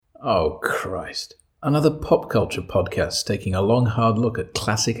Oh, Christ. Another pop culture podcast taking a long, hard look at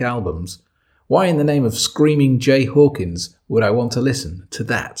classic albums. Why in the name of screaming Jay Hawkins would I want to listen to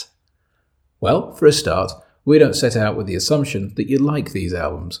that? Well, for a start, we don't set out with the assumption that you like these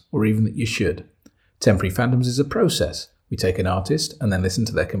albums, or even that you should. Temporary Fandoms is a process. We take an artist and then listen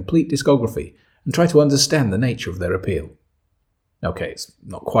to their complete discography and try to understand the nature of their appeal. Okay, it's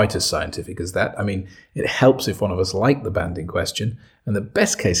not quite as scientific as that. I mean, it helps if one of us like the band in question, and the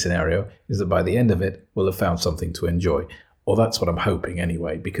best case scenario is that by the end of it, we'll have found something to enjoy. Or that's what I'm hoping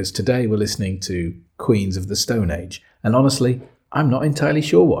anyway, because today we're listening to Queens of the Stone Age, and honestly, I'm not entirely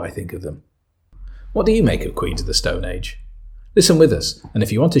sure what I think of them. What do you make of Queens of the Stone Age? Listen with us, and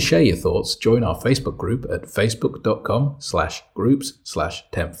if you want to share your thoughts, join our Facebook group at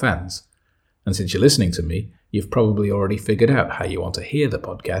facebook.com/groups/tempfans. And since you're listening to me, you've probably already figured out how you want to hear the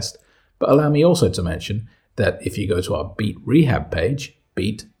podcast, but allow me also to mention that if you go to our Beat Rehab page,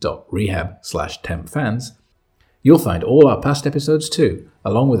 beat.rehab/tempfans, you'll find all our past episodes too,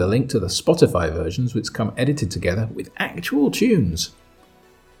 along with a link to the Spotify versions which come edited together with actual tunes.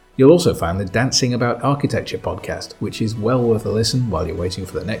 You'll also find the Dancing About Architecture podcast, which is well worth a listen while you're waiting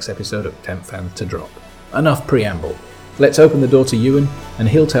for the next episode of Temp Fans to drop. Enough preamble. Let's open the door to Ewan and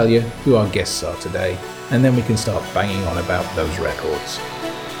he'll tell you who our guests are today, and then we can start banging on about those records.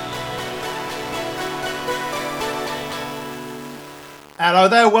 Hello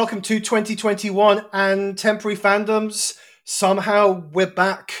there, welcome to 2021 and Temporary Fandoms. Somehow we're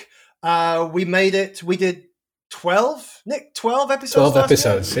back. We made it. We did 12? Nick, 12 episodes? 12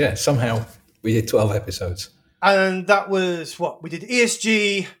 episodes, yeah. Somehow we did 12 episodes. And that was what? We did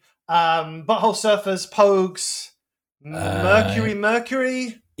ESG, Butthole Surfers, Pogues,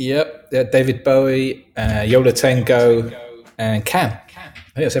 Mercury. Yep, yeah, David Bowie, Yola Tango, and Can. I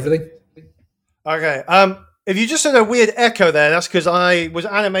think that's everything. Okay. If you just heard a weird echo there, that's because I was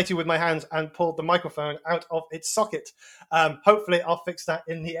animating with my hands and pulled the microphone out of its socket. Hopefully, I'll fix that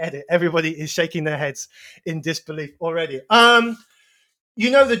in the edit. Everybody is shaking their heads in disbelief already. You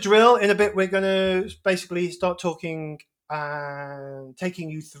know the drill. In a bit, we're going to basically start talking and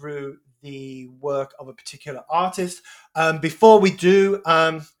taking you through the work of a particular artist. Before we do,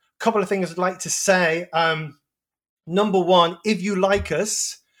 a couple of things I'd like to say. Number one, if you like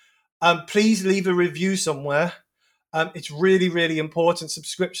us, please leave a review somewhere. It's really, really important.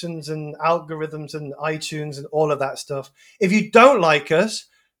 Subscriptions and algorithms and iTunes and all of that stuff. If you don't like us,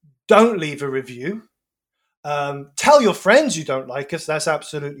 don't leave a review. Tell your friends you don't like us. That's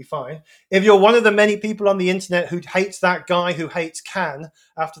absolutely fine. If you're one of the many people on the internet who hates that guy who hates Can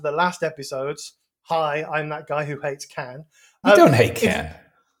after the last episodes, hi, I'm that guy who hates Can. You don't hate Can.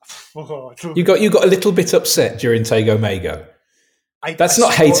 You got a little bit upset during Tego Mago. That's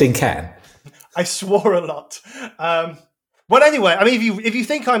not hating Can. I swore a lot. Well, anyway, I mean, if you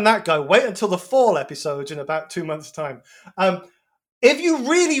think I'm that guy, wait until the fall episodes in about 2 months' time. If you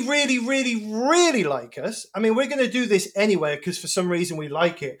really, really, really, really like us, I mean, we're going to do this anyway because for some reason we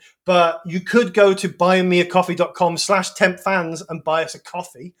like it. But you could go to buymeacoffee.com/tempfans and buy us a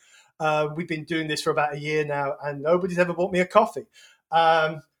coffee. We've been doing this for about a year now, and nobody's ever bought me a coffee.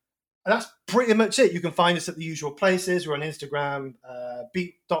 And that's pretty much it. You can find us at the usual places. We're on Instagram,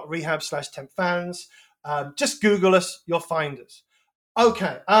 beat.rehab/tempfans. Just Google us. You'll find us.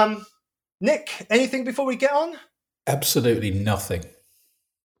 Okay. Nick, anything before we get on? Absolutely nothing.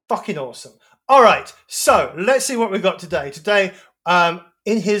 Fucking awesome. All right. So let's see what we've got today. Today,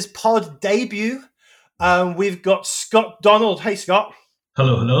 in his pod debut, we've got Scott Donald. Hey, Scott.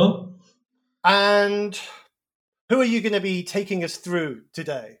 Hello, hello. And who are you going to be taking us through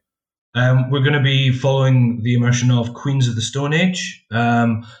today? We're going to be following the immersion of Queens of the Stone Age,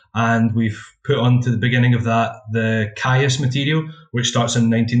 and we've put on to the beginning of that the Caius material, which starts in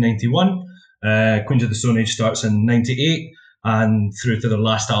 1991. Queens of the Stone Age starts in 98, and through to their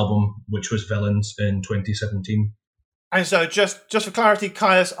last album, which was Villains in 2017. And so, just for clarity,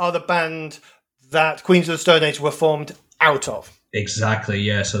 Caius are the band that Queens of the Stone Age were formed out of. Exactly,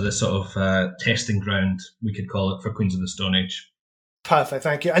 yeah. So the sort of testing ground, we could call it, for Queens of the Stone Age. Perfect,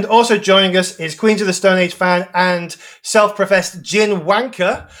 thank you. And also joining us is Queens of the Stone Age fan and self-professed gin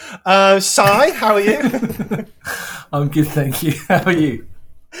wanker, Sai. How are you? I'm good, thank you. How are you?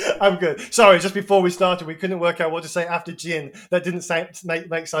 I'm good. Sorry, just before we started, we couldn't work out what to say after gin. That didn't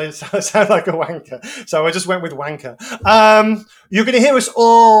make Sai sound like a wanker, so I just went with wanker. You're going to hear us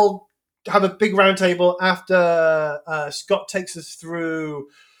all have a big round table after Scott takes us through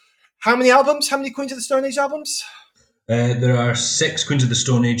how many albums? How many Queens of the Stone Age albums? There are 6 Queens of the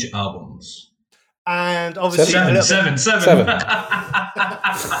Stone Age albums. And obviously... Seven.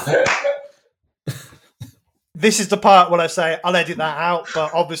 This is the part where I say I'll edit that out,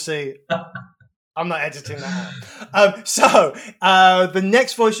 but obviously I'm not editing that out. So the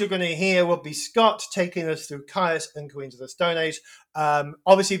next voice you're going to hear will be Scott taking us through Caius and Queens of the Stone Age.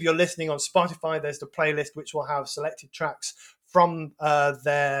 Obviously, if you're listening on Spotify, there's the playlist which will have selected tracks from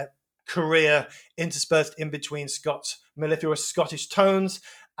their career interspersed in between Scott's mellifluous Scottish tones.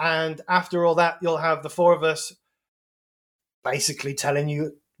 And after all that, you'll have the four of us basically telling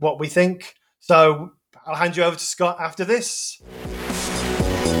you what we think. So I'll hand you over to Scott after this.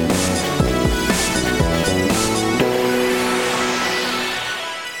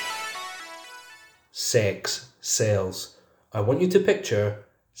 Sex sells. I want you to picture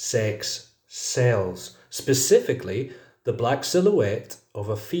sex sells. Specifically, the black silhouette of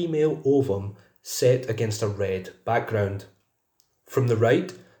a female ovum set against a red background. From the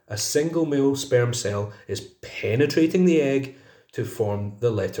right, a single male sperm cell is penetrating the egg to form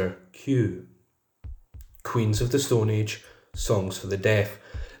the letter Q. Queens of the Stone Age, Songs for the Deaf.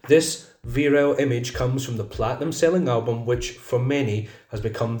 This virile image comes from the platinum-selling album which, for many, has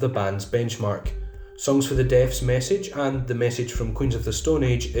become the band's benchmark. Songs for the Deaf's message, and the message from Queens of the Stone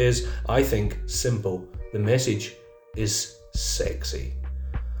Age, is, I think, simple. The message is sexy.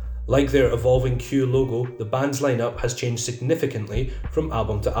 Like their evolving Q logo, the band's lineup has changed significantly from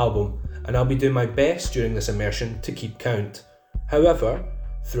album to album, and I'll be doing my best during this immersion to keep count. However,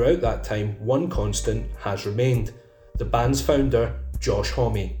 throughout that time, one constant has remained: the band's founder, Josh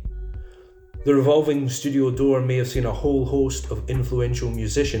Homme. The revolving studio door may have seen a whole host of influential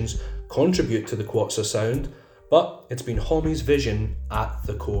musicians contribute to the Quatsa sound, but it's been Homme's vision at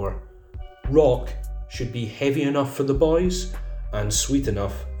the core. Rock should be heavy enough for the boys and sweet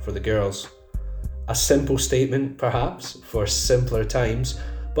enough for the girls. A simple statement, perhaps, for simpler times,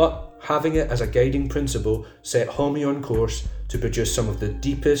 but having it as a guiding principle set Homme on course to produce some of the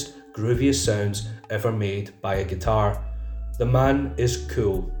deepest, grooviest sounds ever made by a guitar. The man is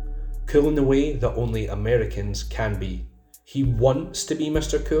cool. Cool in the way that only Americans can be. He wants to be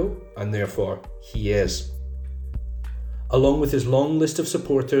Mr. Cool, and therefore he is. Along with his long list of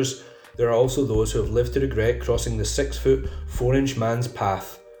supporters, there are also those who have lived to regret crossing the 6-foot, 4-inch man's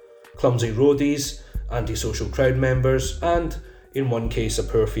path. Clumsy roadies, antisocial crowd members, and, in one case, a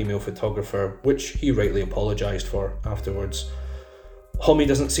poor female photographer, which he rightly apologised for afterwards. Homme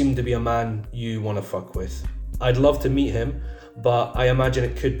doesn't seem to be a man you want to fuck with. I'd love to meet him, but I imagine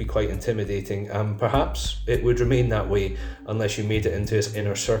it could be quite intimidating, and perhaps it would remain that way unless you made it into his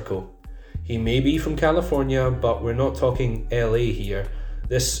inner circle. He may be from California, but we're not talking LA here.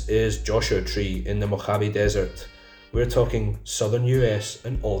 This is Joshua Tree in the Mojave Desert. We're talking southern US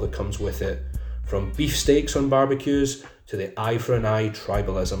and all that comes with it, from beefsteaks on barbecues to the eye for an eye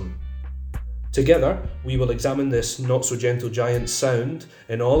tribalism. Together, we will examine this not-so-gentle giant's sound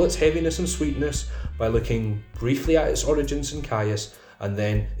in all its heaviness and sweetness by looking briefly at its origins in Caius and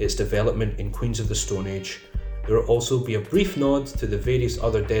then its development in Queens of the Stone Age. There will also be a brief nod to the various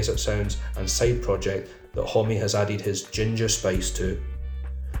other desert sounds and side project that Homme has added his ginger spice to.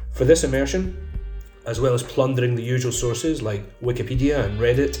 For this immersion, as well as plundering the usual sources like Wikipedia and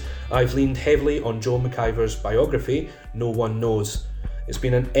Reddit, I've leaned heavily on Joel McIver's biography, No One Knows. It's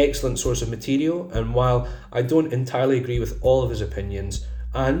been an excellent source of material, and while I don't entirely agree with all of his opinions,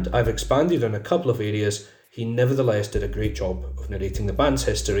 and I've expanded on a couple of areas, he nevertheless did a great job of narrating the band's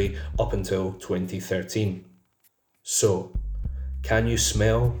history up until 2013. So, can you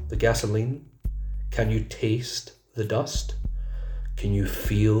smell the gasoline? Can you taste the dust? Can you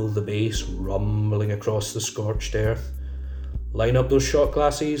feel the bass rumbling across the scorched earth? Line up those shot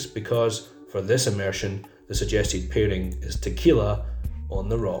glasses, because for this immersion, the suggested pairing is tequila on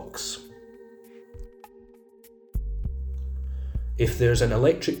the rocks. If there's an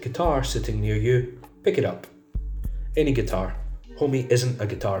electric guitar sitting near you, pick it up. Any guitar. Homme isn't a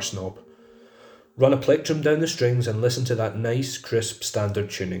guitar snob. Run a plectrum down the strings and listen to that nice, crisp standard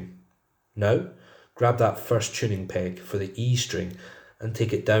tuning. Now, grab that first tuning peg for the E string and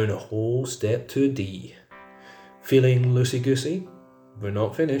take it down a whole step to a D. Feeling loosey-goosey? We're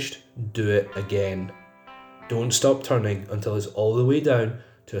not finished. Do it again. Don't stop turning until it's all the way down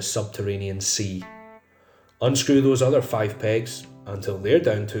to a subterranean C. Unscrew those other 5 pegs until they're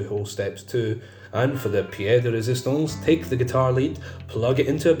down 2 whole steps too, and for the pied de resistance, take the guitar lead, plug it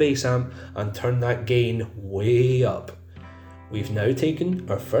into a bass amp, and turn that gain way up. We've now taken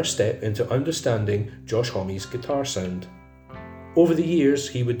our first step into understanding Josh Homme's guitar sound. Over the years,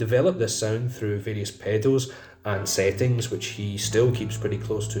 he would develop this sound through various pedals and settings, which he still keeps pretty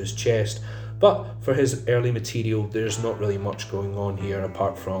close to his chest, but for his early material, there's not really much going on here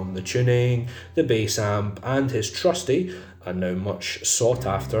apart from the tuning, the bass amp, and his trusty, and now much sought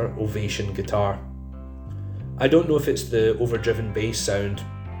after, Ovation guitar. I don't know if it's the overdriven bass sound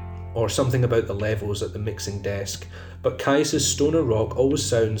or something about the levels at the mixing desk, but Kyuss's stoner rock always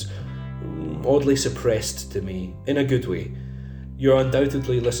sounds oddly suppressed to me, in a good way. You're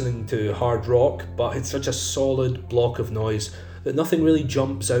undoubtedly listening to hard rock, but it's such a solid block of noise that nothing really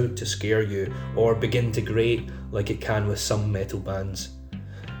jumps out to scare you or begin to grate like it can with some metal bands.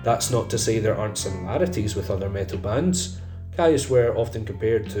 That's not to say there aren't similarities with other metal bands. Kyuss were often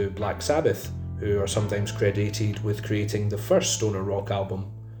compared to Black Sabbath, who are sometimes credited with creating the first stoner rock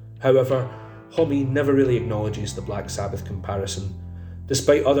album. However, Homme never really acknowledges the Black Sabbath comparison.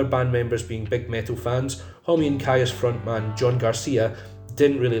 Despite other band members being big metal fans, Homme and Kyuss frontman John Garcia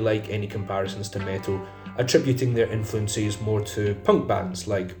didn't really like any comparisons to metal, attributing their influences more to punk bands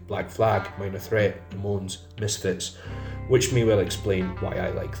like Black Flag, Minor Threat, Ramones, Misfits, which may well explain why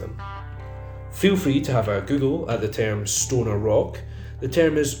I like them. Feel free to have a Google at the term stoner rock. The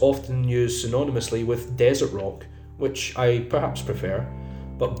term is often used synonymously with desert rock, which I perhaps prefer,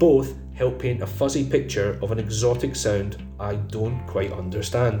 but both help paint a fuzzy picture of an exotic sound I don't quite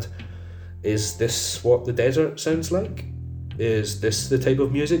understand. Is this what the desert sounds like? Is this the type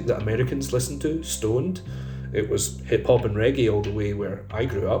of music that Americans listen to, stoned? It was hip-hop and reggae all the way where I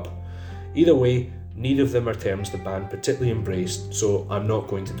grew up. Either way, neither of them are terms the band particularly embraced, so I'm not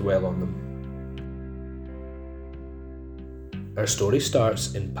going to dwell on them. Our story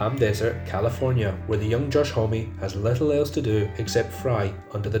starts in Palm Desert, California, where the young Josh Homme has little else to do except fry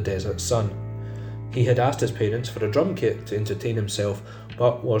under the desert sun. He had asked his parents for a drum kit to entertain himself,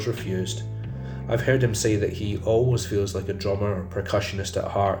 but was refused. I've heard him say that he always feels like a drummer or percussionist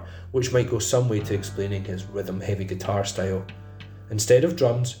at heart, which might go some way to explaining his rhythm-heavy guitar style. Instead of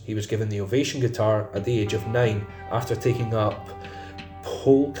drums, he was given the Ovation guitar at the age of 9 after taking up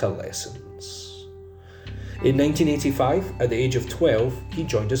polka lessons. In 1985, at the age of 12, he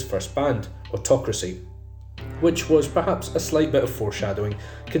joined his first band, Autocracy, which was perhaps a slight bit of foreshadowing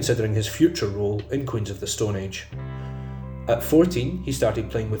considering his future role in Queens of the Stone Age. At 14, he started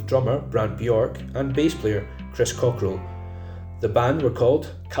playing with drummer Brant Bjork and bass player Chris Cockrell. The band were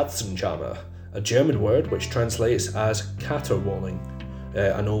called Katzenjammer, a German word which translates as caterwauling,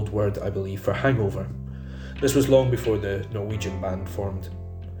 an old word I believe for hangover. This was long before the Norwegian band formed.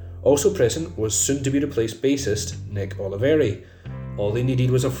 Also present was soon-to-be-replaced bassist Nick Oliveri. All they needed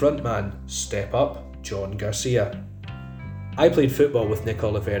was a frontman, step up, John Garcia. I played football with Nick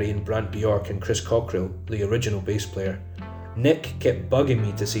Oliveri and Brant Bjork and Chris Cockrell, the original bass player. Nick kept bugging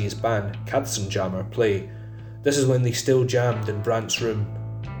me to see his band, Katzenjammer, play. This is when they still jammed in Brant's room.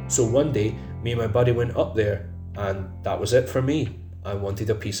 So one day, me and my buddy went up there, and that was it for me. I wanted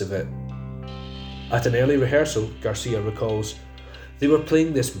a piece of it. At an early rehearsal, Garcia recalls, "They were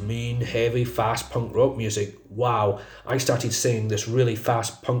playing this mean, heavy, fast punk rock music. Wow, I started singing this really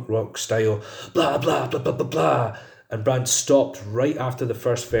fast punk rock style, blah, blah, blah, blah, blah, blah." And Brant stopped right after the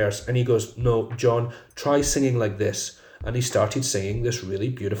first verse and he goes, "No, John, try singing like this." And he started singing this really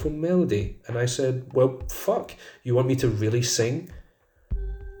beautiful melody. And I said, "Well, fuck, you want me to really sing?"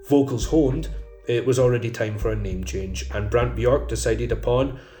 Vocals honed, it was already time for a name change, and Brant Bjork decided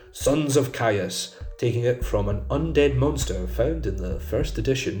upon Sons of Kyuss, taking it from an undead monster found in the first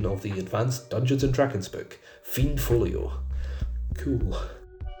edition of the Advanced Dungeons & Dragons book, Fiend Folio. Cool.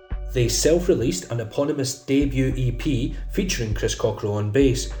 They self-released an eponymous debut EP featuring Chris Cockrell on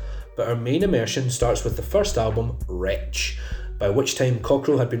bass, but our main immersion starts with the first album, Wretch, by which time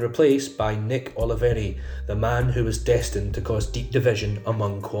Cockrell had been replaced by Nick Oliveri, the man who was destined to cause deep division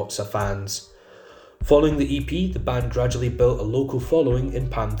among Quatsa fans. Following the EP, the band gradually built a local following in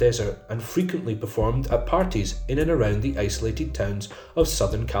Palm Desert and frequently performed at parties in and around the isolated towns of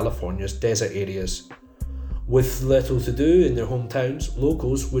Southern California's desert areas. With little to do in their hometowns,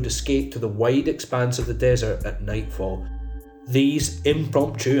 locals would escape to the wide expanse of the desert at nightfall. These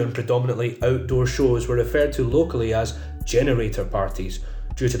impromptu and predominantly outdoor shows were referred to locally as generator parties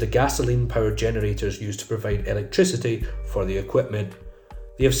due to the gasoline-powered generators used to provide electricity for the equipment.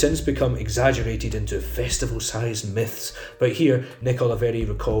 They have since become exaggerated into festival-sized myths, but here Nick Oliveri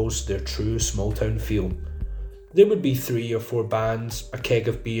recalls their true small-town feel. There would be 3 or 4 bands, a keg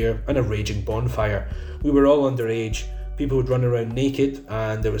of beer, and a raging bonfire. We were all underage, people would run around naked,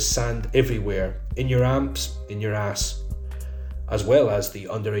 and there was sand everywhere, in your amps, in your ass. As well as the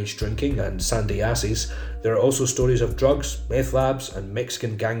underage drinking and sandy asses, there are also stories of drugs, meth labs, and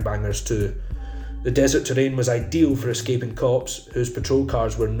Mexican gangbangers too. The desert terrain was ideal for escaping cops, whose patrol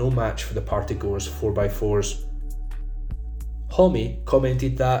cars were no match for the partygoers' 4x4s. Homme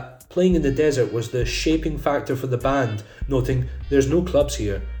commented that playing in the desert was the shaping factor for the band, noting, "There's no clubs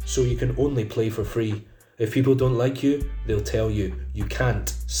here, so you can only play for free. If people don't like you, they'll tell you. You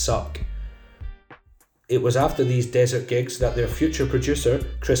can't suck." It was after these desert gigs that their future producer,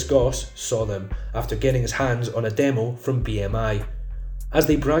 Chris Goss, saw them after getting his hands on a demo from BMI. As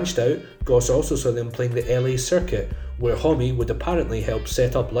they branched out, Goss also saw them playing the LA circuit, where Homme would apparently help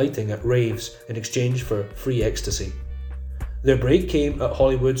set up lighting at raves in exchange for free ecstasy. Their break came at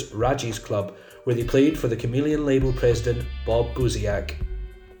Hollywood's Raji's Club, where they played for the Chameleon label president Bob Buziak.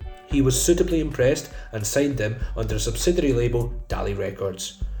 He was suitably impressed and signed them under a subsidiary label, Dali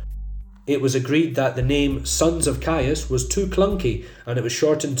Records. It was agreed that the name Sons of Caius was too clunky, and it was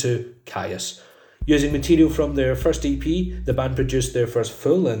shortened to Caius. Using material from their first EP, the band produced their first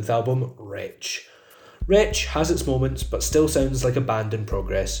full-length album, Wretch. Wretch has its moments, but still sounds like a band in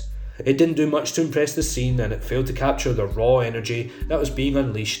progress. It didn't do much to impress the scene, and it failed to capture the raw energy that was being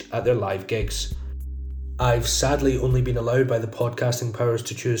unleashed at their live gigs. I've sadly only been allowed by the podcasting powers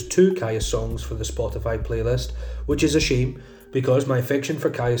to choose 2 Caius songs for the Spotify playlist, which is a shame, because my affection for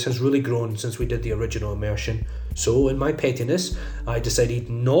Caius has really grown since we did the original immersion. So, in my pettiness, I decided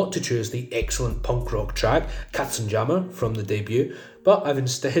not to choose the excellent punk rock track Katzenjammer from the debut, but I've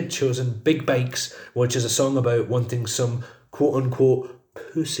instead chosen Big Bikes, which is a song about wanting some quote-unquote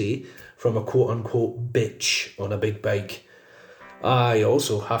pussy from a quote-unquote bitch on a big bike. I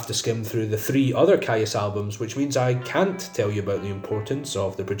also have to skim through the 3 other Caius albums, which means I can't tell you about the importance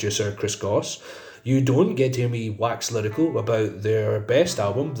of the producer Chris Goss. You don't get to hear me wax lyrical about their best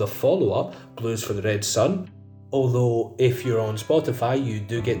album, the follow-up, Blues for the Red Sun, although if you're on Spotify you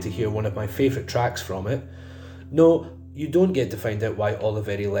do get to hear one of my favourite tracks from it. No, you don't get to find out why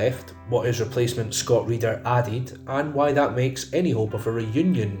Oliveri left, what his replacement Scott Reeder added, and why that makes any hope of a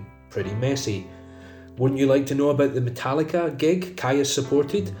reunion pretty messy. Wouldn't you like to know about the Metallica gig Caius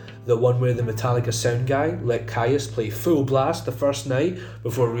supported? The one where the Metallica sound guy let Caius play full blast the first night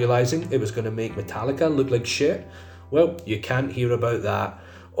before realising it was going to make Metallica look like shit? Well, you can't hear about that.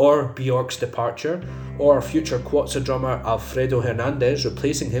 Or Bjork's departure, or future Quatsa drummer Alfredo Hernandez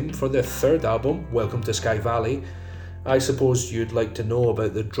replacing him for their 3rd album, Welcome to Sky Valley. I suppose you'd like to know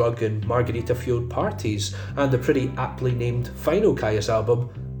about the drug and margarita-fueled parties, and the pretty aptly named final Caius album,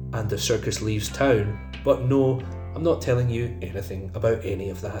 And the Circus Leaves Town, but no, I'm not telling you anything about any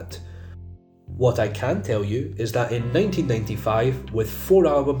of that. What I can tell you is that in 1995, with 4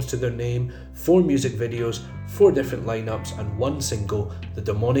 albums to their name, 4 music videos, 4 different lineups and 1 single, the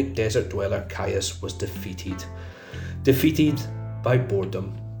demonic desert dweller Caius was defeated. Defeated by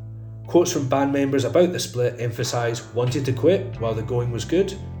boredom. Quotes from band members about the split emphasise wanting to quit while the going was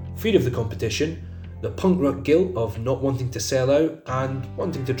good, fear of the competition, the punk rock guilt of not wanting to sell out, and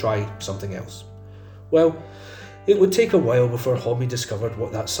wanting to try something else. Well, it would take a while before Homme discovered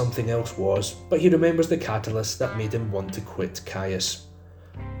what that something else was, but he remembers the catalyst that made him want to quit Caius.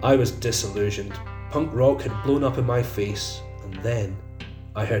 I was disillusioned. Punk rock had blown up in my face, and then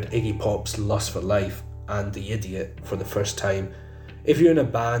I heard Iggy Pop's Lust for Life and The Idiot for the first time. If you're in a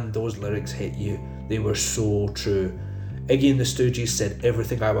band, those lyrics hit you. They were so true. Iggy and the Stooges said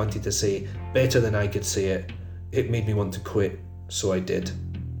everything I wanted to say, better than I could say it. It made me want to quit, so I did.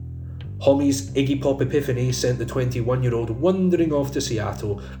 Homme's Iggy Pop epiphany sent the 21-year-old wandering off to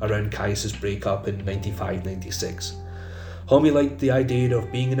Seattle around Caius' breakup in 95-96. Homme liked the idea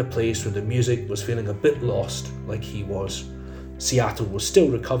of being in a place where the music was feeling a bit lost, like he was. Seattle was still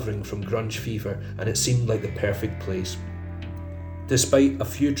recovering from grunge fever, and it seemed like the perfect place. Despite a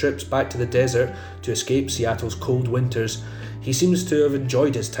few trips back to the desert to escape Seattle's cold winters, he seems to have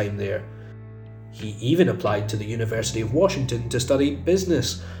enjoyed his time there. He even applied to the University of Washington to study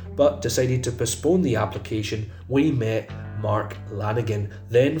business, but decided to postpone the application when he met Mark Lanegan,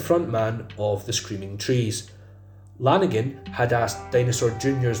 then frontman of the Screaming Trees. Lanegan had asked Dinosaur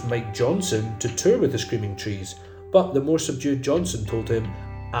Jr.'s Mike Johnson to tour with the Screaming Trees, but the more subdued Johnson told him,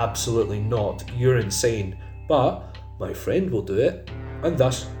 "Absolutely not, you're insane, but my friend will do it," and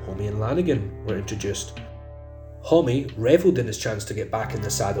thus Homme and Lanegan were introduced. Homme revelled in his chance to get back in the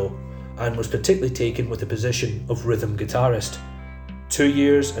saddle, and was particularly taken with the position of rhythm guitarist. 2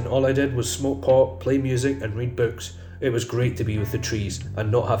 years and all I did was smoke pot, play music and read books. It was great to be with the Trees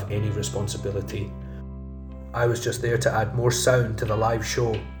and not have any responsibility. I was just there to add more sound to the live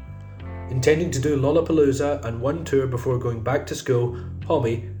show. Intending to do Lollapalooza and 1 tour before going back to school,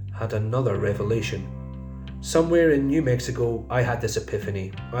 Homme had another revelation. Somewhere in New Mexico, I had this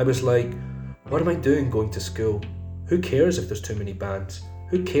epiphany. I was like, what am I doing going to school? Who cares if there's too many bands?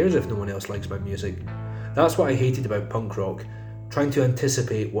 Who cares if no one else likes my music? That's what I hated about punk rock, trying to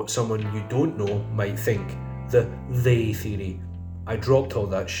anticipate what someone you don't know might think. The they theory. I dropped all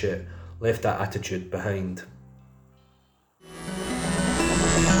that shit, left that attitude behind.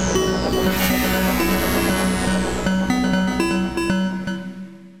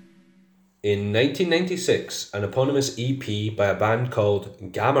 In 1996, an eponymous EP by a band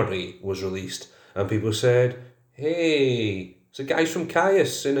called Gamma Ray was released, and people said, hey, it's the guys from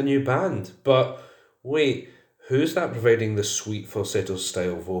Caius in a new band. But wait, who's that providing the sweet falsetto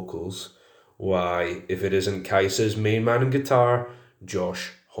style vocals? Why, if it isn't Caius's main man on guitar,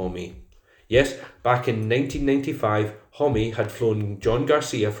 Josh Homme. Yes, back in 1995, Homme had flown John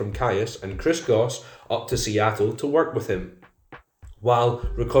Garcia from Caius and Chris Goss up to Seattle to work with him. While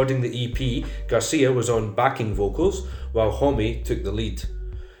recording the EP, Garcia was on backing vocals, while Homme took the lead.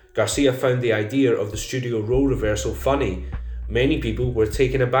 Garcia found the idea of the studio role reversal funny. Many people were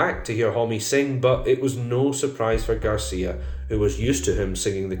taken aback to hear Homme sing, but it was no surprise for Garcia, who was used to him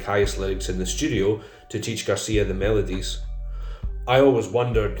singing the Caius lyrics in the studio, to teach Garcia the melodies. I always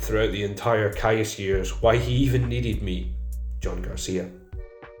wondered throughout the entire Caius years why he even needed me, John Garcia.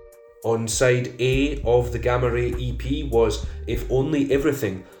 On side A of the Gamma Ray EP was If Only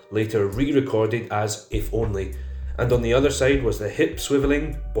Everything, later re-recorded as If Only, and on the other side was the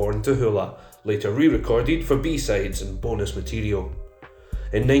hip-swivelling Born to Hula, later re-recorded for B-sides and bonus material.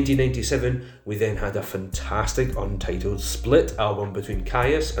 In 1997, we then had a fantastic untitled split album between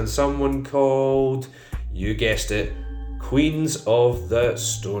Caius and someone called, you guessed it, Queens of the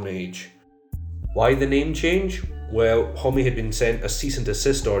Stone Age. Why the name change? Well, Homme had been sent a cease and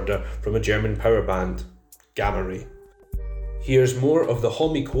desist order from a German power band, Gamma Ray. Here's more of the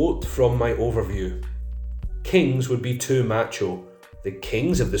Homme quote from my overview. Kings would be too macho. The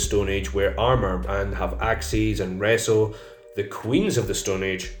kings of the Stone Age wear armour and have axes and wrestle. The queens of the Stone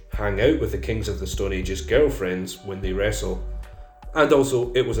Age hang out with the kings of the Stone Age's girlfriends when they wrestle. And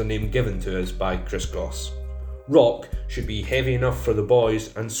also, it was a name given to us by Chris Goss. Rock should be heavy enough for the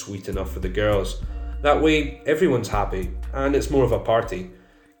boys and sweet enough for the girls. That way, everyone's happy, and it's more of a party.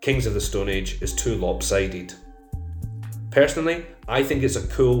 Kings of the Stone Age is too lopsided. Personally, I think it's a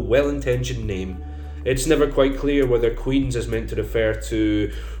cool, well-intentioned name. It's never quite clear whether Queens is meant to refer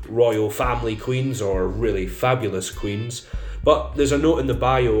to royal family queens or really fabulous queens, but there's a note in the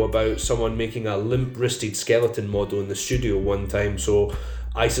bio about someone making a limp-wristed skeleton model in the studio one time, so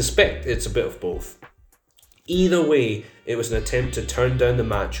I suspect it's a bit of both. Either way, it was an attempt to turn down the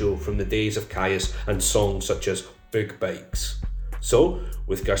macho from the days of Caius and songs such as Big Bikes. So,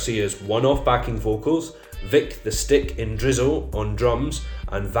 with Garcia's one-off backing vocals, Vic the Stick in Drizzle on drums,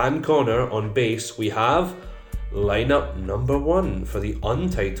 and Van Connor on bass, we have lineup number 1 for the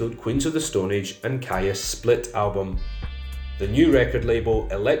untitled Queens of the Stone Age and Caius split album. The new record label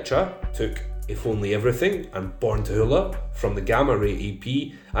Elektra took If Only Everything and Born to Hula from the Gamma Ray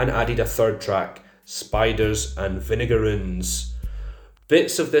EP and added a third track, Spiders and Vinegaroons.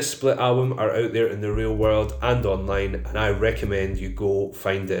 Bits of this split album are out there in the real world and online, and I recommend you go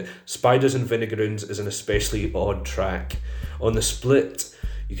find it. Spiders and Vinegaroons is an especially odd track. On the split,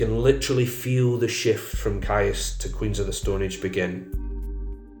 you can literally feel the shift from Caius to Queens of the Stone Age begin.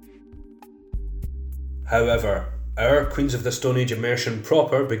 However, our Queens of the Stone Age immersion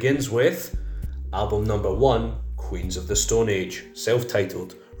proper begins with album number 1, Queens of the Stone Age,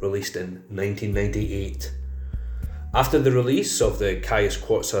 self-titled, released in 1998. After the release of the Caius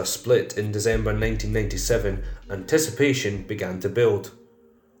Quetzal split in December 1997, anticipation began to build.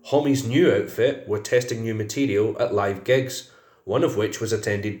 Homme's new outfit were testing new material at live gigs, one of which was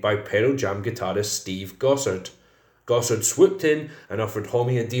attended by Pearl Jam guitarist Steve Gossard. Gossard swooped in and offered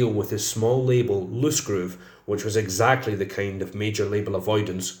Homme a deal with his small label Loose Groove, which was exactly the kind of major label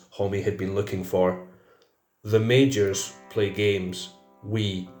avoidance Homme had been looking for. The majors play games.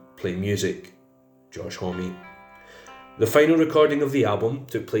 We play music. Josh Homme. The final recording of the album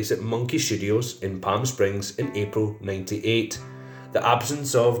took place at Monkey Studios in Palm Springs in April 98. The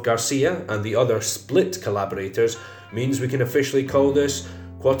absence of Garcia and the other split collaborators means we can officially call this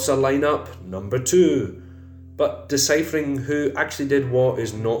Quetzal lineup number 2. But deciphering who actually did what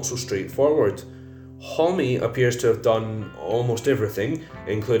is not so straightforward. Homme appears to have done almost everything,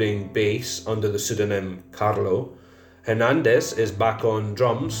 including bass under the pseudonym Carlo. Hernandez is back on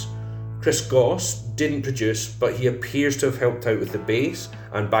drums. Chris Goss didn't produce, but he appears to have helped out with the bass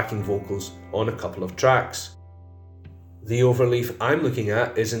and backing vocals on a couple of tracks. The overleaf I'm looking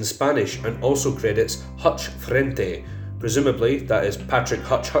at is in Spanish and also credits Hutch Frente. Presumably that is Patrick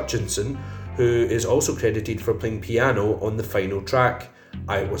Hutch Hutchinson, who is also credited for playing piano on the final track,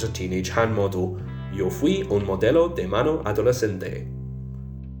 I Was a Teenage Hand Model, Yo fui un modelo de mano adolescente.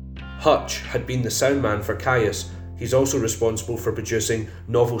 Hutch had been the soundman for Caius. He's also responsible for producing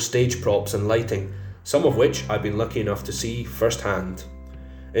novel stage props and lighting, some of which I've been lucky enough to see firsthand.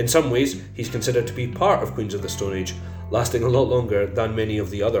 In some ways, he's considered to be part of Queens of the Stone Age, lasting a lot longer than many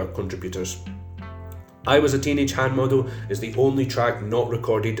of the other contributors. I Was a Teenage Hand Model is the only track not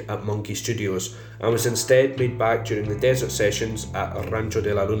recorded at Monkey Studios and was instead made back during the Desert Sessions at Rancho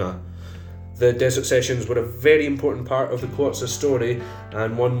de la Luna. The Desert Sessions were a very important part of the Quatsa story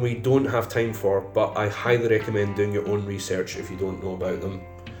and one we don't have time for, but I highly recommend doing your own research if you don't know about them.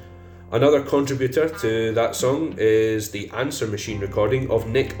 Another contributor to that song is the Answer Machine recording of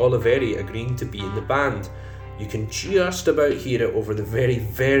Nick Oliveri agreeing to be in the band. You can just about hear it over the very,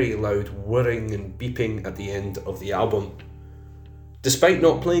 very loud whirring and beeping at the end of the album. Despite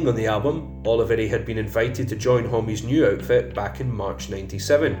not playing on the album, Oliveri had been invited to join Homie's new outfit back in March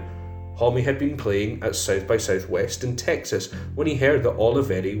 '97. Homie had been playing at South by Southwest in Texas when he heard that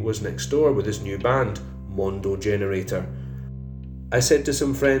Oliveri was next door with his new band, Mondo Generator. I said to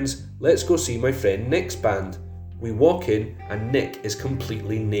some friends, let's go see my friend Nick's band. We walk in and Nick is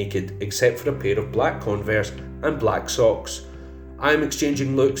completely naked except for a pair of black Converse and black socks. I'm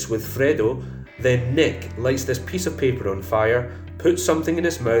exchanging looks with Fredo, then Nick lights this piece of paper on fire, puts something in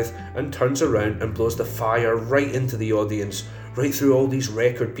his mouth and turns around and blows the fire right into the audience, right through all these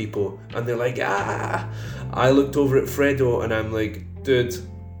record people, and they're like, ah! I looked over at Fredo and I'm like, dude,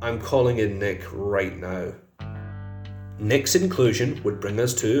 I'm calling in Nick right now. Nick's inclusion would bring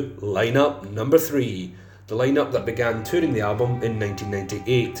us to lineup number 3, the lineup that began touring the album in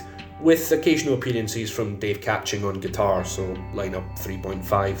 1998, with occasional appearances from Dave Catching on guitar, so lineup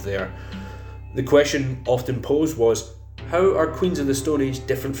 3.5 there. The question often posed was, how are Queens of the Stone Age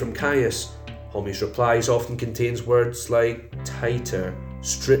different from Kyuss? Homie's replies often contains words like tighter,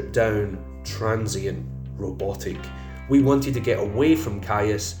 stripped down, transient, robotic. We wanted to get away from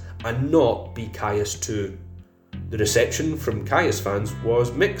Kyuss and not be Kyuss 2. The reception from Kyuss fans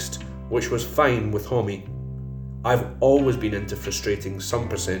was mixed, which was fine with Homie. I've always been into frustrating some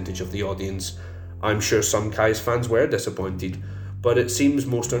percentage of the audience. I'm sure some Kyuss fans were disappointed, but it seems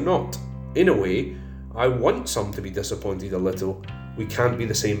most are not. In a way, I want some to be disappointed a little. We can't be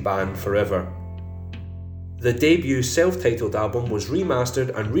the same band forever. The debut self-titled album was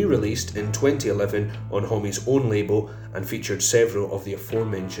remastered and re-released in 2011 on Homie's own label and featured several of the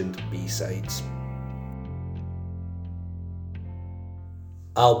aforementioned B-sides.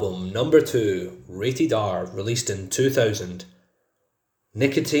 Album number 2, Rated R, released in 2000.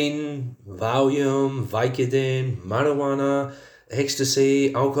 Nicotine, Valium, Vicodin, marijuana,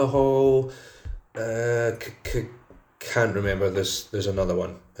 ecstasy, alcohol. Can't remember. There's another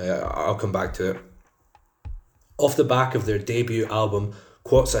one. I'll come back to it. Off the back of their debut album,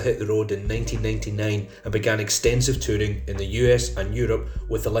 Quatsa hit the road in 1999 and began extensive touring in the US and Europe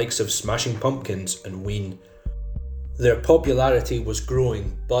with the likes of Smashing Pumpkins and Ween. Their popularity was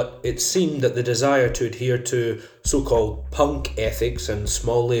growing, but it seemed that the desire to adhere to so-called punk ethics and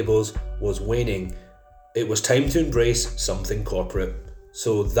small labels was waning. It was time to embrace something corporate.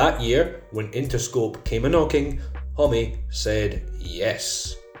 So that year, when Interscope came a-knocking, Homie said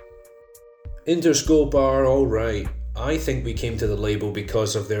yes. Interscope are alright. I think we came to the label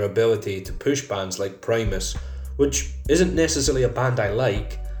because of their ability to push bands like Primus, which isn't necessarily a band I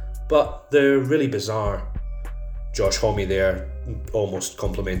like, but they're really bizarre. Josh Homme there, almost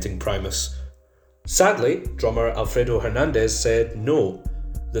complimenting Primus. Sadly, drummer Alfredo Hernandez said no.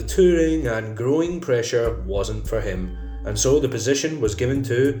 The touring and growing pressure wasn't for him, and so the position was given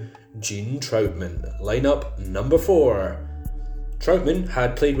to Gene Troutman, lineup number 4. Troutman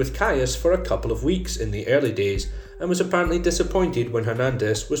had played with Kyuss for a couple of weeks in the early days and was apparently disappointed when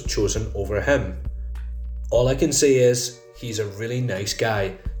Hernandez was chosen over him. All I can say is, he's a really nice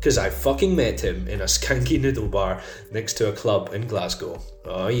guy, cause I fucking met him in a skanky noodle bar next to a club in Glasgow.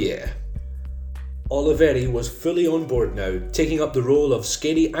 Oh yeah. Oliveri was fully on board now, taking up the role of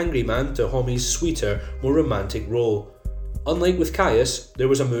scary angry man to Homie's sweeter, more romantic role. Unlike with Kyuss, there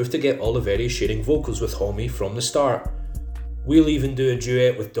was a move to get Oliveri sharing vocals with Homie from the start. We'll even do a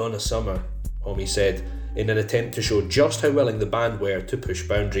duet with Donna Summer, Homie said, in an attempt to show just how willing the band were to push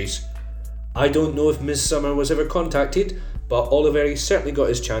boundaries. I don't know if Ms. Summer was ever contacted, but Oliveri certainly got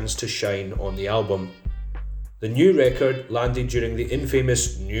his chance to shine on the album. The new record landed during the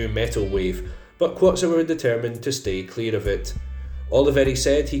infamous nu metal wave, but Quatsa were determined to stay clear of it. Oliveri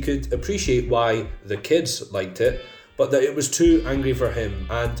said he could appreciate why the kids liked it, but that it was too angry for him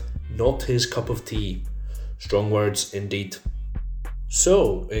and not his cup of tea. Strong words indeed.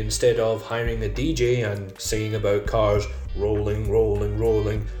 So, instead of hiring a DJ and singing about cars rolling,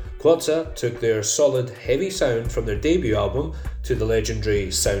 Quatsa took their solid, heavy sound from their debut album to the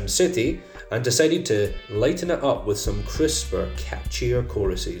legendary Sound City and decided to lighten it up with some crisper, catchier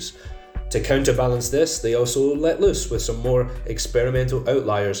choruses. To counterbalance this, they also let loose with some more experimental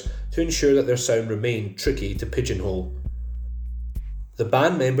outliers to ensure that their sound remained tricky to pigeonhole. The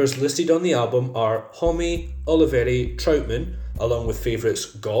band members listed on the album are Homme, Oliveri, Troutman, along with favourites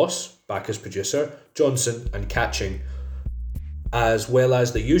Goss, Backus producer, Johnson and Catching. As well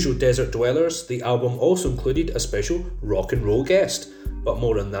as the usual Desert Dwellers, the album also included a special rock and roll guest, but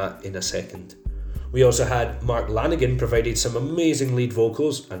more on that in a second. We also had Mark Lanegan provided some amazing lead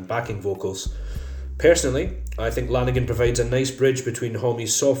vocals and backing vocals. Personally, I think Lanegan provides a nice bridge between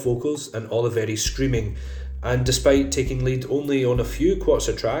Homme's soft vocals and Oliveri's screaming, and despite taking lead only on a few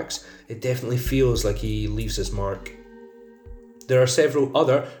Quatsa tracks, it definitely feels like he leaves his mark. There are several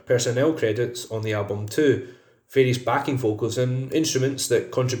other personnel credits on the album too, various backing vocals and instruments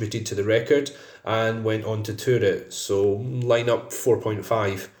that contributed to the record and went on to tour it, so line up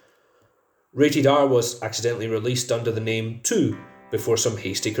 4.5. Rated R was accidentally released under the name 2 before some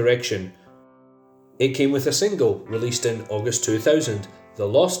hasty correction. It came with a single released in August 2000, The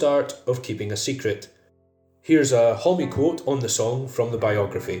Lost Art of Keeping a Secret. Here's a Homme quote on the song from the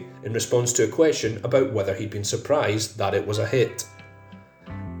biography in response to a question about whether he'd been surprised that it was a hit.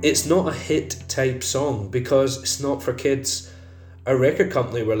 It's not a hit type song because it's not for kids. Our record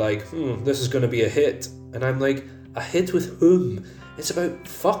company were like, this is going to be a hit. And I'm like, a hit with whom? It's about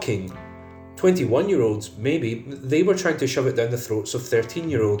fucking. 21-year-olds, maybe, they were trying to shove it down the throats of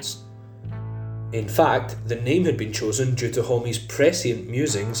 13-year-olds. In fact, the name had been chosen due to Homme's prescient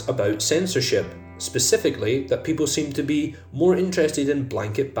musings about censorship, specifically that people seemed to be more interested in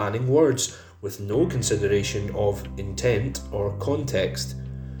blanket banning words, with no consideration of intent or context.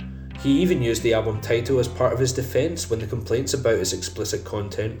 He even used the album title as part of his defence when the complaints about its explicit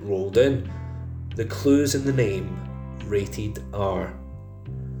content rolled in. The clue's in the name, Rated R.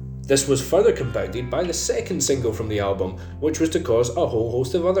 This was further compounded by the second single from the album, which was to cause a whole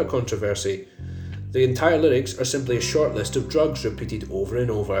host of other controversy. The entire lyrics are simply a short list of drugs repeated over and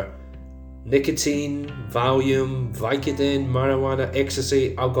over. Nicotine, Valium, Vicodin, marijuana,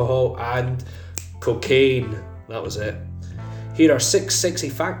 ecstasy, alcohol, and cocaine. That was it. Here are 6 sexy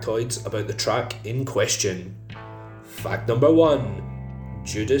factoids about the track in question. Fact number 1.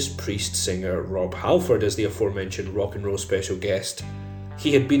 Judas Priest singer Rob Halford is the aforementioned rock and roll special guest.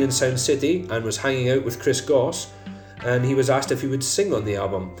 He had been in Sound City and was hanging out with Chris Goss, and he was asked if he would sing on the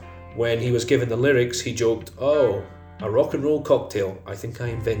album. When he was given the lyrics, he joked, "Oh, a rock and roll cocktail, I think I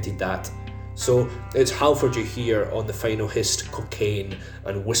invented that." So it's Halford you hear on the final hissed cocaine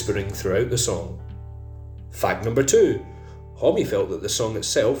and whispering throughout the song. Fact number 2. Homme felt that the song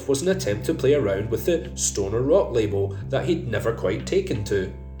itself was an attempt to play around with the stoner rock label that he'd never quite taken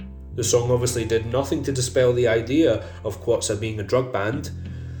to. The song obviously did nothing to dispel the idea of Quatsa being a drug band.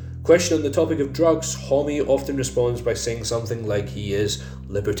 Questioned on the topic of drugs, Homme often responds by saying something like he is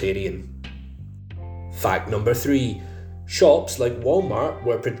libertarian. Fact number 3. Shops like Walmart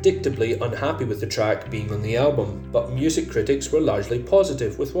were predictably unhappy with the track being on the album, but music critics were largely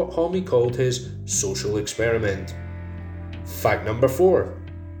positive with what Homme called his social experiment. Fact number 4.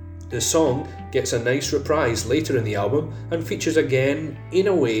 The song gets a nice reprise later in the album and features again, in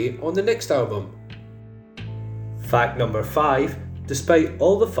a way, on the next album. Fact number 5. Despite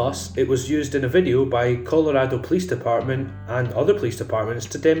all the fuss, it was used in a video by Colorado Police Department and other police departments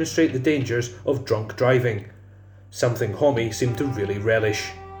to demonstrate the dangers of drunk driving, something Homme seemed to really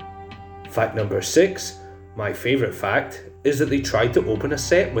relish. Fact number 6. My favourite fact is that they tried to open a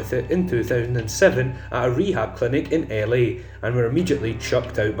set with it in 2007 at a rehab clinic in LA and were immediately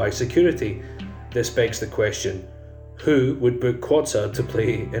chucked out by security. This begs the question, who would book Quatsa to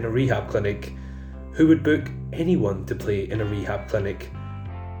play in a rehab clinic? Who would book anyone to play in a rehab clinic?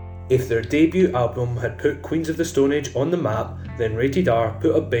 If their debut album had put Queens of the Stone Age on the map, then Rated R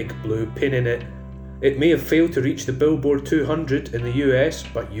put a big blue pin in it. It may have failed to reach the Billboard 200 in the US,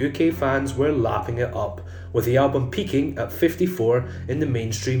 but UK fans were lapping it up, with the album peaking at 54 in the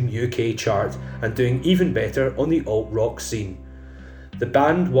mainstream UK chart and doing even better on the alt-rock scene. The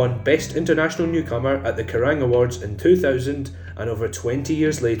band won Best International Newcomer at the Kerrang Awards in 2000, and over 20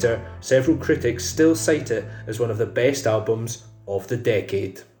 years later, several critics still cite it as one of the best albums of the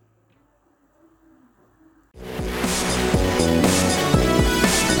decade.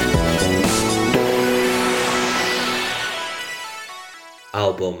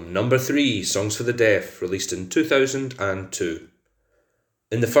 Album number 3, Songs for the Deaf, released in 2002.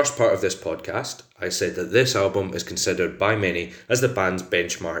 In the first part of this podcast, I said that this album is considered by many as the band's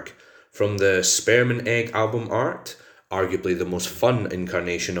benchmark. From the Sperm and Egg album art, arguably the most fun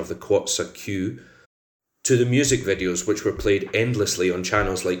incarnation of the Quatsa Q, to the music videos which were played endlessly on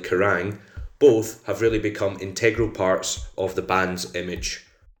channels like Kerrang, both have really become integral parts of the band's image.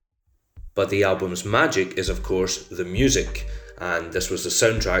 But the album's magic is of course the music, and this was the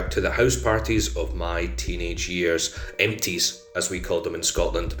soundtrack to the house parties of my teenage years. Empties, as we called them in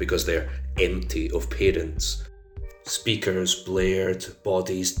Scotland, because they're empty of parents. Speakers blared,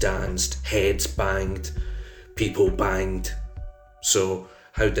 bodies danced, heads banged, people banged. So,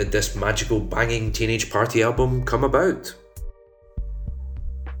 how did this magical banging teenage party album come about?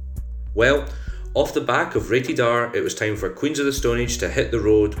 Well, off the back of Rated R, it was time for Queens of the Stone Age to hit the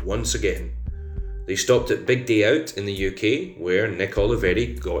road once again. They stopped at Big Day Out in the UK, where Nick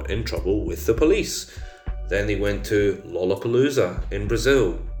Oliveri got in trouble with the police. Then they went to Lollapalooza in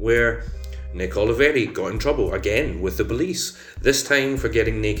Brazil, where Nick Oliveri got in trouble again with the police, this time for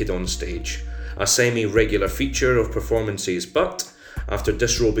getting naked on stage. A semi-regular feature of performances, but after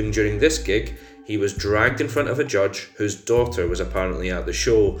disrobing during this gig, he was dragged in front of a judge whose daughter was apparently at the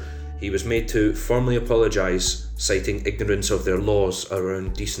show. He was made to formally apologise, citing ignorance of their laws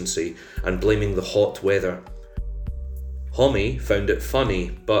around decency and blaming the hot weather. Homme found it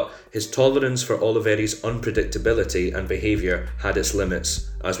funny, but his tolerance for Oliveri's unpredictability and behaviour had its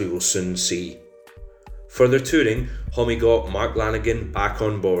limits, as we will soon see. Further touring, Homme got Mark Lanegan back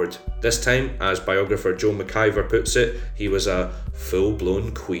on board. This time, as biographer Joe McIver puts it, he was a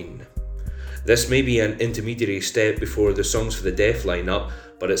full-blown Queen. This may be an intermediary step before the Songs for the Deaf lineup,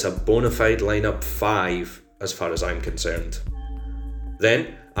 but it's a bona fide lineup 5 as far as I'm concerned.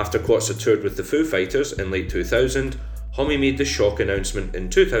 Then, after Quatsa toured with the Foo Fighters in late 2000, Homme made the shock announcement in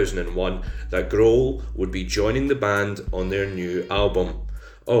 2001 that Grohl would be joining the band on their new album.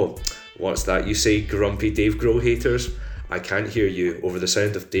 Oh, what's that you say, grumpy Dave Grohl haters? I can't hear you over the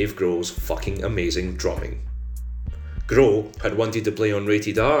sound of Dave Grohl's fucking amazing drumming. Grohl had wanted to play on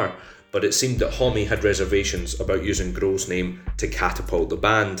Rated R, but it seemed that Homme had reservations about using Grohl's name to catapult the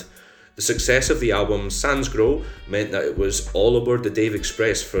band. The success of the album Sans Grohl meant that it was all aboard the Dave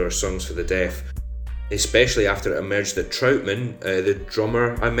Express for Songs for the Deaf, especially after it emerged that Troutman, the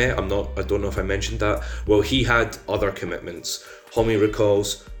drummer I met, I don't know if I mentioned that, well, he had other commitments. Homme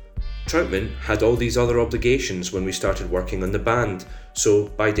recalls, Troutman had all these other obligations when we started working on the band, so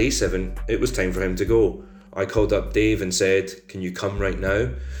by day 7, it was time for him to go. I called up Dave and said, "Can you come right now?"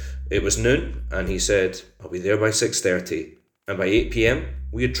 It was noon, and he said, "I'll be there by 6:30, and by 8 p.m,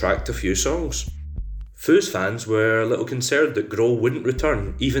 we had tracked a few songs. Foo's fans were a little concerned that Grohl wouldn't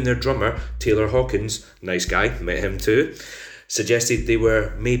return. Even their drummer, Taylor Hawkins, nice guy, met him too, suggested they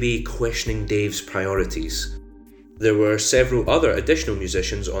were maybe questioning Dave's priorities. There were several other additional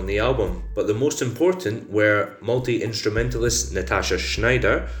musicians on the album, but the most important were multi-instrumentalist Natasha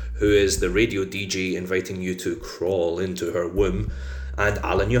Schneider, who is the radio DJ inviting you to crawl into her womb, and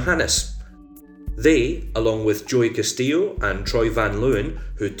Alan Johannes. They, along with Joey Castillo and Troy Van Leeuwen,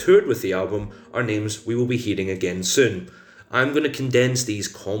 who toured with the album, are names we will be hearing again soon. I'm going to condense these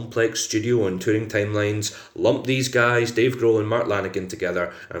complex studio and touring timelines, lump these guys, Dave Grohl and Mark Lanegan,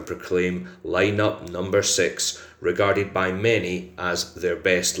 together and proclaim lineup number 6, regarded by many as their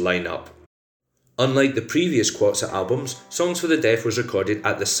best lineup. Unlike the previous Quatsa albums, Songs for the Deaf was recorded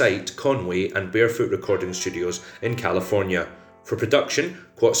at the site Conway and Barefoot Recording Studios in California. For production,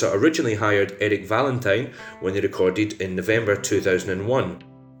 Quatsa originally hired Eric Valentine when they recorded in November 2001.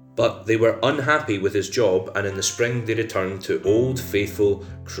 But they were unhappy with his job, and in the spring they returned to old faithful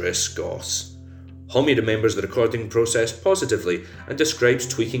Chris Goss. Homme remembers the recording process positively and describes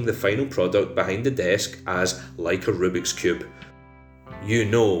tweaking the final product behind the desk as like a Rubik's Cube. You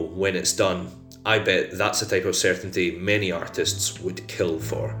know when it's done. I bet that's the type of certainty many artists would kill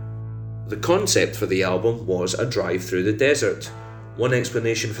for. The concept for the album was a drive through the desert. One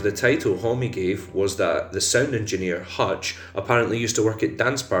explanation for the title Homme gave was that the sound engineer, Hutch, apparently used to work at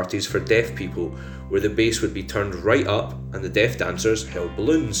dance parties for deaf people, where the bass would be turned right up and the deaf dancers held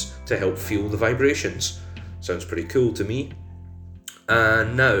balloons to help feel the vibrations. Sounds pretty cool to me.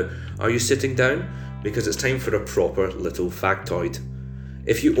 And now, are you sitting down? Because it's time for a proper little factoid.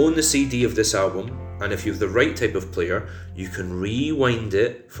 If you own the CD of this album, and if you have the right type of player, you can rewind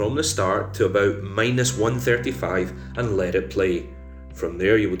it from the start to about -135 and let it play. From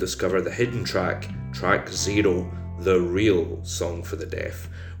there you will discover the hidden track, track 0, the real Song for the Deaf,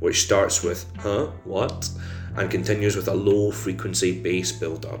 which starts with "huh, what?" and continues with a low frequency bass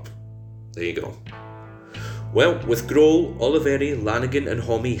build up. There you go. Well, with Grohl, Oliveri, Lanegan and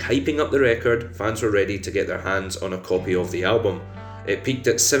Homme hyping up the record, fans were ready to get their hands on a copy of the album. It peaked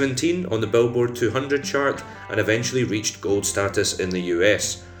at 17 on the Billboard 200 chart and eventually reached gold status in the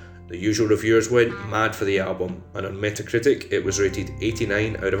US. The usual reviewers went mad for the album, and on Metacritic it was rated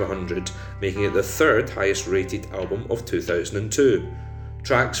 89 out of 100, making it the third highest rated album of 2002.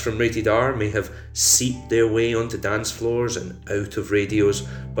 Tracks from Rated R may have seeped their way onto dance floors and out of radios,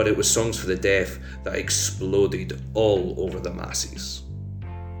 but it was Songs for the Deaf that exploded all over the masses.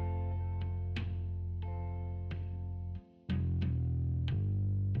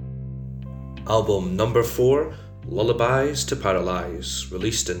 Album number 4, Lullabies to Paralyze,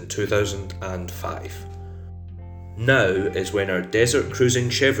 released in 2005. Now is when our desert cruising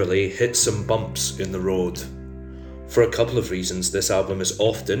Chevrolet hits some bumps in the road. For a couple of reasons, this album is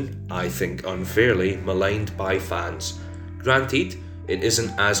often, I think unfairly, maligned by fans. Granted, it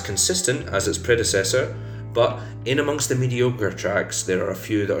isn't as consistent as its predecessor, but in amongst the mediocre tracks, there are a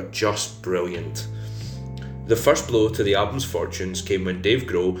few that are just brilliant. The first blow to the album's fortunes came when Dave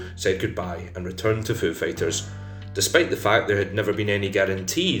Grohl said goodbye and returned to Foo Fighters. Despite the fact there had never been any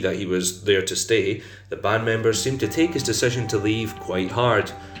guarantee that he was there to stay, the band members seemed to take his decision to leave quite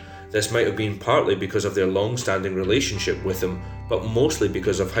hard. This might have been partly because of their long-standing relationship with him, but mostly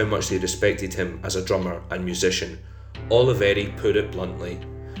because of how much they respected him as a drummer and musician. Oliveri put it bluntly.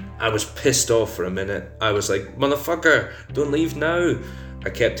 I was pissed off for a minute. I was like, motherfucker, don't leave now. I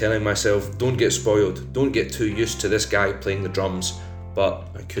kept telling myself, don't get spoiled, don't get too used to this guy playing the drums, but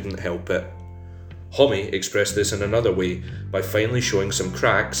I couldn't help it. Homme expressed this in another way, by finally showing some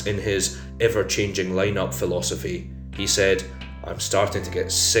cracks in his ever-changing lineup philosophy. He said, I'm starting to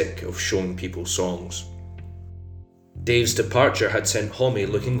get sick of showing people songs. Dave's departure had sent Homme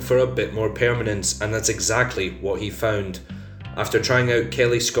looking for a bit more permanence, and that's exactly what he found. After trying out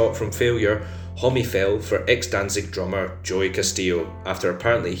Kelly Scott from Failure, Homme fell for ex-Danzig drummer Joey Castillo, after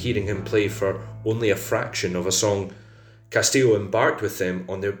apparently hearing him play for only a fraction of a song. Castillo embarked with them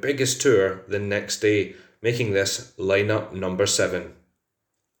on their biggest tour the next day, making this lineup number 7.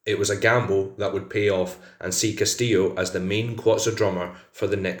 It was a gamble that would pay off and see Castillo as the main Quetzal drummer for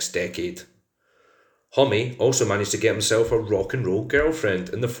the next decade. Homme also managed to get himself a rock and roll girlfriend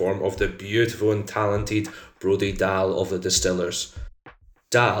in the form of the beautiful and talented Brody Dalle of the Distillers.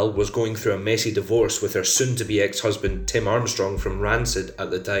 Dalle was going through a messy divorce with her soon-to-be ex-husband Tim Armstrong from Rancid at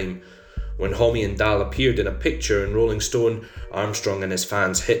the time. When Homme and Dalle appeared in a picture in Rolling Stone, Armstrong and his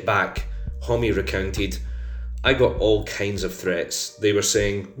fans hit back. Homme recounted, I got all kinds of threats. They were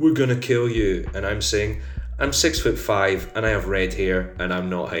saying, we're gonna kill you, and I'm saying, I'm 6'5" and I have red hair and I'm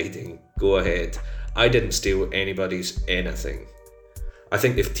not hiding. Go ahead. I didn't steal anybody's anything. I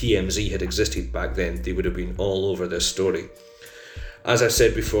think if TMZ had existed back then, they would have been all over this story. As I've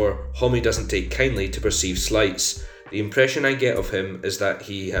said before, Homme doesn't take kindly to perceived slights. The impression I get of him is that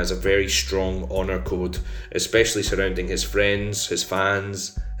he has a very strong honour code, especially surrounding his friends, his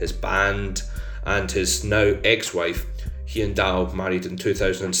fans, his band, and his now ex-wife. He and Dalle married in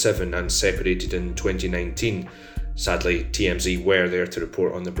 2007 and separated in 2019. Sadly, TMZ were there to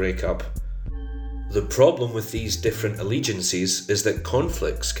report on the breakup. The problem with these different allegiances is that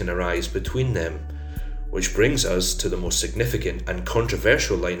conflicts can arise between them, which brings us to the most significant and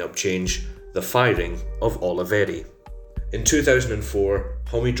controversial lineup change, the firing of Oliveri. In 2004,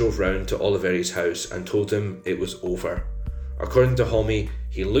 Homme drove round to Oliveri's house and told him it was over. According to Homme,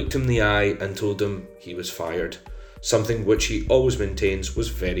 he looked him in the eye and told him he was fired, something which he always maintains was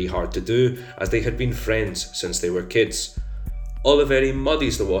very hard to do as they had been friends since they were kids. Oliveri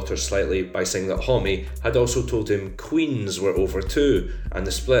muddies the waters slightly by saying that Homme had also told him Queens were over too, and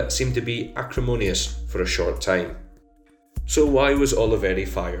the split seemed to be acrimonious for a short time. So why was Oliveri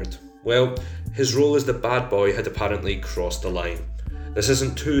fired? Well, his role as the bad boy had apparently crossed the line. This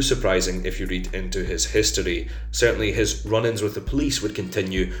isn't too surprising if you read into his history. Certainly his run-ins with the police would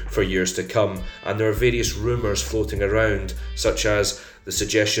continue for years to come, and there are various rumours floating around, such as the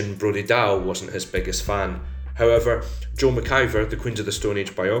suggestion Brody Dalle wasn't his biggest fan. However, Joe McIver, the Queens of the Stone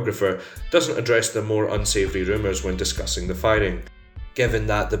Age biographer, doesn't address the more unsavoury rumours when discussing the firing. Given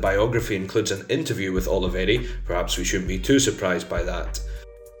that the biography includes an interview with Oliveri, perhaps we shouldn't be too surprised by that.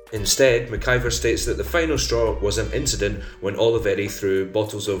 Instead, McIver states that the final straw was an incident when Oliveri threw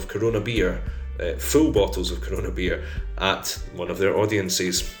bottles of Corona beer, full bottles of Corona beer, at one of their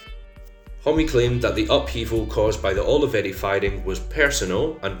audiences. Homme claimed that the upheaval caused by the Oliveri firing was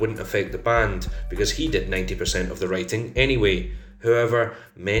personal and wouldn't affect the band, because he did 90% of the writing anyway. However,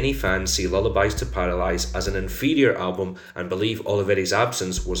 many fans see Lullabies to Paralyze as an inferior album and believe Oliveri's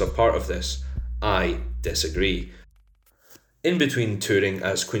absence was a part of this. I disagree. In between touring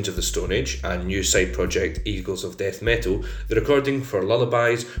as Queens of the Stone Age and new side project Eagles of Death Metal, the recording for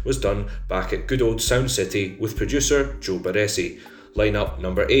Lullabies was done back at good old Sound City with producer Joe Barresi, lineup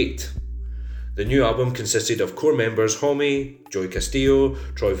number 8. The new album consisted of core members Homme, Joey Castillo,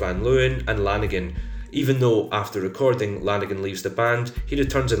 Troy Van Leeuwen and Lanegan, even though after recording Lanegan leaves the band, he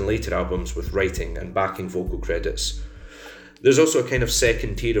returns in later albums with writing and backing vocal credits. There's also a kind of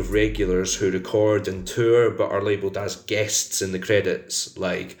second tier of regulars who record and tour but are labelled as guests in the credits,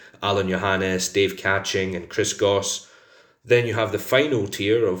 like Alan Johannes, Dave Catching and Chris Goss. Then you have the final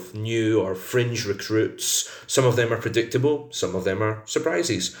tier of new or fringe recruits. Some of them are predictable, some of them are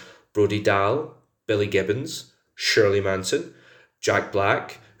surprises. Brody Dahl, Billy Gibbons, Shirley Manson, Jack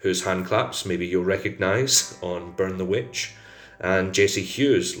Black, whose hand claps maybe you'll recognise on Burn the Witch, and Jesse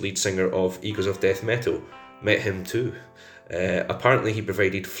Hughes, lead singer of Eagles of Death Metal. Met him too. Apparently he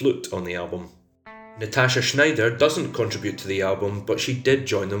provided flute on the album. Natasha Schneider doesn't contribute to the album, but she did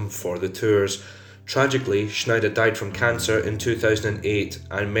join them for the tours. Tragically, Schneider died from cancer in 2008,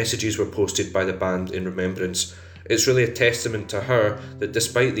 and messages were posted by the band in remembrance. It's really a testament to her that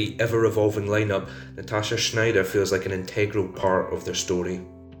despite the ever-evolving lineup, Natasha Schneider feels like an integral part of their story.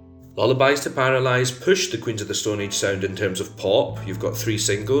 Lullabies to Paralyze pushed the Queens of the Stone Age sound in terms of pop. You've got 3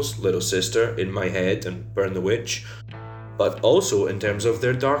 singles, Little Sister, In My Head and Burn the Witch, but also in terms of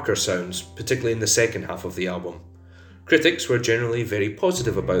their darker sounds, particularly in the second half of the album. Critics were generally very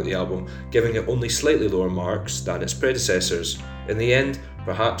positive about the album, giving it only slightly lower marks than its predecessors. In the end,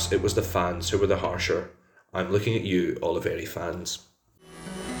 perhaps it was the fans who were the harsher. I'm looking at you, Oliveri fans.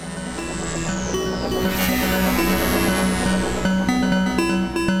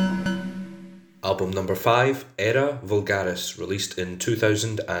 Album number 5, Era Vulgaris, released in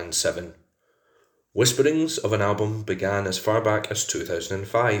 2007. Whisperings of an album began as far back as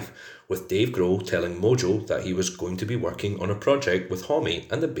 2005, with Dave Grohl telling Mojo that he was going to be working on a project with Homme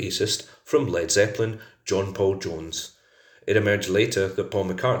and the bassist from Led Zeppelin, John Paul Jones. It emerged later that Paul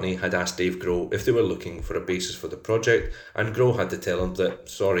McCartney had asked Dave Grohl if they were looking for a bassist for the project, and Grohl had to tell him that,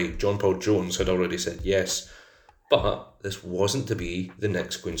 sorry, John Paul Jones had already said yes. But this wasn't to be the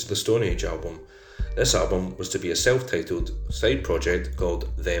next Queens of the Stone Age album. This album was to be a self-titled side project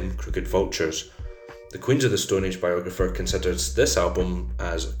called Them Crooked Vultures. The Queens of the Stone Age biographer considers this album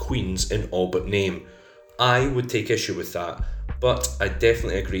as Queens in all but name. I would take issue with that, but I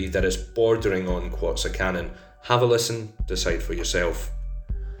definitely agree that it's bordering on Quetzalcoatl. Have a listen, decide for yourself.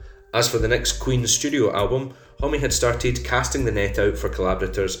 As for the next Queen's studio album, Homme had started casting the net out for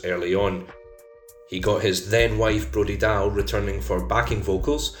collaborators early on. He got his then wife Brody Dahl returning for backing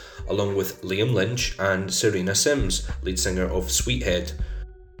vocals, along with Liam Lynch and Serena Sims, lead singer of Sweethead.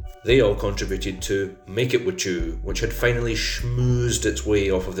 They all contributed to Make It With You, which had finally schmoozed its way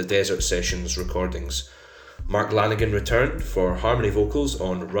off of the Desert Sessions recordings. Mark Lanigan returned for harmony vocals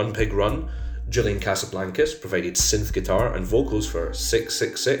on Run Pig Run, Julian Casablancas provided synth guitar and vocals for Sick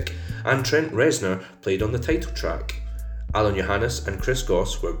Sick Sick, and Trent Reznor played on the title track. Alan Johannes and Chris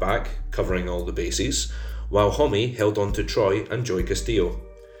Goss were back, covering all the bases, while Homme held on to Troy and Joey Castillo.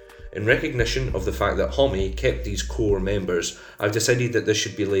 In recognition of the fact that Homme kept these core members, I've decided that this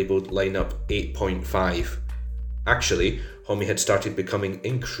should be labelled lineup 8.5. Actually, Homme had started becoming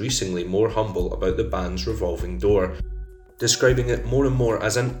increasingly more humble about the band's revolving door, describing it more and more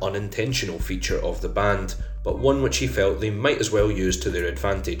as an unintentional feature of the band, but one which he felt they might as well use to their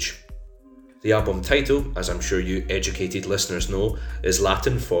advantage. The album title, as I'm sure you educated listeners know, is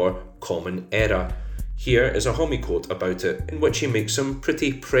Latin for Common Era. Here is a Homme quote about it, in which he makes some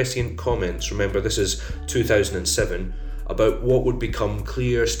pretty prescient comments, remember this is 2007, about what would become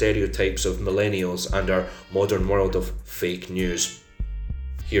clear stereotypes of millennials and our modern world of fake news.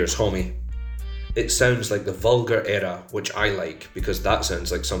 Here's Homme. It sounds like the vulgar era, which I like, because that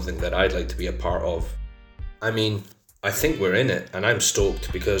sounds like something that I'd like to be a part of. I mean, I think we're in it, and I'm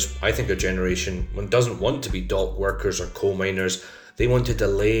stoked, because I think our generation doesn't want to be dock workers or coal miners. They want to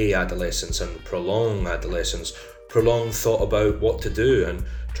delay adolescence and prolong adolescence, prolong thought about what to do and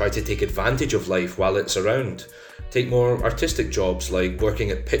try to take advantage of life while it's around. Take more artistic jobs like working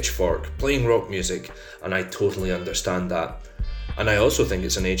at Pitchfork, playing rock music, and I totally understand that. And I also think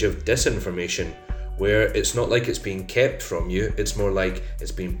it's an age of disinformation, where it's not like it's being kept from you, it's more like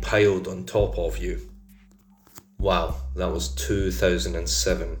it's being piled on top of you. Wow, that was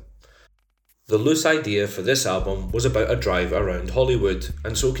 2007. The loose idea for this album was about a drive around Hollywood,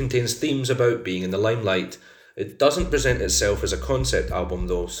 and so contains themes about being in the limelight. It doesn't present itself as a concept album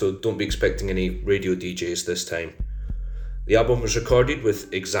though, so don't be expecting any radio DJs this time. The album was recorded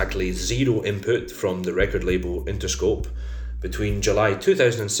with exactly 0 input from the record label Interscope between July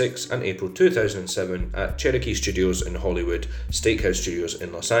 2006 and April 2007 at Cherokee Studios in Hollywood, Steakhouse Studios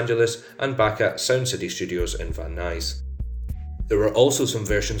in Los Angeles, and back at Sound City Studios in Van Nuys. There were also some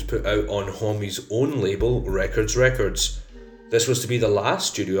versions put out on Homme's own label, Records Records. This was to be the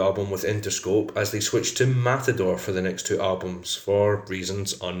last studio album with Interscope, as they switched to Matador for the next 2 albums, for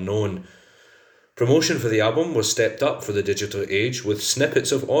reasons unknown. Promotion for the album was stepped up for the digital age, with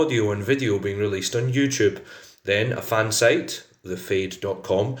snippets of audio and video being released on YouTube. Then a fan site,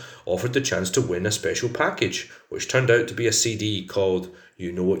 thefade.com, offered the chance to win a special package, which turned out to be a CD called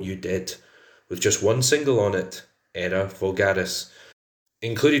You Know What You Did, with just one single on it, Era Vulgaris.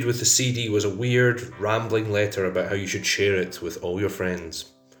 Included with the CD was a weird, rambling letter about how you should share it with all your friends.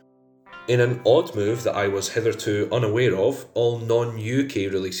 In an odd move that I was hitherto unaware of, all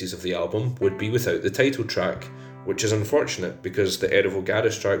non-UK releases of the album would be without the title track, which is unfortunate because the Era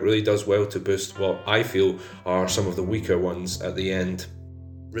Vulgaris track really does well to boost what I feel are some of the weaker ones at the end.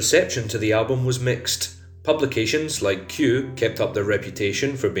 Reception to the album was mixed. Publications like Q kept up their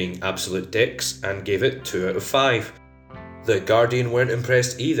reputation for being absolute dicks and gave it 2 out of 5. The Guardian weren't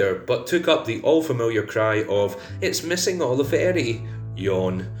impressed either, but took up the all-familiar cry of "It's missing all the fairy,"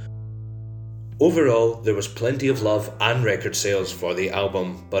 yawn. Overall, there was plenty of love and record sales for the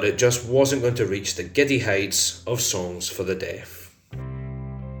album, but it just wasn't going to reach the giddy heights of Songs for the Deaf.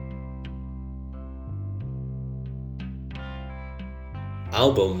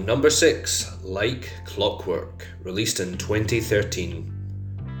 Album number 6, Like Clockwork, released in 2013.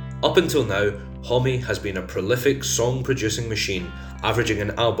 Up until now, Homme has been a prolific song-producing machine, averaging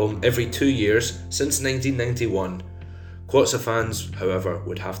an album every 2 years since 1991. Quotza fans, however,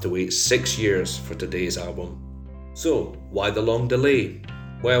 would have to wait 6 years for today's album. So, why the long delay?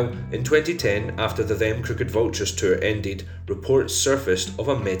 Well, in 2010, after the Them Crooked Vultures tour ended, reports surfaced of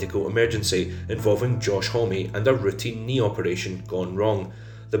a medical emergency involving Josh Homme and a routine knee operation gone wrong.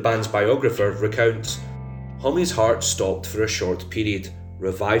 The band's biographer recounts, "Homme's heart stopped for a short period.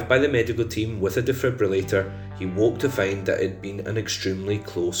 Revived by the medical team with a defibrillator, he woke to find that it had been an extremely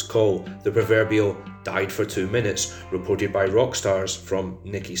close call. The proverbial died for 2 minutes, reported by rock stars from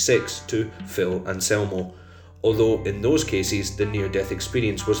Nikki Sixx to Phil Anselmo. Although in those cases the near-death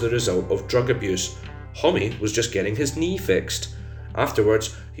experience was the result of drug abuse, Homme was just getting his knee fixed.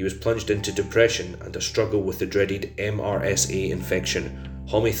 Afterwards, he was plunged into depression and a struggle with the dreaded MRSA infection.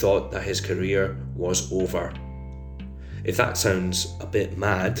 Homme thought that his career was over." If that sounds a bit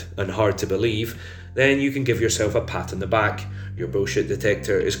mad and hard to believe, then you can give yourself a pat on the back. Your bullshit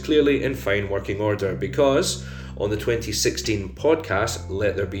detector is clearly in fine working order because, on the 2016 podcast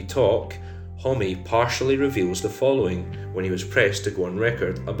Let There Be Talk, Homme partially reveals the following when he was pressed to go on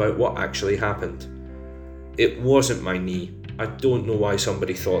record about what actually happened. "It wasn't my knee. I don't know why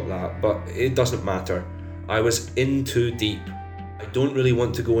somebody thought that, but it doesn't matter. I was in too deep. I don't really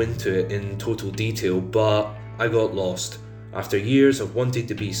want to go into it in total detail, but I got lost. After years of wanting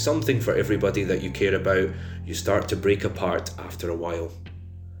to be something for everybody that you care about, you start to break apart after a while."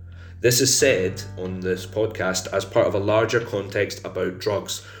 This is said on this podcast as part of a larger context about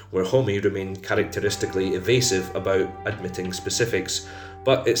drugs, where Homme remained characteristically evasive about admitting specifics,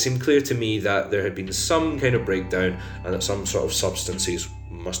 but it seemed clear to me that there had been some kind of breakdown and that some sort of substances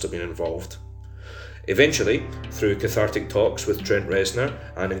must have been involved. Eventually, through cathartic talks with Trent Reznor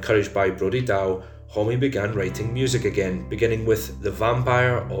and encouraged by Brody Dalle, Homme began writing music again, beginning with The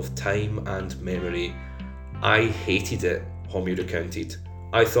Vampire of Time and Memory. "I hated it," Homme recounted.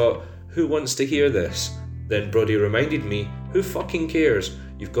 "I thought, who wants to hear this? Then Brody reminded me, who fucking cares?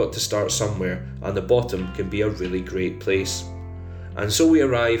 You've got to start somewhere, and the bottom can be a really great place." And so we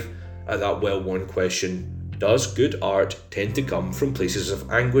arrive at that well-worn question, does good art tend to come from places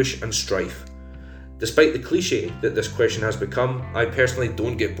of anguish and strife? Despite the cliche that this question has become, I personally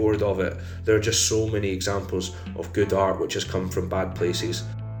don't get bored of it. There are just so many examples of good art which has come from bad places,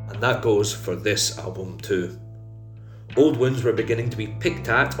 and that goes for this album too. Old wounds were beginning to be picked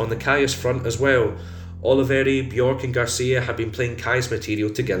at on the Kyuss front as well. Oliveri, Bjork and Garcia had been playing Kyuss material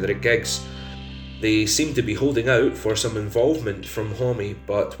together at gigs. They seemed to be holding out for some involvement from Homme,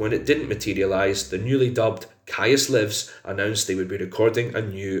 but when it didn't materialise, the newly dubbed Kyuss Lives announced they would be recording a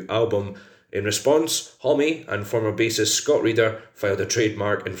new album. In response, Homme and former bassist Scott Reeder filed a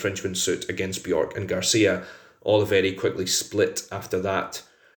trademark infringement suit against Bjork and Garcia. Oliveri quickly split after that.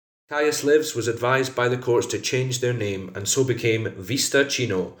 Kyuss Lives was advised by the courts to change their name and so became Vista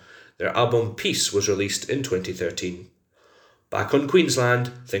Chino. Their album Peace was released in 2013. Back on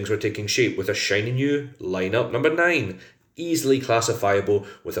Queensland, things were taking shape with a shiny new lineup number 9, easily classifiable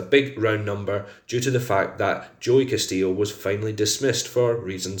with a big round number due to the fact that Joey Castillo was finally dismissed for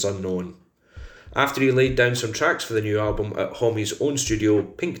reasons unknown. After he laid down some tracks for the new album at Homme's own studio,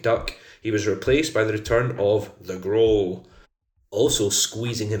 Pink Duck, he was replaced by the return of The Grohl. Also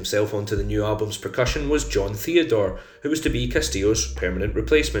squeezing himself onto the new album's percussion was John Theodore, who was to be Castillo's permanent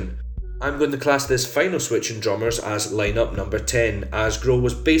replacement. I'm going to class this final switch in drummers as lineup number 10, as Grohl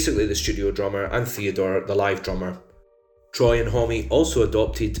was basically the studio drummer and Theodore the live drummer. Troy and Homme also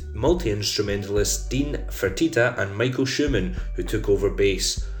adopted multi-instrumentalists Dean Fertitta and Michael Schumann, who took over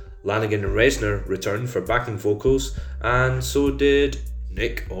bass. Lanegan and Reznor returned for backing vocals, and so did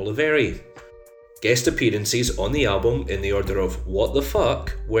Nick Oliveri. Guest appearances on the album in the order of What the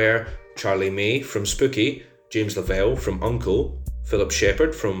Fuck were Charlie May from Spooky, James Lavelle from Uncle, Philip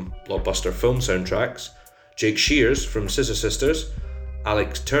Shepherd from blockbuster film soundtracks, Jake Shears from Scissor Sisters,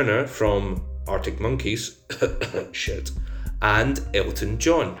 Alex Turner from Arctic Monkeys, shit, and Elton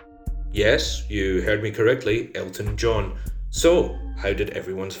John. Yes, you heard me correctly, Elton John. So, how did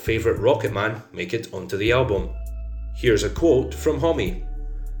everyone's favourite Rocket Man make it onto the album? Here's a quote from Homme.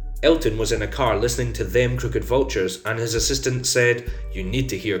 Elton was in a car listening to Them Crooked Vultures and his assistant said, "You need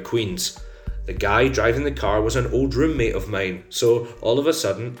to hear Queens." The guy driving the car was an old roommate of mine, so all of a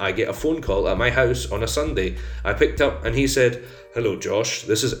sudden I get a phone call at my house on a Sunday. I picked up and he said, "Hello Josh,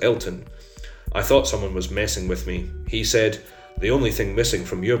 this is Elton." I thought someone was messing with me. He said, "The only thing missing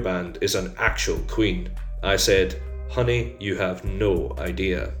from your band is an actual Queen." I said, "Honey, you have no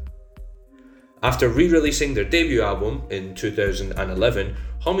idea." After re-releasing their debut album in 2011,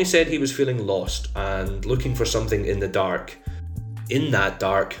 Homme said he was feeling lost and looking for something in the dark. In that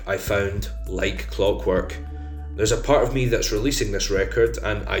dark, I found Like Clockwork. There's a part of me that's releasing this record,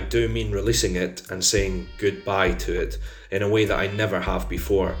 and I do mean releasing it and saying goodbye to it in a way that I never have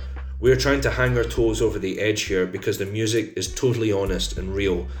before. We're trying to hang our toes over the edge here because the music is totally honest and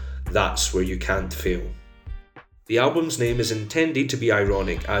real. That's where you can't fail. The album's name is intended to be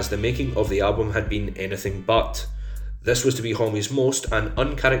ironic, as the making of the album had been anything but. This was to be Homme's most and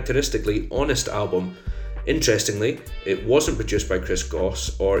uncharacteristically honest album. Interestingly, it wasn't produced by Chris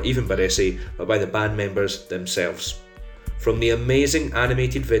Goss or even Baresi, but by the band members themselves. From the amazing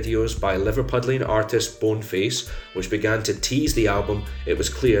animated videos by Liverpudlian artist Boneface, which began to tease the album, it was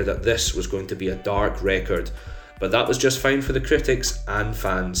clear that this was going to be a dark record. But that was just fine for the critics and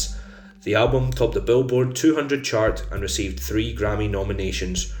fans. The album topped the Billboard 200 chart and received 3 Grammy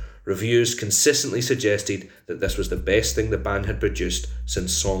nominations. Reviews consistently suggested that this was the best thing the band had produced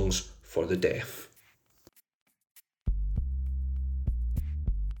since Songs for the Deaf.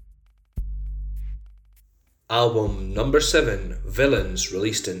 Album number 7, Villains,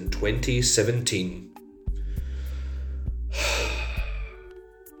 released in 2017.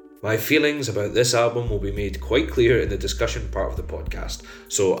 My feelings about this album will be made quite clear in the discussion part of the podcast,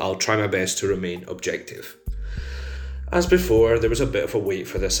 so I'll try my best to remain objective. As before, there was a bit of a wait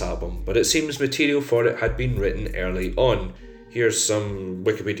for this album, but it seems material for it had been written early on. Here's some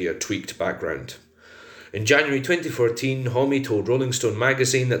Wikipedia tweaked background. In January 2014, Homme told Rolling Stone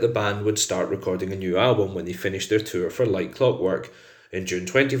magazine that the band would start recording a new album when they finished their tour for Like Clockwork. In June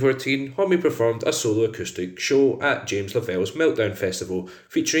 2014, Homme performed a solo acoustic show at James Lavelle's Meltdown Festival,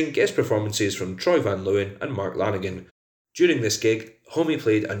 featuring guest performances from Troy Van Leeuwen and Mark Lanegan. During this gig, Homme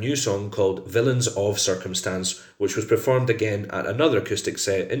played a new song called Villains of Circumstance, which was performed again at another acoustic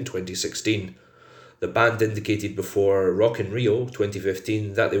set in 2016. The band indicated before Rock in Rio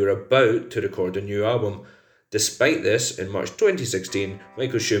 2015 that they were about to record a new album. Despite this, in March 2016,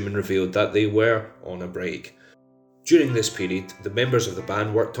 Michael Schumann revealed that they were on a break. During this period, the members of the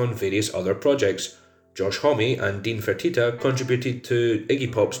band worked on various other projects. Josh Homme and Dean Fertitta contributed to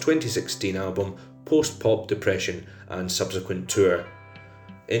Iggy Pop's 2016 album Post-Pop Depression and subsequent tour.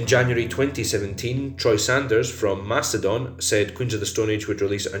 In January 2017, Troy Sanders from Mastodon said Queens of the Stone Age would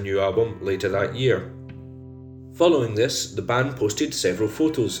release a new album later that year. Following this, the band posted several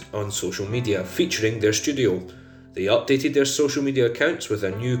photos on social media featuring their studio. They updated their social media accounts with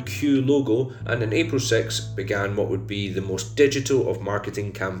a new Q logo, and on April 6 began what would be the most digital of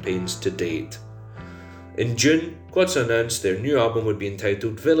marketing campaigns to date. In June, Quadsa announced their new album would be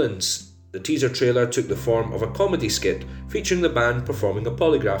entitled Villains. The teaser trailer took the form of a comedy skit featuring the band performing a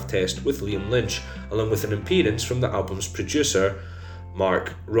polygraph test with Liam Lynch, along with an appearance from the album's producer,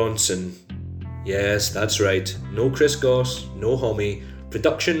 Mark Ronson. Yes, that's right, no Chris Goss, no Homme.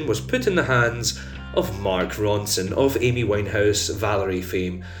 Production was put in the hands of Mark Ronson of Amy Winehouse Valerie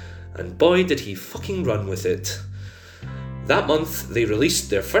fame, and boy did he fucking run with it. That month, they released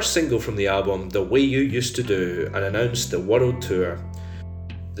their first single from the album, The Way You Used to Do, and announced the world tour.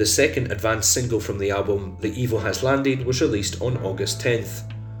 The second advanced single from the album, The Evil Has Landed, was released on August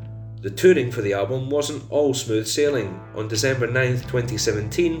 10th. The touring for the album wasn't all smooth sailing. On December 9th,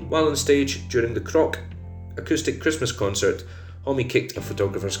 2017, while on stage during the Croc acoustic Christmas concert, Homme kicked a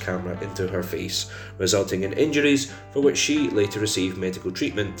photographer's camera into her face, resulting in injuries for which she later received medical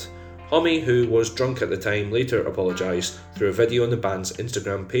treatment. Homme, who was drunk at the time, later apologised through a video on the band's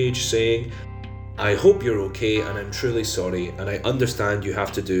Instagram page saying, "I hope you're okay and I'm truly sorry, and I understand you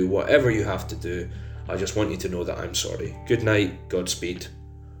have to do whatever you have to do. I just want you to know that I'm sorry. Good night, Godspeed."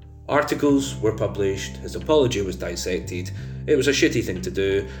 Articles were published, his apology was dissected, It was a shitty thing to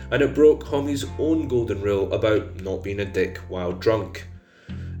do, and it broke Hommy's own golden rule about not being a dick while drunk.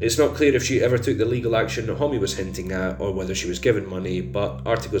 It's not clear if she ever took the legal action Hommy was hinting at or whether she was given money, but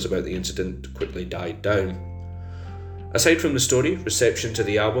articles about the incident quickly died down. Aside from the story, reception to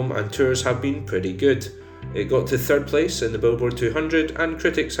the album and tours have been pretty good. It got to 3rd place in the Billboard 200 and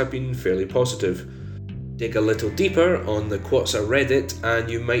critics have been fairly positive. Dig a little deeper on the Quatsa Reddit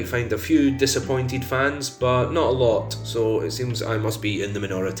and you might find a few disappointed fans, but not a lot, so it seems I must be in the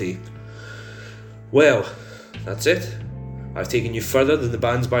minority. Well, that's it. I've taken you further than the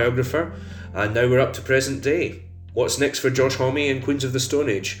band's biographer, and now we're up to present day. What's next for Josh Homme and Queens of the Stone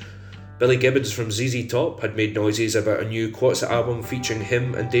Age? Billy Gibbons from ZZ Top had made noises about a new Quatsa album featuring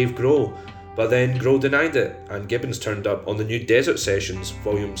him and Dave Grohl, but then Grohl denied it, and Gibbons turned up on the new Desert Sessions,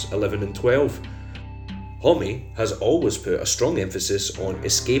 volumes 11 and 12. Homme has always put a strong emphasis on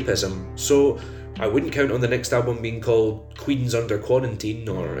escapism, so I wouldn't count on the next album being called Queens Under Quarantine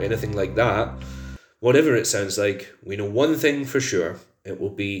or anything like that. Whatever it sounds like, we know one thing for sure. It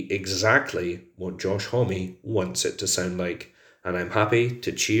will be exactly what Josh Homme wants it to sound like, and I'm happy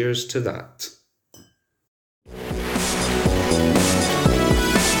to cheers to that.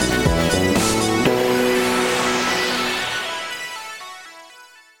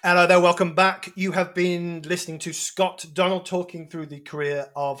 Hello there, welcome back. You have been listening to Scott Donald talking through the career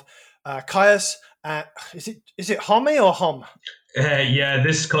of Kyuss. Is it Homme or Hom? Yeah,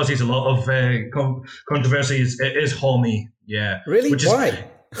 this causes a lot of controversy. It is Homme, yeah. Really? Why?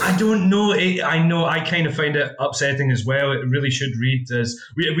 I don't know. I know. I kind of find it upsetting as well. It really should read as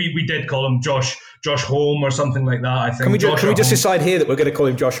we did call him Josh Home or something like that. I think. Can we just decide here that we're going to call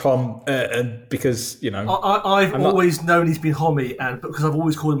him Josh Hom, because I've always known he's been Homme, and because I've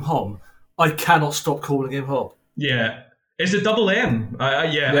always called him Hom, I cannot stop calling him Hom. Yeah. It's a double M.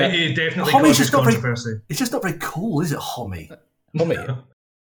 It definitely Homme's causes controversy. It's just not very cool, is it, Homme? Homme.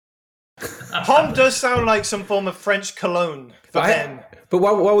 Hom does sound like some form of French cologne for men. But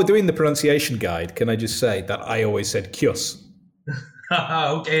while we're doing the pronunciation guide, can I just say that I always said Kyuss?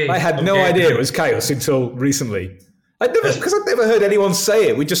 Okay. I had no idea it was Kyuss until recently. Because I'd never heard anyone say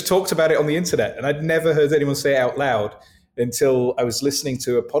it. We just talked about it on the internet, and I'd never heard anyone say it out loud until I was listening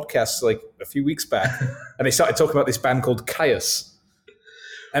to a podcast like a few weeks back, and they started talking about this band called Kyuss.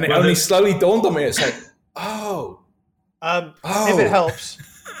 And it only slowly dawned on me. It's like, If it helps,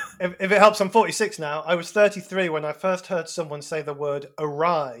 if it helps, I'm 46 now. I was 33 when I first heard someone say the word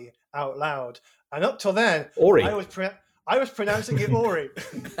awry out loud, and up till then, Ori. I was pronouncing it Ori.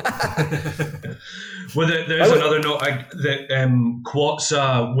 Well, there's another note that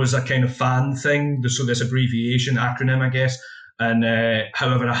Quatsa was a kind of fan thing, so this abbreviation acronym, I guess. And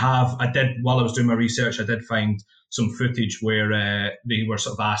however, while I was doing my research, I did find some footage where they were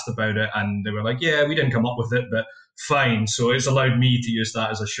sort of asked about it, and they were like, "Yeah, we didn't come up with it, but fine." So it's allowed me to use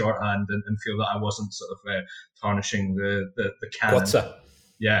that as a shorthand and feel that I wasn't sort of tarnishing the canon. Quatsa.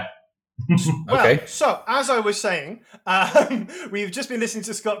 Yeah. Well, so as I was saying, we've just been listening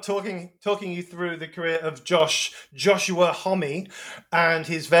to Scott talking you through the career of Joshua Homme and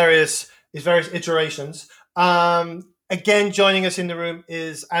his various iterations. Again, joining us in the room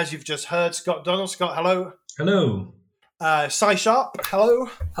is, as you've just heard, Scott Donald. Scott, hello. Hello. Cy Sharp, hello.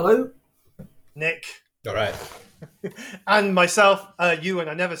 Hello. Nick. All right. And myself, Ewan.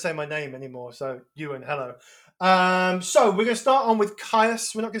 I never say my name anymore, so Ewan, hello. So we're going to start on with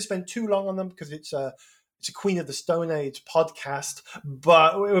Kyuss. We're not going to spend too long on them because it's a Queen of the Stone Age podcast,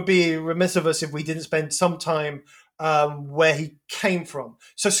 but it would be remiss of us if we didn't spend some time where he came from.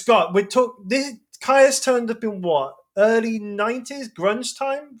 So Scott, Kyuss turned up in what? Early 90s, grunge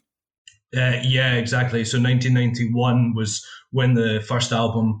time? Yeah, exactly. So 1991 was when the first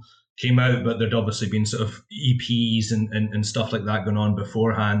album came out, but there'd obviously been sort of EPs and stuff like that going on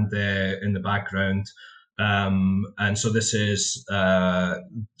beforehand in the background. And so this is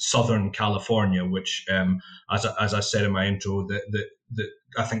Southern California, which, as I said in my intro, that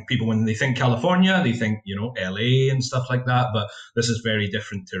I think people, when they think California, they think, LA and stuff like that. But this is very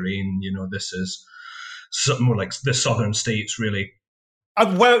different terrain. This is something more like the southern states, really.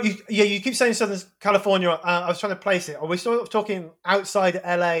 You keep saying Southern California. I was trying to place it. Are we sort of talking outside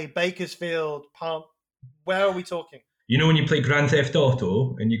LA, Bakersfield, Palm? Where are we talking? When you play Grand Theft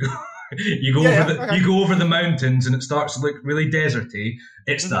Auto and you go you go over the mountains and it starts to look really deserty.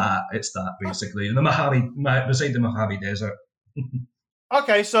 It's that basically. And beside the Mojave Desert.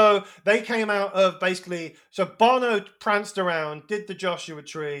 Okay, so they came out of so Bono pranced around, did the Joshua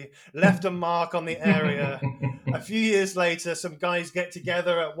Tree, left a mark on the area. A few years later, some guys get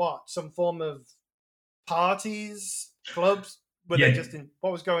together at what? Some form of parties, clubs? What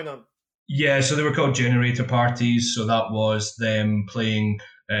was going on? Yeah, so they were called generator parties. So that was them playing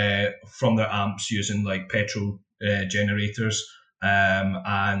from their amps using like petrol generators.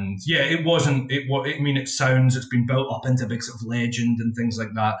 And yeah, it wasn't. I mean, it's been built up into a big sort of legend and things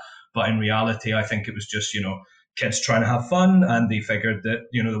like that. But in reality, I think it was just kids trying to have fun, and they figured that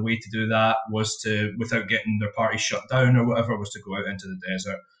the way to do that was to, without getting their party shut down or whatever, was to go out into the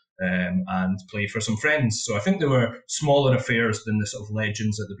desert and play for some friends. So I think they were smaller affairs than the sort of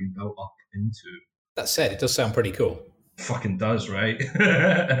legends that they've been built up into. That said, it does sound pretty cool. Fucking does, right?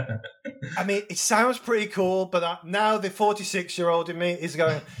 I mean, it sounds pretty cool, but now the 46-year-old in me is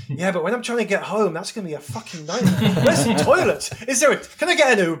going, yeah, but when I'm trying to get home, that's going to be a fucking nightmare. Where's the toilet? Can I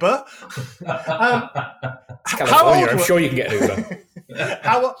get an Uber? California, I'm sure you can get an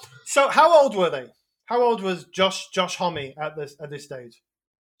Uber. How old were they? How old was Josh Homme at this stage?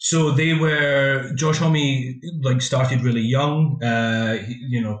 So Josh Homme started really young,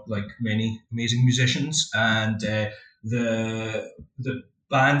 like many amazing musicians, and the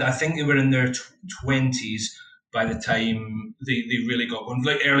band, I think they were in their 20s by the time they really got going,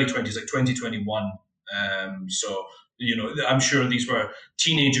 like early 20s, like 2021. So I'm sure these were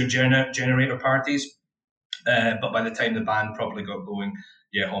teenager generator parties, but by the time the band probably got going,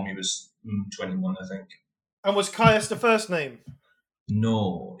 Homme was 21, I think. And was Caius the first name?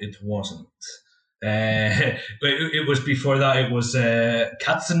 No, it wasn't. It was before that. It was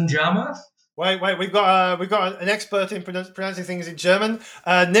Katzenjammer. Wait! We've got an expert in pronouncing things in German.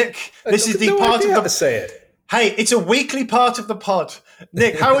 Nick, this is the part of how to say it. Hey, it's a weekly part of the pod.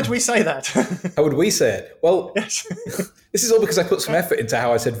 Nick, how would we say that? How would we say it? Well, yes. This is all because I put some effort into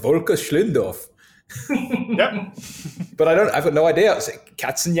how I said Volker Schlundorf. Yep. But I've got no idea. Is it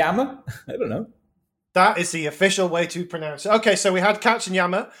Katzenjammer? I don't know. That is the official way to pronounce it. Okay, so we had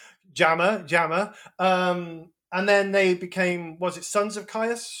Katzenjammer, Jammer, and then they became, was it Sons of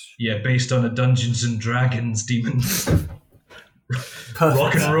Caius? Yeah, based on a Dungeons and Dragons demon.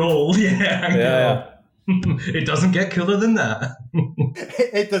 Rock and roll, yeah. It doesn't get cooler than that.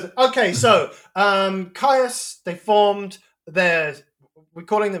 It doesn't. Okay, so Caius, they formed we're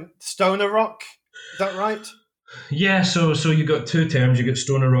calling them Stoner Rock. Is that right? Yeah, so you got two terms. You got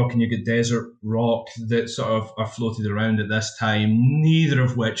stoner rock and you got desert rock that sort of are floated around at this time, neither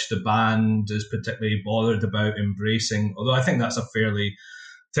of which the band is particularly bothered about embracing, although I think that's a fairly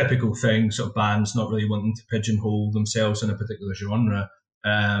typical thing, sort of bands not really wanting to pigeonhole themselves in a particular genre.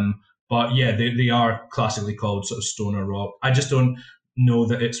 But yeah, they are classically called sort of stoner rock. I just don't know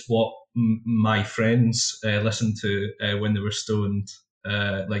that it's what my friends listened to when they were stoned,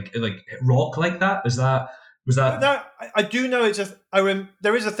 like rock like that. Was that? No, I do know it's just.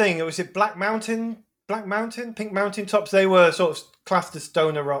 There is a thing. Was it Black Mountain, Pink Mountain Tops? They were sort of classed as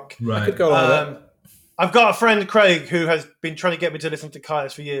stoner rock. Right. I could go along with that. I've got a friend, Craig, who has been trying to get me to listen to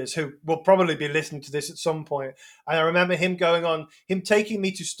Caius for years, who will probably be listening to this at some point. And I remember him taking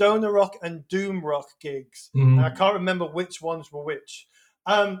me to stoner rock and doom rock gigs. Mm-hmm. And I can't remember which ones were which.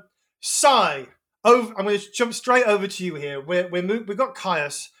 I'm going to jump straight over to you here. We've got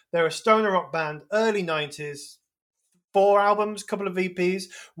Caius. They're a stoner rock band, early 90s, 4 albums, couple of EPs.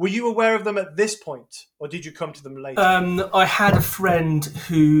 Were you aware of them at this point, or did you come to them later? I had a friend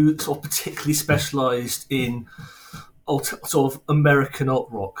who sort of particularly specialised in sort of American alt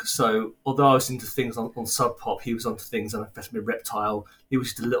rock. So although I was into things on Sub Pop, he was onto things on Reptile. He was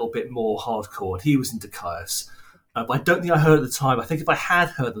just a little bit more hardcore, and he was into Caius. But I don't think I heard at the time. I think if I had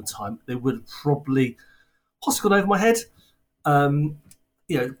heard at the time, they would have possibly gone over my head.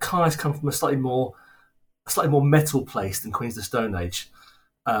 Caius come from a slightly more metal place than Queens of the Stone Age,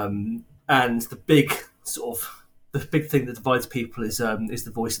 and the big thing that divides people is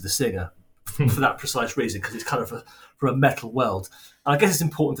the voice of the singer, for that precise reason, because it's kind of for a metal world. And I guess it's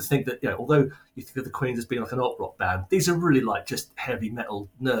important to think that although you think of the Queens as being like an alt rock band, these are really like just heavy metal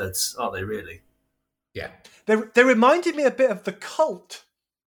nerds, aren't they? Really? Yeah. They reminded me a bit of The Cult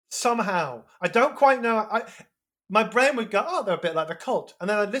somehow. I don't quite know. My brain would go, oh, they're a bit like The Cult. And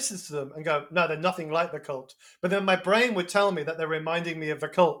then I'd listen to them and go, no, they're nothing like The Cult. But then my brain would tell me that they're reminding me of The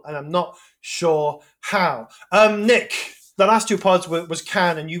Cult, and I'm not sure how. Nick, the last 2 pods was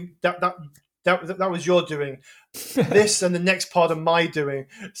Can, and you that was your doing. This and the next pod are my doing.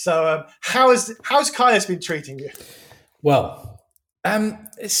 So how's Caius been treating you? Well,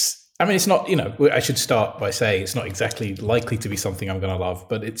 it's not, I should start by saying it's not exactly likely to be something I'm going to love,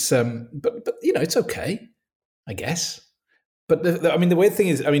 but it's, but it's okay, I guess. But the weird thing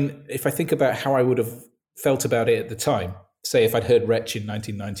is, if I think about how I would have felt about it at the time, say if I'd heard Wretch in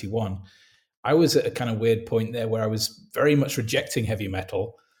 1991, I was at a kind of weird point there where I was very much rejecting heavy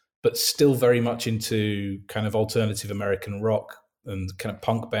metal, but still very much into kind of alternative American rock and kind of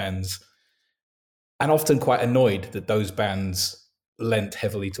punk bands. and often quite annoyed that those bands lent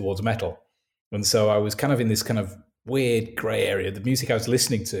heavily towards metal. And so I was kind of in this kind of weird grey area. The music I was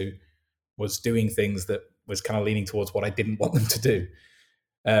listening to was doing things that was kind of leaning towards what I didn't want them to do.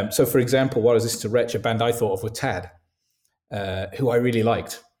 So, for example, while I was listening to Wretch, a band I thought of were Tad, who I really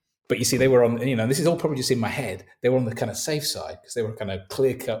liked. But you see, they were on, this is all probably just in my head, they were on the kind of safe side because they were kind of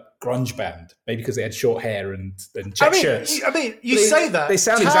clear-cut grunge band, maybe because they had short hair and check shirts. You say that. They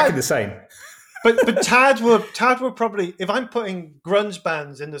sound exactly the same. But Tad were probably, if I'm putting grunge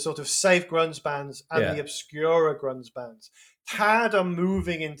bands in the sort of safe grunge bands and the obscure grunge bands, Tad are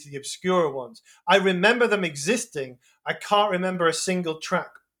moving into the obscure ones. I remember them existing. I can't remember a single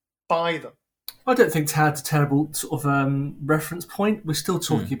track by them. I don't think Tad's a terrible sort of reference point. We're still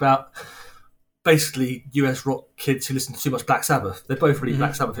talking about basically US rock kids who listen to too much Black Sabbath. They're both really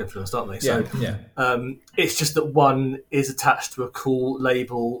Black Sabbath influenced, aren't they? So it's just that one is attached to a cool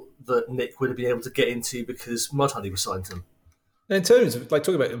label that Nick would have been able to get into because Mudhoney was signed to them. In terms of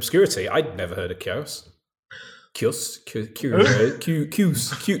talking about obscurity, I'd never heard of Kios. Quiche.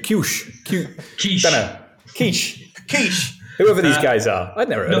 Whoever these guys are, I'd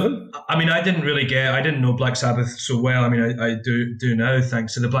never heard of them. I mean, I didn't know Black Sabbath so well. I mean, I do now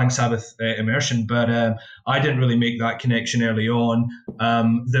thanks to the Black Sabbath immersion, but I didn't really make that connection early on.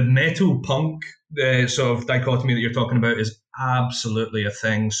 The metal punk sort of dichotomy that you're talking about is absolutely a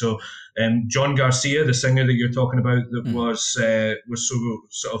thing. So John Garcia, the singer that you're talking about, that was so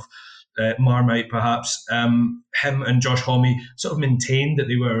sort of Marmite, perhaps, him and Josh Homme sort of maintained that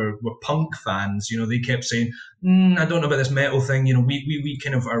they were punk fans. They kept saying, I don't know about this metal thing. We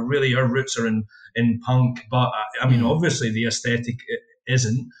kind of are really, our roots are in punk, but I mean, obviously the aesthetic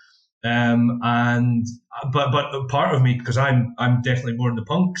isn't. But part of me, because I'm definitely more on the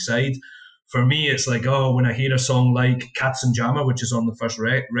punk side. For me, it's like, when I hear a song like Cats and Jama, which is on the first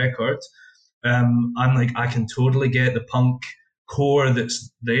record, I'm like, I can totally get the punk core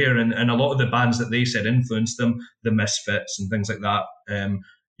that's there, and a lot of the bands that they said influenced them, the Misfits and things like that,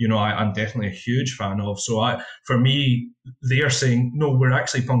 I'm definitely a huge fan of. So for me, they're saying, no, we're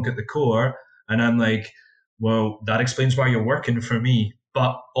actually punk at the core, and I'm like, well, that explains why you're working for me.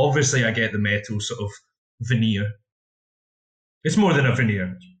 But obviously I get the metal sort of veneer. It's more than a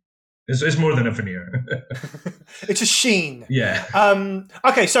veneer. It's more than a veneer. It's a sheen. Yeah.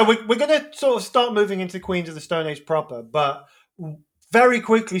 Okay, so we're going to sort of start moving into Queens of the Stone Age proper, but very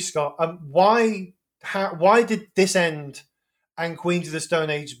quickly, Scott, why did this end and Queens of the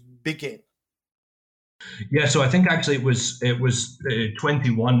Stone Age begin? Yeah, so I think actually it was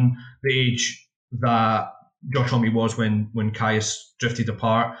 21, the age that Josh Homme was when Caius drifted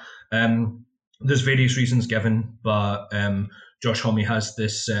apart. There's various reasons given, but Josh Homme has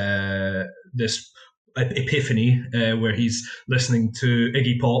this epiphany where he's listening to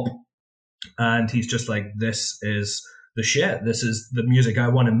Iggy Pop, and he's just like, this is the shit. This is the music I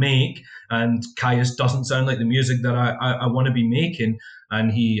want to make, and Caius doesn't sound like the music that I want to be making. And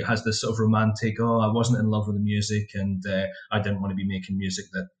he has this sort of romantic, I wasn't in love with the music, and I didn't want to be making music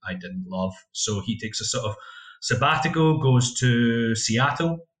that I didn't love. So he takes a sort of sabbatical, goes to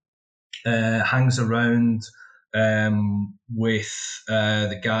Seattle, hangs around with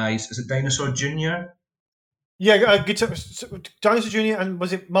the guys. Is it Dinosaur Jr.? Yeah, Dinosaur Jr. and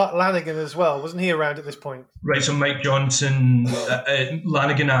was it Mark Lanegan as well? Wasn't he around at this point? Right, so Mike Johnson,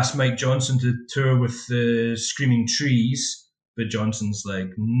 Lanegan asked Mike Johnson to tour with the Screaming Trees, but Johnson's like,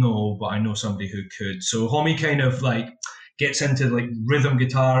 no, but I know somebody who could. So Homme kind of like gets into like rhythm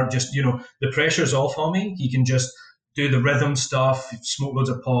guitar, just, the pressure's off Homme. He can just do the rhythm stuff, smoke loads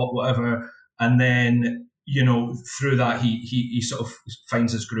of pot, whatever, and then, through that he sort of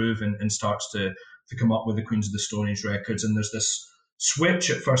finds his groove and starts to come up with the Queens of the Stone Age records. And there's this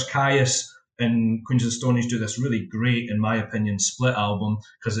switch at first. Caius and Queens of the Stone Age do this really great, in my opinion, split album,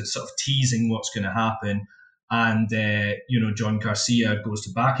 because it's sort of teasing what's going to happen. And, John Garcia goes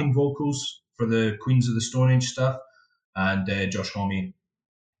to backing vocals for the Queens of the Stone Age stuff. And Josh Homme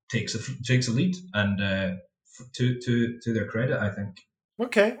takes a lead, and to their credit, I think.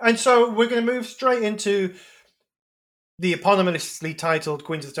 Okay, and so we're going to move straight into the eponymously titled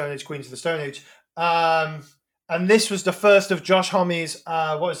Queens of the Stone Age, Queens of the Stone Age. And this was the first of Josh Homme's,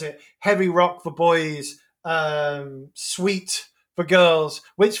 heavy rock for boys, sweet for girls,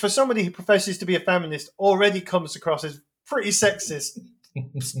 which for somebody who professes to be a feminist already comes across as pretty sexist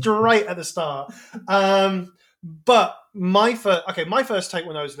straight at the start. But my first take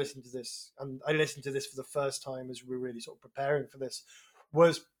when I was listening to this, and I listened to this for the first time as we were really sort of preparing for this,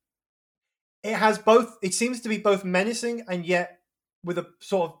 was it seems to be both menacing and yet with a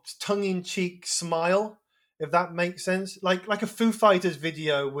sort of tongue-in-cheek smile, if that makes sense. Like a Foo Fighters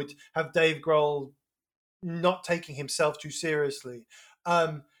video would have Dave Grohl not taking himself too seriously.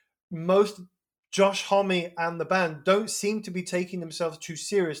 Most Josh Homme and the band don't seem to be taking themselves too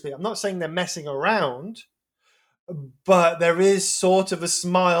seriously. I'm not saying they're messing around, but there is sort of a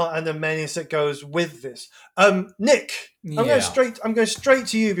smile and a menace that goes with this. Nick, I'm going straight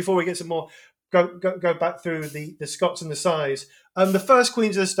to you before we get some more. Go back through the Scots and the Sighs. The first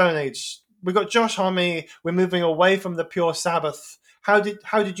Queens of the Stone Age. We've got Josh Homme. We're moving away from the pure Sabbath. How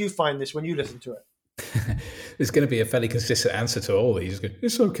did you find this when you listened to it? There's going to be a fairly consistent answer to all these.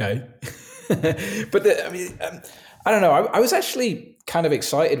 It's okay. But I don't know. I was actually kind of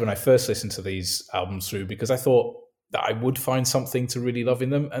excited when I first listened to these albums through, because I thought that I would find something to really love in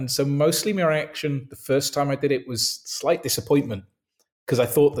them. And so mostly my reaction the first time I did it was slight disappointment, because I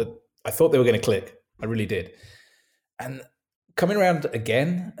thought they were going to click. I really did. And coming around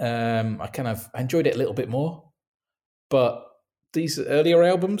again, I enjoyed it a little bit more. But these earlier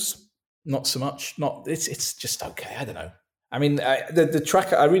albums, not so much. It's just okay. I don't know. I mean, the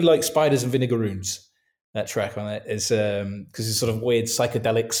track, I really like Spiders and Vinegaroons. That track on it is because it's sort of weird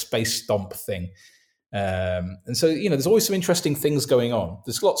psychedelic space stomp thing. And so, there's always some interesting things going on.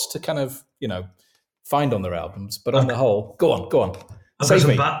 There's lots to kind of, find on their albums. But on the whole, go on. I've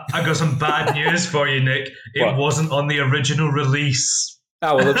got some bad news for you, Nick. It wasn't on the original release.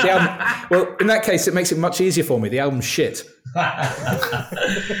 Oh, well, the album, well, in that case, it makes it much easier for me. The album's shit.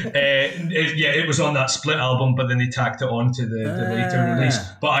 It was on that split album, but then they tacked it on to the later release.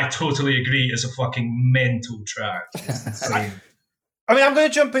 But I totally agree, it's a fucking mental track. It's insane. I mean, I'm going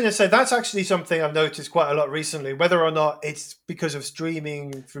to jump in and say that's actually something I've noticed quite a lot recently, whether or not it's because of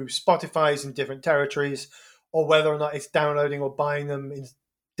streaming through Spotify's in different territories, or whether or not it's downloading or buying them in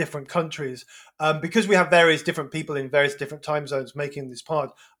different countries. Because we have various different people in various different time zones making this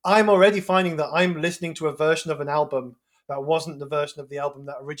pod, I'm already finding that I'm listening to a version of an album that wasn't the version of the album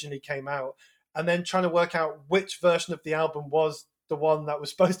that originally came out, and then trying to work out which version of the album was the one that was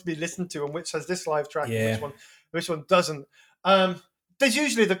supposed to be listened to and which has this live track and which one doesn't. There's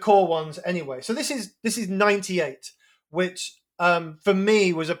usually the core ones anyway. So this is 98, which for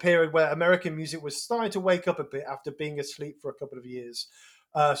me was a period where American music was starting to wake up a bit after being asleep for a couple of years.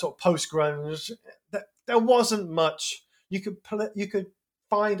 Sort of post-grunge. There wasn't much. You could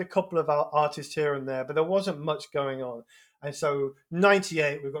find a couple of artists here and there, but there wasn't much going on. And so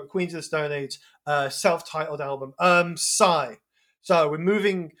 98, we've got Queens of the Stone Age, self-titled album, Sigh. So we're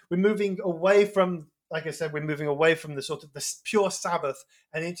moving away from, like I said, we're moving away from the sort of the pure Sabbath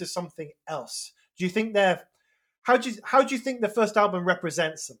and into something else. Do you think how do you think the first album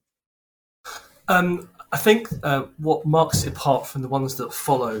represents them? I think what marks it apart from the ones that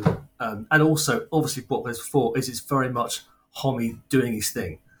follow, and also obviously what goes before, is it's very much Homme doing his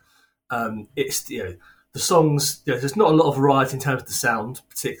thing. It's the songs. There's not a lot of variety in terms of the sound,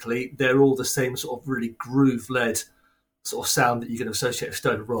 particularly. They're all the same sort of really groove-led sort of sound that you can associate with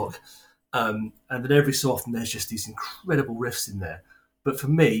stoner rock. And then every so often there's just these incredible riffs in there. But for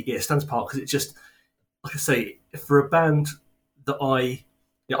me, it stands apart because it just, like I say, for a band that I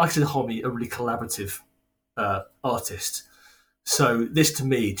consider Homme a really collaborative artist. So this to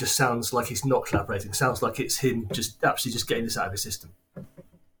me just sounds like he's not collaborating. It sounds like it's him just absolutely just getting this out of his system.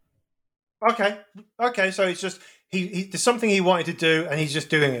 Okay. So it's just there's something he wanted to do and he's just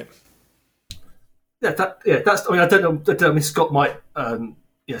doing it. That's. I mean, I don't know. I mean, Scott might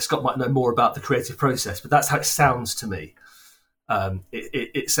know more about the creative process, but that's how it sounds to me.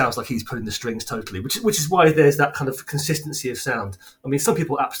 It sounds like he's pulling the strings totally, which is why there's that kind of consistency of sound. I mean, some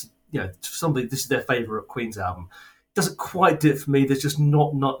people absolutely, somebody, this is their favourite Queen's album. It doesn't quite do it for me. There's just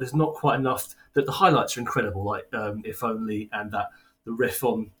there's not quite enough. That the highlights are incredible, like If Only, and that the riff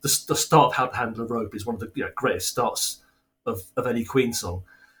on the start of How to Handle a Rope is one of the greatest starts of any Queen song.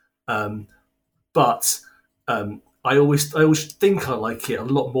 But I always think I like it a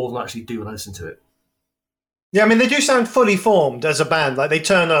lot more than I actually do when I listen to it. Yeah, I mean, they do sound fully formed as a band. Like, they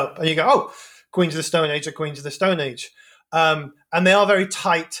turn up and you go, oh, Queens of the Stone Age are Queens of the Stone Age. And they are very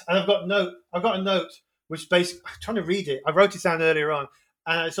tight. And I've got a note which basically, I'm trying to read it. I wrote it down earlier on.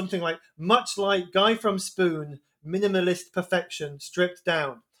 And it's something like, much like Guy from Spoon, minimalist perfection stripped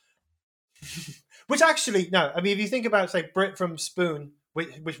down. Which actually, no. I mean, if you think about, say, Brit from Spoon,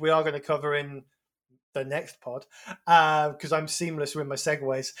 which we are going to cover in the next pod, because I'm seamless with my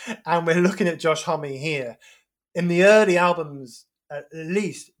segues, and we're looking at Josh Homme here. In the early albums, at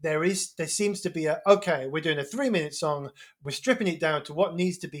least, there seems to be we're doing a 3-minute song, we're stripping it down to what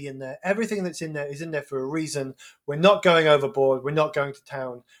needs to be in there. Everything that's in there is in there for a reason. We're not going overboard, we're not going to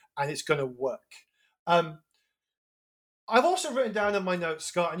town, and it's going to work. I've also written down in my notes,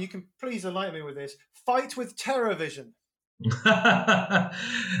 Scott, and you can please enlighten me with this, Fight with Terror Vision.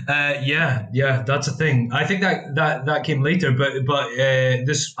 Yeah, that's a thing. I think that came later, but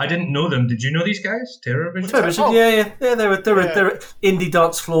this I didn't know them. Did you know these guys? Terror Vision? Television, yeah. They're an indie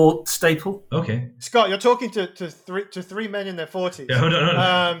dance floor staple. Okay, Scott, you're talking to three men in their 40s. yeah, hold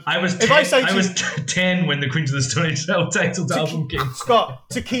on. I was 10, I was 10 when the Queens of the Stone Age self-titled album came. Scott,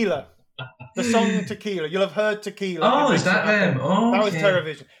 Tequila. The song Tequila. You'll have heard Tequila. Oh, is that them? Oh, that was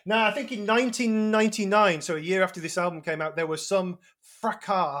Terrorvision. Now, I think in 1999, so a year after this album came out, there was some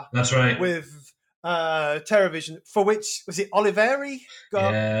fracas. That's right. With Terrorvision, for which, was it Oliveri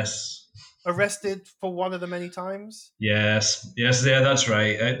got arrested for one of the many times? Yes, yeah, that's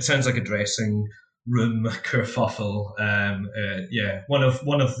right. It sounds like a dressing room kerfuffle. One of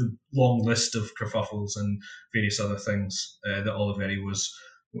the long list of kerfuffles and various other things that Oliveri was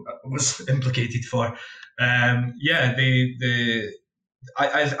implicated for. I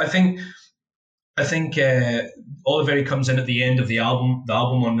think Oliveri comes in at the end of the album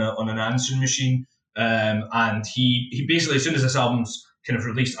on an answering machine, and he basically, as soon as this album's kind of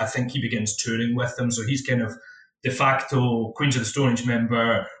released, I think he begins touring with them. So he's kind of de facto Queens of the Stone Age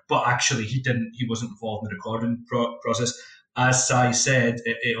member, but actually he wasn't involved in the recording process. As Sai said,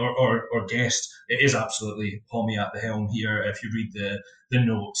 or guessed, it is absolutely Homme at the helm here. If you read the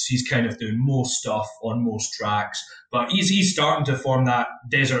notes, he's kind of doing most stuff on most tracks, but he's starting to form that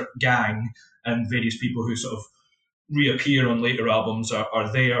desert gang, and various people who sort of reappear on later albums are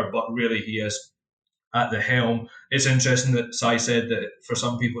there, but really he is at the helm. It's interesting that Sai said that for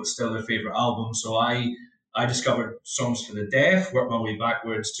some people it's still their favourite album, so I discovered Songs for the Deaf, worked my way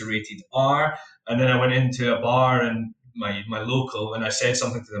backwards to Rated R, and then I went into a bar and my local, and I said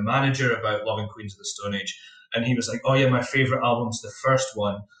something to the manager about loving Queens of the Stone Age, and he was like, oh yeah, my favourite album's the first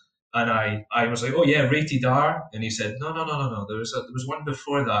one. And I was like, oh yeah, Rated R, and he said, no, there was one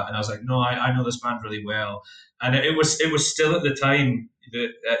before that, and I was like, no, I know this band really well, and it was still at the time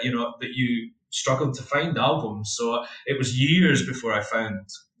that that you struggled to find albums, so it was years before I found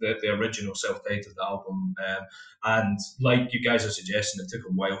the original self-titled album, and like you guys are suggesting, it took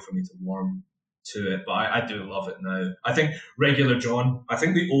a while for me to warm to it, but I do love it now. I think Regular John, I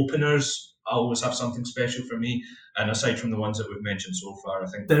think the openers always have something special for me, and aside from the ones that we've mentioned so far, I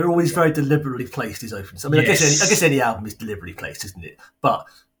think they're always very deliberately placed as openers. I mean, yes. I guess any album is deliberately placed, isn't it? But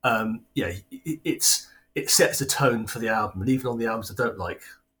it sets the tone for the album, and even on the albums I don't like,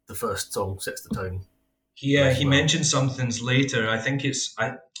 the first song sets the tone. He mentioned some things later. I think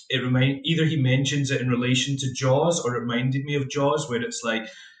either he mentions it in relation to Jaws, or it reminded me of Jaws, where it's like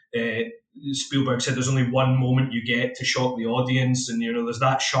Spielberg said there's only one moment you get to shock the audience, and there's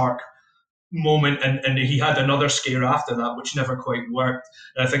that shark moment, and he had another scare after that which never quite worked.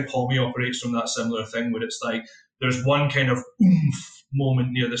 And I think Homme operates from that similar thing, where it's like there's one kind of oomph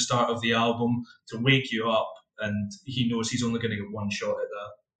moment near the start of the album to wake you up, and he knows he's only going to get one shot at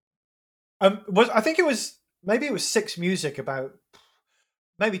that. I think it was Six Music about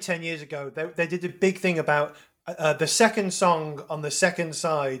maybe 10 years ago. They did a big thing about the second song on the second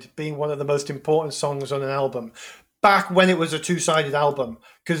side being one of the most important songs on an album, back when it was a two-sided album,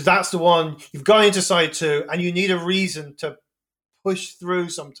 because that's the one you've gone into side two and you need a reason to push through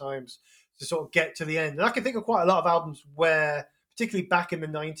sometimes to sort of get to the end. And I can think of quite a lot of albums where, particularly back in the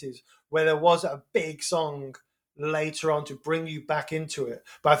 90s, where there was a big song later on to bring you back into it.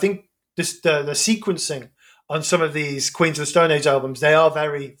 But I think the sequencing on some of these Queens of the Stone Age albums, they are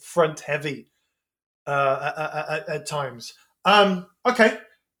very front heavy at times. Okay.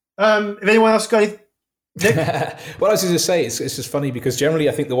 If anyone else got any, Nick? Well, I was going to say, it's just funny because generally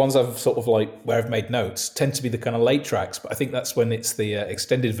I think the ones I've sort of where I've made notes tend to be the kind of late tracks, but I think that's when it's the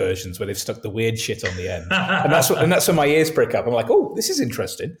extended versions where they've stuck the weird shit on the end, and that's when my ears prick up. I'm like, oh, this is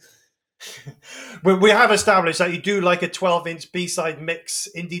interesting. We have established that you do like a 12-inch B-side mix,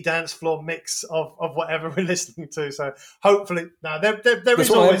 indie dance floor mix of whatever we're listening to. So hopefully, now there is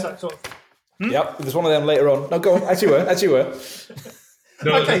always that sort of. Yep, there's one of them later on. No, go on, as you were.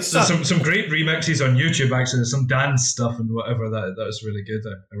 No, okay, there's some great remixes on YouTube, actually. There's some dance stuff and whatever. That was really good.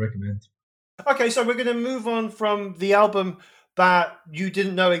 I recommend. Okay, so we're going to move on from the album that you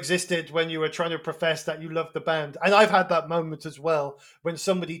didn't know existed when you were trying to profess that you loved the band. And I've had that moment as well, when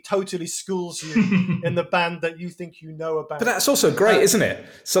somebody totally schools you in the band that you think you know about. But that's also great, isn't it?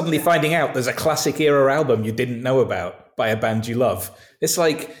 Suddenly finding out there's a classic era album you didn't know about by a band you love. It's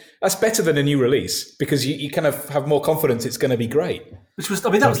like, that's better than a new release, because you kind of have more confidence it's going to be great. Which was, I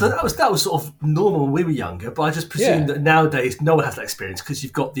mean, that was sort of normal when we were younger, but I just presume that nowadays no one has that experience because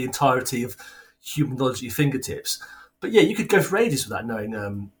you've got the entirety of human knowledge at your fingertips. But yeah, you could go for ages without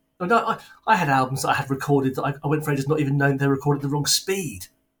knowing. I had albums that I had recorded that I went for ages not even knowing they recorded the wrong speed.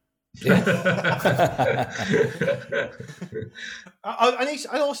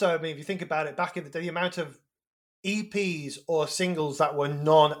 And also, I mean, if you think about it, back in the day, the amount of EPs or singles that were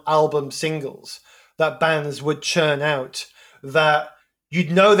non-album singles that bands would churn out, that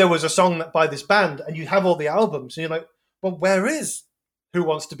you'd know there was a song by this band, and you'd have all the albums, and you're like, well, where is Who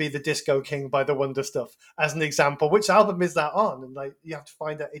Wants to Be the Disco King by the Wonder Stuff, as an example? Which album is that on? And like, you have to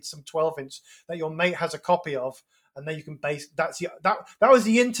find out it's some 12-inch that your mate has a copy of, and then you can base that was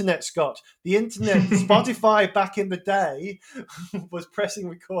the internet, Scott. The internet, Spotify back in the day was pressing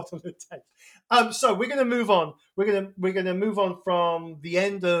record on the tape. So we're gonna move on. We're gonna move on from the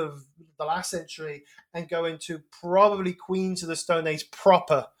end of the last century and go into probably Queens of the Stone Age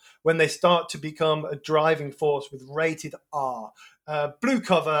proper, when they start to become a driving force with Rated R. Blue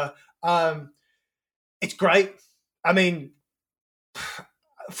cover. It's great. I mean,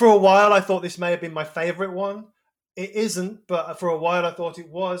 for a while I thought this may have been my favorite one. It isn't, but for a while I thought it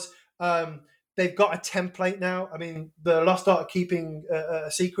was. They've got a template now. I mean, the Lost Art of Keeping a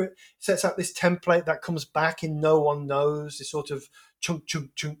Secret sets out this template that comes back in No One Knows, this sort of chunk,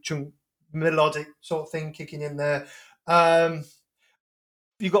 chunk, chunk, chunk melodic sort of thing kicking in there.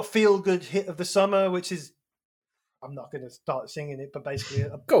 You've got Feel Good Hit of the Summer, which is, I'm not going to start singing it, but basically...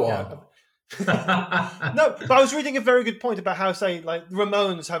 Go on. No, but I was reading a very good point about how, say, like,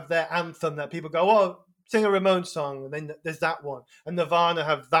 Ramones have their anthem that people go, oh, sing a Ramones song, and then there's that one. And Nirvana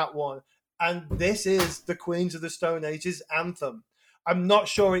have that one. And this is the Queens of the Stone Age's anthem. I'm not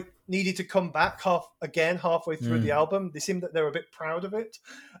sure it needed to come back halfway through the album. They seemed that they were a bit proud of it.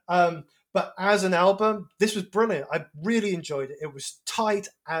 But as an album, this was brilliant. I really enjoyed it. It was tight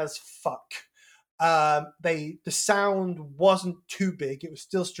as fuck. The sound wasn't too big. It was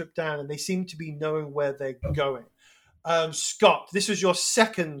still stripped down, and they seemed to be knowing where they're going. Scott, this was your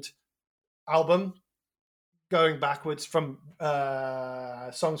second album, going backwards from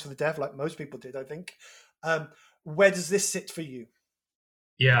Songs for the Deaf, like most people did, I think. Where does this sit for you?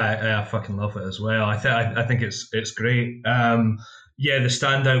 Yeah, I fucking love it as well. I think it's great. Yeah, the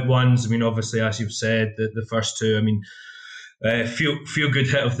standout ones, I mean, obviously, as you've said, the first two, I mean, Feel Good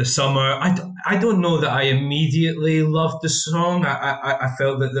Hit of the Summer. I don't know that I immediately loved the song. I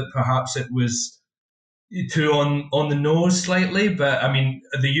felt that perhaps it was too on the nose slightly, but I mean,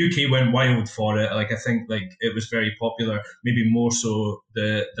 the UK went wild for it. Like, I think like it was very popular, maybe more so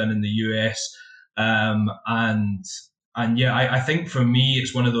than in the US. And yeah, I think for me,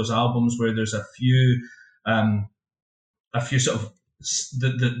 it's one of those albums where there's a few sort of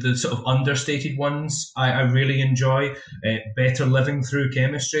the sort of understated ones I really enjoy. Better Living Through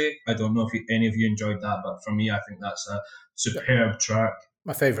Chemistry. I don't know if any of you enjoyed that, but for me, I think that's a superb track.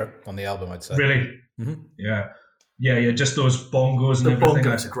 My favourite on the album, I'd say. Really? Mm-hmm. Yeah. Just those bongos and the everything. The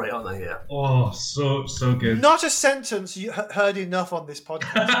bongos are great, aren't they? Yeah. Oh, so good. Not a sentence you heard enough on this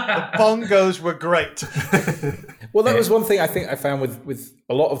podcast. The bongos were great. Well, that was one thing I think I found with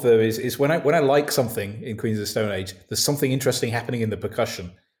a lot of them is when I like something in Queens of the Stone Age, there's something interesting happening in the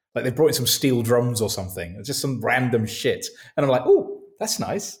percussion. Like they brought in some steel drums or something. It's just some random shit. And I'm like, oh, that's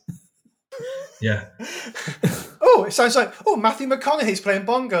nice. Yeah. Oh, it sounds like, Matthew McConaughey's playing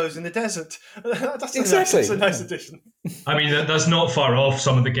bongos in the desert. That's exactly. That's a nice addition. I mean, that's not far off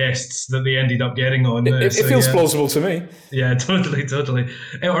some of the guests that they ended up getting on. It feels plausible to me. Yeah, totally.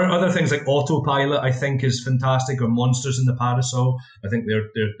 Or other things like Autopilot, I think, is fantastic, or Monsters in the Parasol. I think they're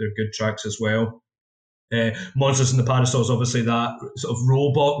good tracks as well. Monsters in the Parasol is obviously that sort of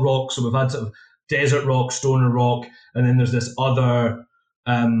robot rock. So we've had sort of desert rock, stoner rock, and then there's this other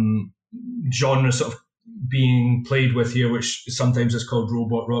genre sort of being played with here, which sometimes is called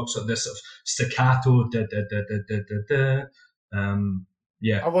robot rock, so this sort of staccato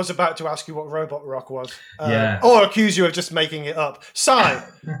yeah. I was about to ask you what robot rock was. Yeah. Or accuse you of just making it up. Si,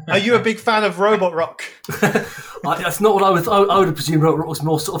 are you a big fan of robot rock? That's not what I would have presumed robot rock was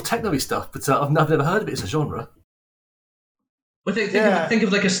more sort of techno-y stuff, but I've never heard of it as a genre. Well, think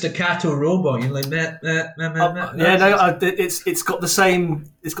of like a staccato robot. You're like, it's got the same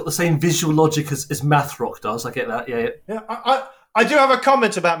visual logic as math rock does. I get that. Yeah. I do have a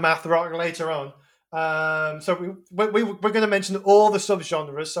comment about math rock later on. So we're going to mention all the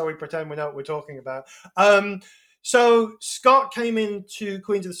subgenres, so we pretend we know what we're talking about. So Scott came into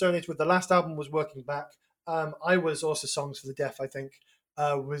Queens of the Stone Age with the last album was Working Back. I was also Songs for the Deaf. I think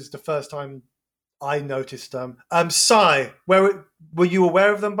was the first time I noticed them. Si, were you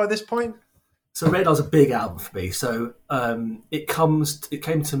aware of them by this point? So Radar's a big album for me. So it came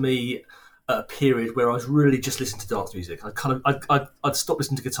to me at a period where I was really just listening to dance music. I'd stopped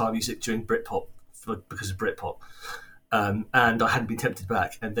listening to guitar music during Britpop because of Britpop, and I hadn't been tempted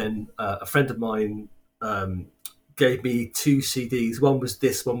back. And then a friend of mine gave me 2 CDs. One was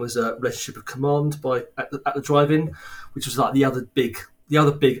this. One was Relationship of Command by at the Drive-In, which was like the other big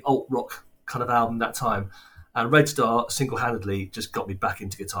alt rock kind of album that time. And Red Star single-handedly just got me back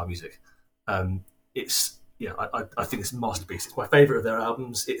into guitar music. It's I think it's a masterpiece. It's my favourite of their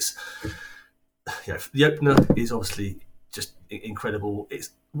albums. It's the opener is obviously just incredible.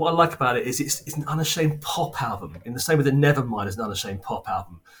 It's what I like about it is it's an unashamed pop album in the same way that Nevermind is an unashamed pop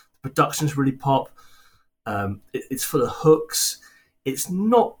album. The production's really pop. It's full of hooks. It's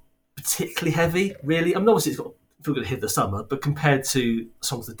not particularly heavy, really. I mean, obviously it's got Feel Good Hit the Summer, but compared to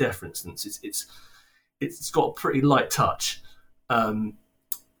Songs of Death, for instance, it's got a pretty light touch.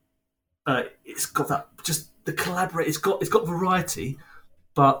 It's got that just the collaborate. It's got variety,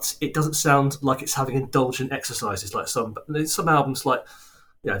 but it doesn't sound like it's having indulgent exercises like some albums. Like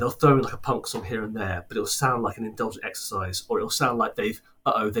they'll throw in like a punk song here and there, but it'll sound like an indulgent exercise, or it'll sound like they've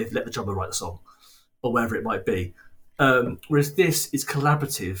let the drummer write the song, or whatever it might be. Whereas this is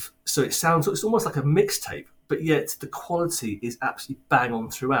collaborative, so it's almost like a mixtape, but yet the quality is absolutely bang on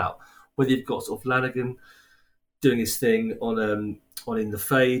throughout. Whether you've got sort of Lanegan doing his thing on In the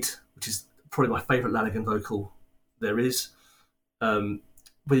Fade, which is probably my favourite Lanegan vocal there is.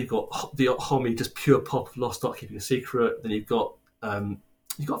 Where you've got the Homme, just pure pop, Lost, Not Keeping a Secret. Then you've got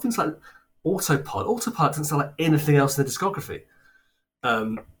things like Autopod. Autopod doesn't sound like anything else in the discography.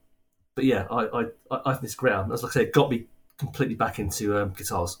 But yeah, I think it's great album. As like I say, it got me completely back into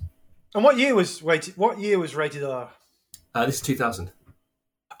guitars. And what year was rated R? This is 2000.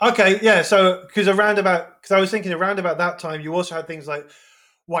 Okay, yeah. So because I was thinking around about that time, you also had things like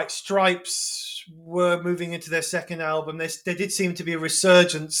White Stripes were moving into their second album. There did seem to be a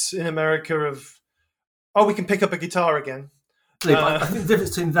resurgence in America of, we can pick up a guitar again. I think the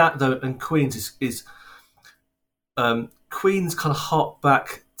difference between that though and Queen's is Queen's kind of harked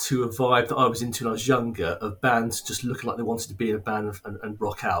back to a vibe that I was into when I was younger, of bands just looking like they wanted to be in a band and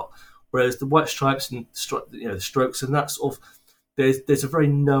rock out. Whereas the White Stripes and the Strokes and that sort of, there's a very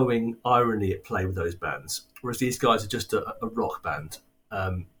knowing irony at play with those bands. Whereas these guys are just a rock band.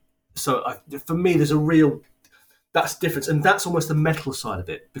 For me, there's that's difference, and that's almost the metal side of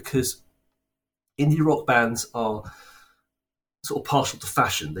it, because indie rock bands are sort of partial to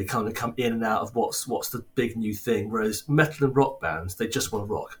fashion. They kind of come in and out of what's the big new thing, whereas metal and rock bands, they just want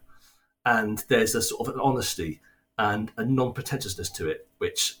to rock. And there's a sort of an honesty and a non-pretentiousness to it,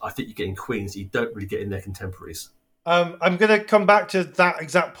 which I think you get in Queens, you don't really get in their contemporaries. I'm going to come back to that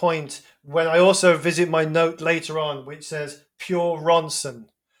exact point when I also visit my note later on, which says pure Ronson.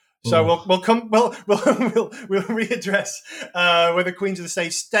 So we'll readdress where the Queens of the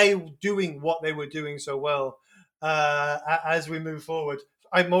Stage stay doing what they were doing so well as we move forward.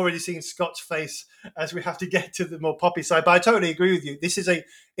 I'm already seeing Scott's face as we have to get to the more poppy side, but I totally agree with you.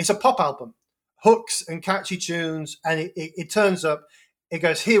 It's a pop album, hooks and catchy tunes, and it turns up, it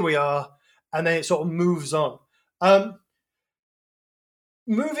goes, here we are, and then it sort of moves on.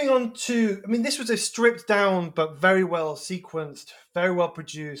 Moving on to, this was a stripped down but very well sequenced, very well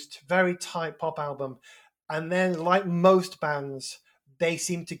produced, very tight pop album. And then, like most bands, they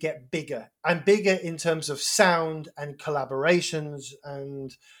seem to get bigger and bigger in terms of sound and collaborations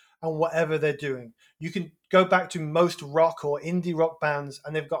and whatever they're doing. You can go back to most rock or indie rock bands,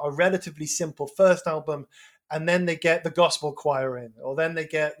 and they've got a relatively simple first album, and then they get the gospel choir in, or then they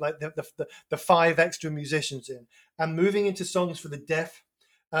get like the 5 extra musicians in. And moving into Songs for the Deaf,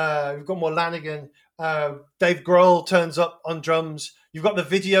 we've got more Lanegan. Dave Grohl turns up on drums. You've got the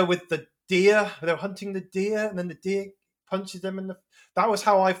video with the deer. They're hunting the deer, and then the deer punches them in the... That was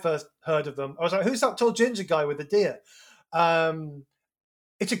how I first heard of them. I was like, who's that tall ginger guy with the deer?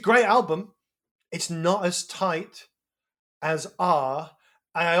 It's a great album. It's not as tight as R,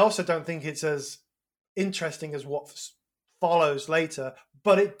 and I also don't think it's as interesting as what follows later,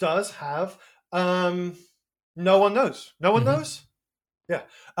 but it does have No One Knows. No One Knows? Yeah.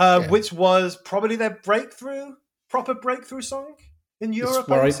 Which was probably their proper breakthrough song in Europe,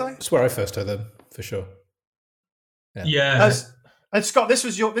 I would say. It's where I first heard them, for sure. Yeah. And Scott, this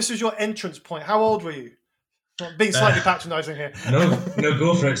was your entrance point. How old were you? I'm being slightly patronising here. No,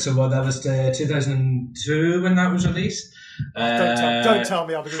 go for it. So that was 2002 when that was released. Don't tell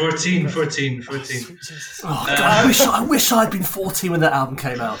me. 14. Oh, God, I wish I'd been 14 when that album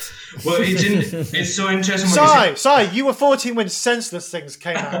came out. Well, it's so interesting. Sorry, you were 14 when Senseless Things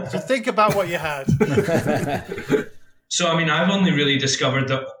came out. So think about what you had. So I've only really discovered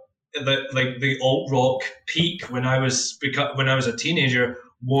the alt rock peak when I was a teenager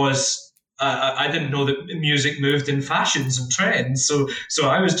was. I didn't know that music moved in fashions and trends, so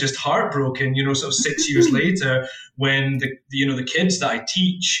I was just heartbroken, sort of 6 years later when the kids that I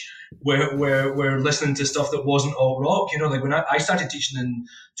teach we're listening to stuff that wasn't alt rock. You know, like when I started teaching in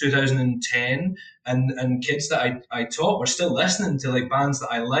 2010, and kids that I taught were still listening to like bands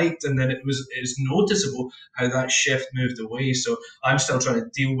that I liked, and then it was noticeable how that shift moved away. So I'm still trying to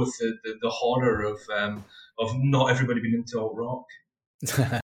deal with the horror of not everybody being into alt rock.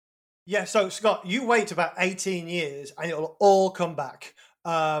 Yeah, so Scott, you wait about 18 years and it'll all come back.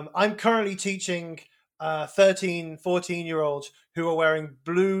 I'm currently teaching 13, 14-year-olds who are wearing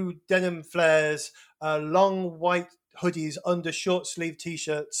blue denim flares, long white hoodies under short sleeve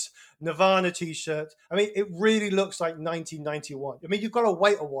t-shirts, Nirvana t-shirts. I mean, it really looks like 1991. I mean, you've got to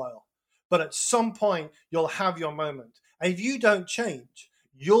wait a while, but at some point you'll have your moment. And if you don't change,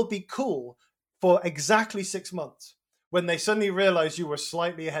 you'll be cool for exactly 6 months. When they suddenly realize you were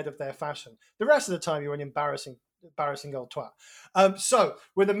slightly ahead of their fashion. The rest of the time, you're an embarrassing old twat. So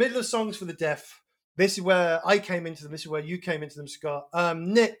we're in the middle of Songs for the Deaf. This is where I came into them. This is where you came into them, Scott.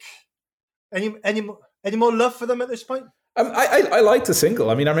 Nick, any more love for them at this point? I liked the single.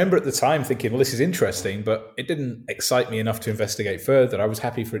 I mean, I remember at the time thinking, well, this is interesting, but it didn't excite me enough to investigate further. I was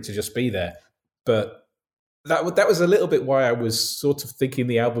happy for it to just be there. But that was a little bit why I was sort of thinking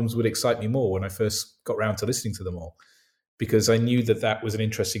the albums would excite me more when I first got round to listening to them all. Because I knew that was an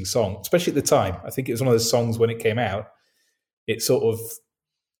interesting song, especially at the time. I think it was one of those songs when it came out, it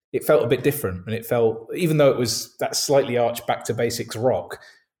felt a bit different. And it felt, even though it was that slightly arched back to basics rock,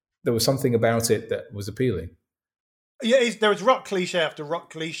 there was something about it that was appealing. Yeah, there was rock cliche after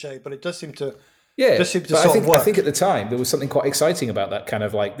rock cliche, but it does seem to I work. think at the time there was something quite exciting about that kind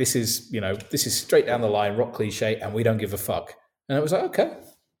of like, this is straight down the line, rock cliche, and we don't give a fuck. And I was like, okay,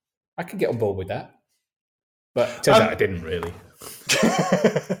 I can get on board with that. But it turns out I didn't really.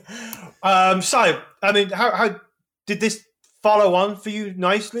 So, I mean, how did this follow on for you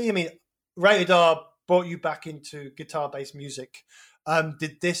nicely? I mean, Rated R brought you back into guitar-based music.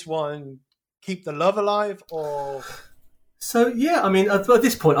 Did this one keep the love alive, or? So yeah, I mean, at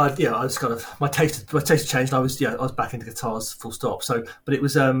this point, I was kind of my taste changed. I was back into guitars, full stop. So, but it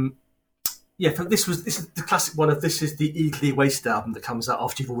was this is the classic one of this is the eagerly wasted album that comes out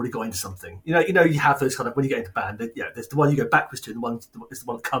after you've already got into something. You have those kind of when you get into band. There's the one you go backwards to, and the one is the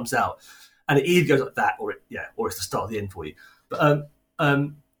one that comes out, and it either goes like that, or it's the start of the end for you. But I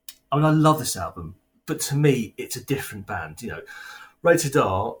mean, I love this album, but to me, it's a different band. Rated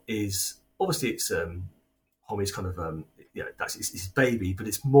R is obviously it's Homie's kind of that's his baby, but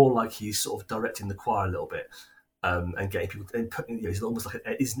it's more like he's sort of directing the choir a little bit. And getting people and putting, he's almost like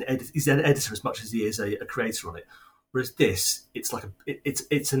he's an editor as much as he is a creator on it. Whereas this, it's like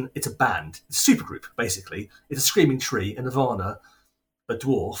it's a band, it's a supergroup basically. It's a Screaming Tree, a Nirvana, a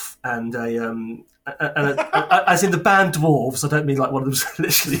dwarf, and as in the band dwarves. I don't mean like one of them's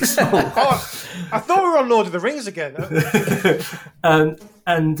literally small. I thought we were on Lord of the Rings again.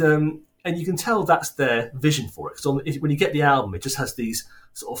 And you can tell that's their vision for it. Because when you get the album, it just has these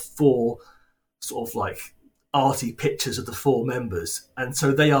sort of four sort of like arty pictures of the four members, and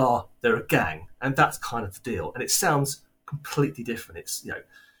so they're a gang, and that's kind of the deal. And it sounds completely different. It's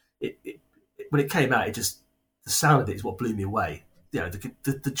when it came out, the sound of it is what blew me away.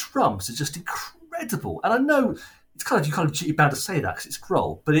 The drums are just incredible, and I know you're bound to say that because it's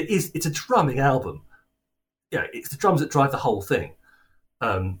Grohl, but it's a drumming album. It's the drums that drive the whole thing.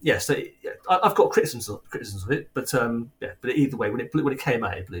 So I've got criticisms of it, but either way, when it came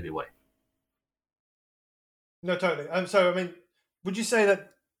out, it blew me away. No, totally. So, I mean, would you say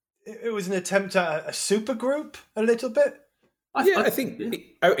that it was an attempt at a super group a little bit? I think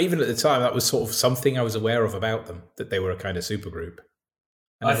even at the time that was sort of something I was aware of about them, that they were a kind of super group.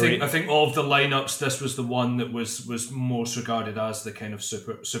 I think of the lineups, this was the one that was most regarded as the kind of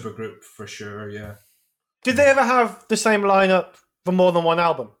super group for sure. Yeah. Did they ever have the same lineup for more than one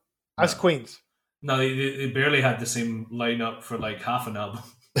album as Queens? No, they barely had the same lineup for like half an album.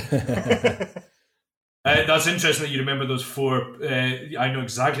 That's interesting that you remember those four. I know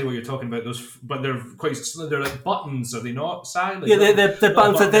exactly what you're talking about. But they're like buttons, are they not? Like, they're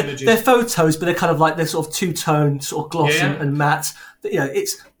buttons. They're photos, but they're kind of like they're sort of two-tone, sort of gloss and matte.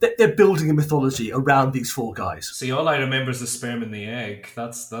 They're building a mythology around these four guys. See, all I remember is the sperm and the egg.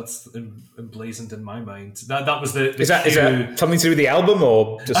 That's emblazoned in my mind. That was the is that something to do with the album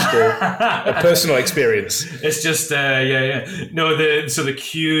or just a personal experience? It's just No, the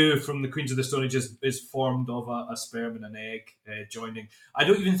Q from the Queens of the Stone Age is formed of a sperm and an egg joining. I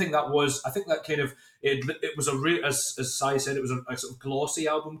don't even think that was. I think that kind of it was as Sai said, it was a sort of glossy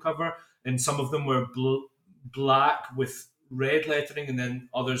album cover, and some of them were black with red lettering, and then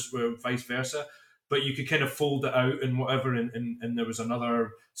others were vice versa. But you could kind of fold it out and whatever, and there was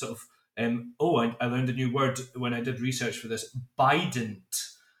another sort of I learned a new word when I did research for this.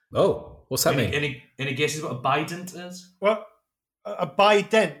 Bident Oh, what's that mean? Any guesses what a bident is? Well, a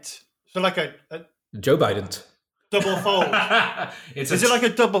bident. So like a Joe Biden. double fold. Is it like a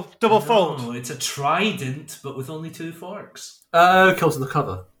double fold? No, it's a trident, but with only 2 forks. Comes on the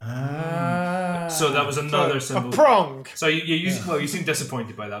cover. So that was another symbol. A prong. So you seem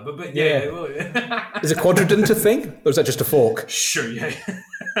disappointed by that, but yeah. Is a quadradent a thing, or is that just a fork? Sure, yeah.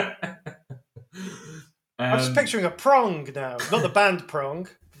 I'm just picturing a prong now, not the band prong.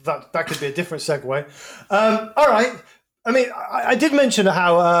 That could be a different segue. All right. I mean, I did mention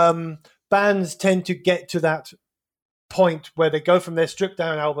how bands tend to get to that point where they go from their stripped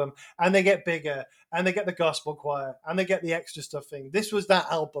down album and they get bigger and they get the gospel choir and they get the extra stuff thing. This was that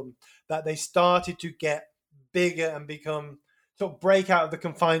album that they started to get bigger and become sort of break out of the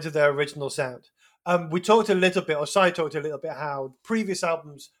confines of their original sound. We talked a little bit, or Sai talked a little bit, how previous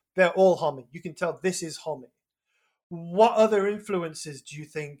albums, they're all Homme. You can tell this is Homme. What other influences do you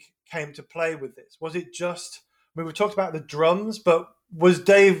think came to play with this? Was it just, I mean, we talked about the drums, but was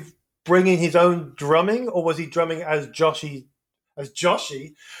Dave bringing his own drumming, or was he drumming as Joshy,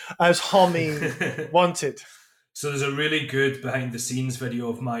 as Homme wanted? So there's a really good behind the scenes video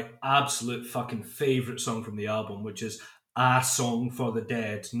of my absolute fucking favourite song from the album, which is A Song for the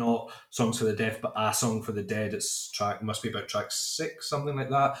Dead, not Songs for the Deaf, but A Song for the Dead. It's must be about track 6, something like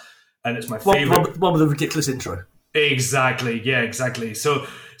that. And it's my favourite. One with a ridiculous intro. Exactly, yeah, exactly. So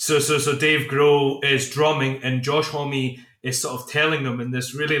Dave Grohl is drumming, and Josh Homme is sort of telling them in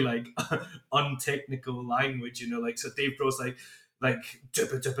this really like untechnical language, you know, like, so Dave Grohl's like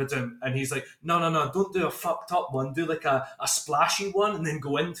and he's like, no, don't do a fucked up one, do like a splashy one and then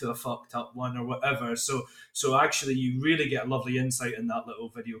go into a fucked up one or whatever. So actually you really get a lovely insight in that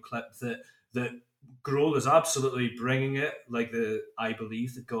little video clip that Grohl is absolutely bringing it like I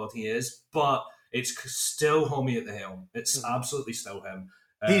believe the God he is, but it's still Homme at the helm. It's absolutely still him.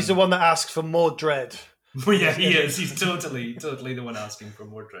 He's the one that asks for more dread. Well, yeah, he is. He's totally the one asking for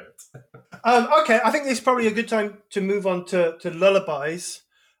more dread. Okay, I think this is probably a good time to move on to Lullabies,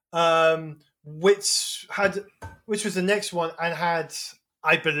 which was the next one and had,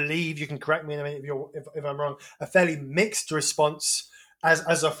 I believe, you can correct me in a minute if I'm wrong, a fairly mixed response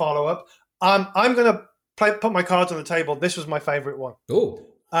as a follow up. I'm going to put my cards on the table. This was my favorite one. Oh,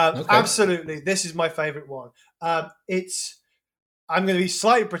 okay. Absolutely, this is my favorite one. I'm going to be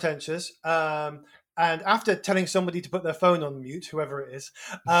slightly pretentious. And after telling somebody to put their phone on mute, whoever it is,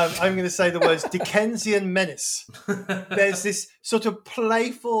 I'm going to say the words Dickensian menace. There's this sort of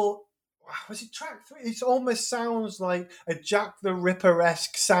playful, was it track 3? It almost sounds like a Jack the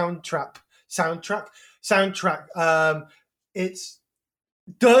Ripper-esque soundtrack. It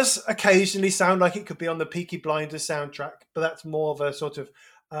does occasionally sound like it could be on the Peaky Blinders soundtrack, but that's more of a sort of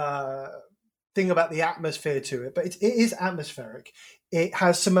thing about the atmosphere to it. But it is atmospheric. It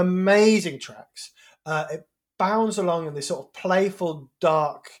has some amazing tracks. It bounds along in this sort of playful,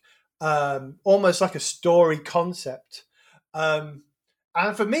 dark, almost like a story concept. And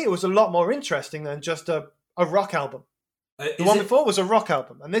for me, it was a lot more interesting than just a rock album. The one before was a rock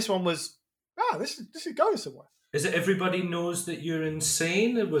album, and this one was, this is going somewhere. Is it Everybody Knows That You're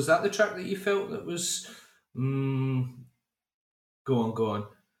Insane? Was that the track that you felt that was... Go on.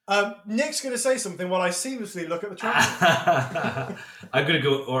 Nick's going to say something while I seamlessly look at the track. I'm going to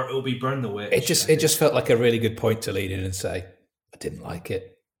go, or it'll be Burn the Witch. It just felt like a really good point to lean in and say, I didn't like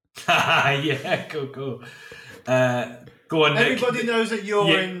it. Yeah, go. Go on, Nick. Everybody knows that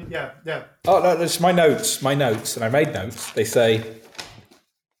you're in... Yeah. Oh, no, that's my notes, and I made notes. They say,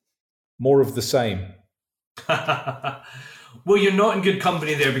 more of the same. Well, you're not in good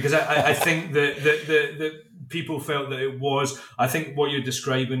company there, because I think that people felt that it was, I think what you're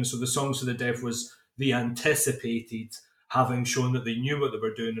describing, so the Songs for the Deaf was the anticipated, having shown that they knew what they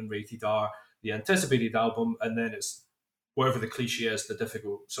were doing in Rated R, the anticipated album, and then it's, whatever the cliche is, the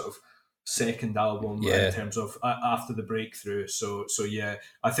difficult sort of second album in terms of after the breakthrough. So yeah,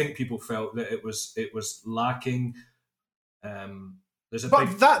 I think people felt that it was lacking.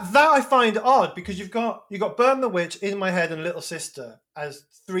 That I find odd, because you've got Burn the Witch, In My Head, and Little Sister as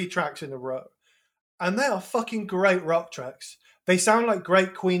 3 tracks in a row, and they are fucking great rock tracks. They sound like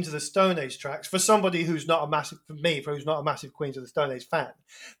great Queens of the Stone Age tracks for somebody who's not a massive Queens of the Stone Age fan.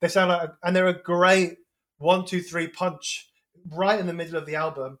 They sound like, and they're a great 1, 2, 3 punch right in the middle of the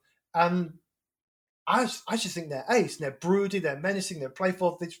album. And I just think they're ace. And they're broody, they're menacing, they're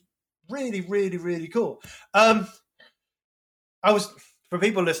playful. It's really, really, really cool. For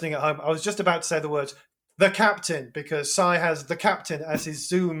people listening at home, I was just about to say the words "the Captain" because Sai has "the Captain" as his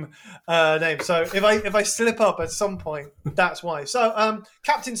Zoom name. So if I slip up at some point, that's why. So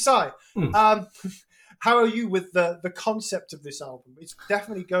Captain Sai, how are you with the concept of this album? It's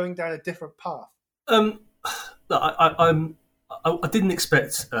definitely going down a different path. I didn't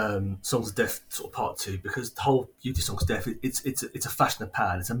expect Songs of Death sort of part 2, because the whole beauty of Songs of Death, it's a flash in the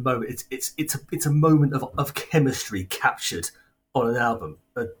pan. It's a moment. It's a moment of chemistry captured on an album.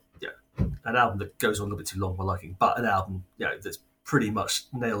 An album that goes on a little bit too long, my liking, but an album that's pretty much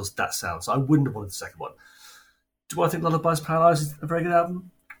nails that sound. So I wouldn't have wanted the second one. Do I think Lullabies Paradise is a very good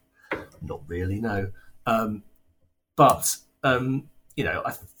album? Not really, no. But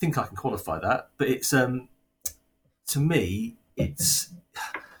I think I can qualify that. But it's to me, it's,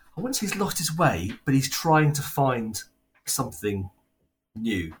 I wouldn't say he's lost his way, but he's trying to find something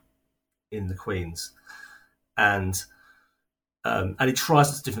new in the Queens, and he tries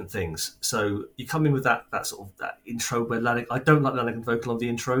lots of different things. So you come in with that sort of that intro where I don't like the Lanigan vocal on the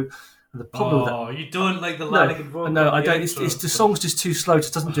intro. And the problem with that, you don't like the Lanigan vocal? No, I don't. It's the song's just too slow. It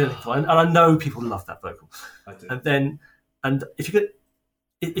just doesn't do anything. And I know people love that vocal. I do. And if you're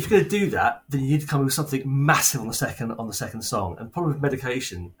going to do that, then you need to come up with something massive on the second song. And the problem with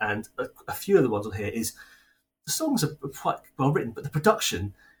Medication and a few other ones on here is the songs are quite well written, but the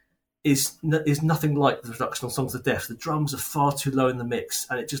production is nothing like the production on Songs of Death. The drums are far too low in the mix,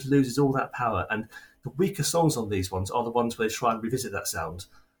 and it just loses all that power. And the weaker songs on these ones are the ones where they try and revisit that sound,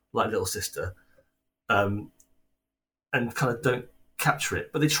 like Little Sister, and kind of don't capture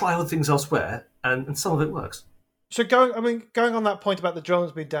it. But they try other things elsewhere, and some of it works. So going on that point about the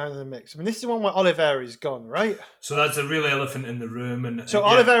drums being down in the mix. I mean, this is the one where Oliveri's gone, right? So that's a real elephant in the room. And so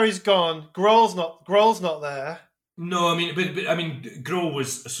Oliveri's gone. Grohl's not there. No, I mean, but Grohl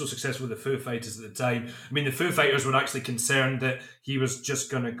was so successful with the Foo Fighters at the time. I mean, the Foo Fighters were actually concerned that he was just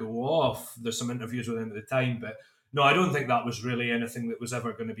going to go off. There's some interviews with him at the time, but no, I don't think that was really anything that was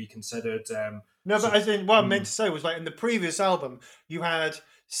ever going to be considered. But I think what I meant to say was, like, in the previous album, you had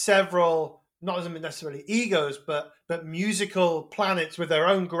several, not necessarily egos, but musical planets with their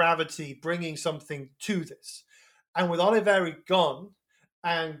own gravity bringing something to this. And with Oliveri gone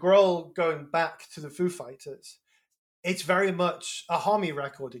and Grohl going back to the Foo Fighters, it's very much a Homme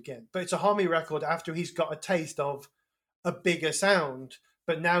record again. But it's a Homme record after he's got a taste of a bigger sound,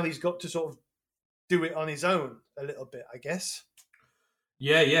 but now he's got to sort of do it on his own a little bit, I guess.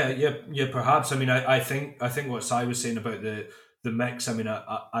 Yeah. Perhaps. I mean, I think what Si was saying about the mix. I mean,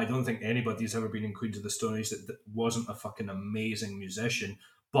 I don't think anybody's ever been in Queens of the Stone Age that wasn't a fucking amazing musician.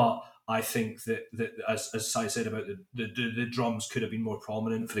 But I think that as Si said about the drums could have been more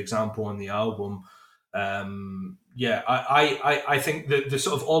prominent, for example, on the album. I think the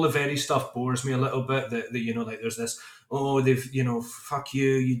sort of Oliveri stuff bores me a little bit. That like there's this, they've fuck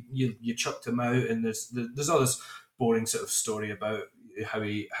you chucked him out, and there's all this boring sort of story about how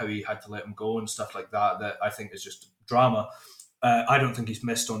he had to let him go and stuff like that I think is just drama. I don't think he's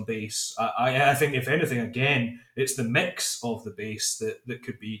missed on bass. I think if anything, again, it's the mix of the bass that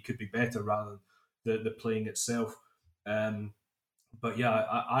could be better rather than the playing itself. But yeah,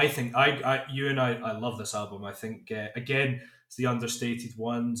 I think you and I love this album. I think again, it's the understated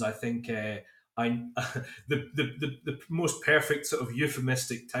ones. I think the most perfect sort of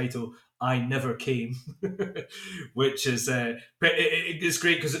euphemistic title, I Never Came, which is it's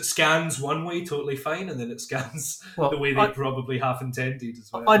great because it scans one way totally fine, and then it scans the way they probably half intended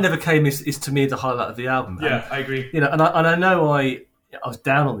as well. I Never Came is to me the highlight of the album. Yeah, I agree. And I know I was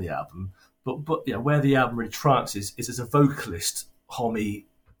down on the album, but where the album really triumphs is as a vocalist. Homme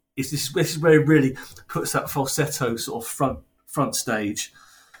this is where he really puts that falsetto sort of front stage,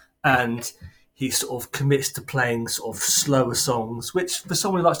 and he sort of commits to playing sort of slower songs, which for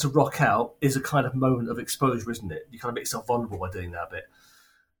someone who likes to rock out is a kind of moment of exposure, isn't it? You kind of make yourself vulnerable by doing that bit.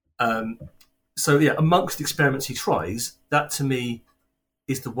 So yeah, amongst the experiments he tries, that to me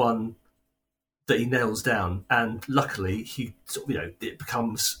is the one that he nails down, and luckily he sort of, it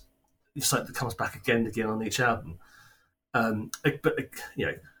becomes something that comes back again and again on each album. But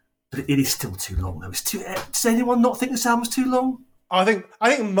it is still too long though. Does anyone not think this album's too long? I think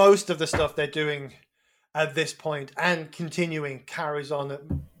most of the stuff they're doing at this point and continuing carries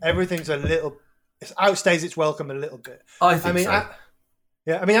on. Everything's it outstays its welcome a little bit. I mean, so.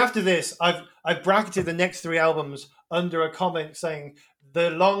 After this, I've bracketed the next 3 albums under a comment saying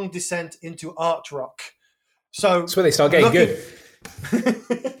the long descent into art rock. So that's where they start getting good.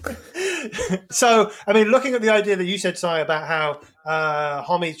 So, I mean, looking at the idea that you said, Si, about how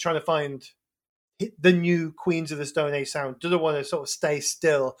Homme's trying to find the new Queens of the Stone Age sound, doesn't want to sort of stay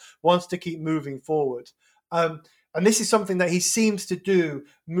still, wants to keep moving forward. And this is something that he seems to do,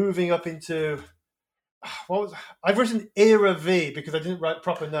 moving up into I've written Era V because I didn't write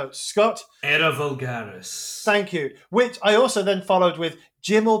proper notes. Scott? Era Vulgaris. Thank you. Which I also then followed with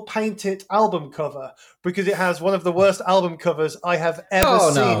Jim will paint it album cover because it has one of the worst album covers I have ever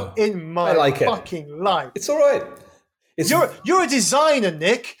seen in my fucking life. It's all right. You're a designer,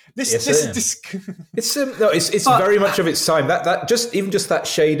 Nick. It's very much of its time. That just that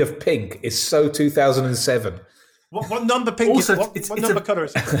shade of pink is so 2007. What number pink also, is it? What number colour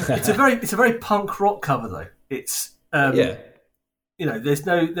is it? It's a very punk rock cover though. It's there's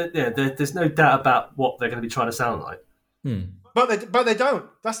no doubt about what they're going to be trying to sound like. But they don't.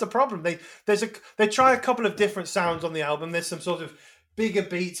 That's the problem. They try a couple of different sounds on the album. There's some sort of bigger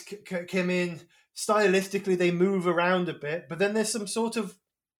beats come in. Stylistically, they move around a bit, but then there's some sort of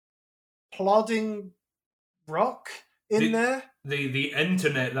plodding rock in there. The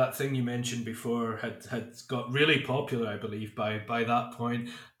internet, that thing you mentioned before, had got really popular, I believe, by that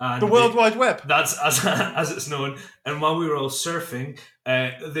point. And the World Wide Web. That's as it's known. And while we were all surfing,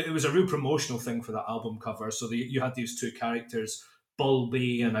 it was a real promotional thing for that album cover. So you had these two characters,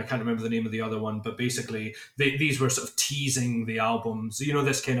 Bulby, and I can't remember the name of the other one, but basically these were sort of teasing the albums. You know,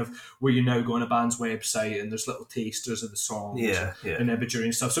 this kind of where you now go on a band's website and there's little tasters of the songs and imagery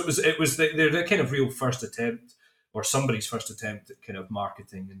and stuff. So it was the kind of real first attempt, or somebody's first attempt at kind of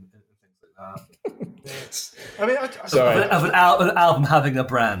marketing and things like that. I mean, of an album having a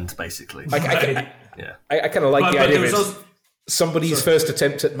brand, basically. I kind of like the idea of somebody's first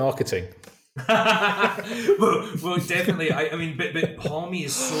attempt at marketing. well, definitely. I mean, but Homie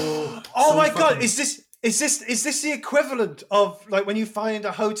is so. Oh my god! Is this the equivalent of like when you find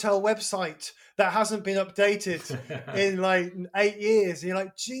a hotel website that hasn't been updated in like 8 years? And you're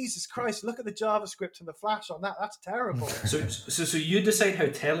like, Jesus Christ! Look at the JavaScript and the Flash on that. That's terrible. So you decide how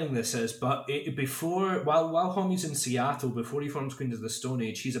telling this is, but while Homie's in Seattle, before he forms Queens of the Stone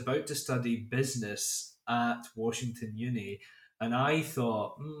Age, he's about to study business at Washington Uni, and I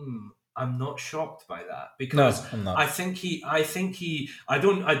thought, I'm not shocked by that because I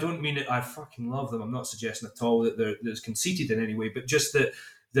don't mean it. I fucking love them. I'm not suggesting at all that they're conceited in any way, but just that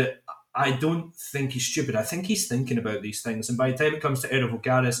I don't think he's stupid. I think he's thinking about these things. And by the time it comes to Era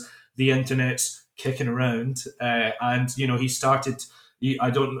Vulgaris, the internet's kicking around, and he started.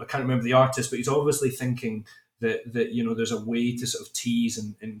 I can't remember the artist, but he's obviously thinking that there's a way to sort of tease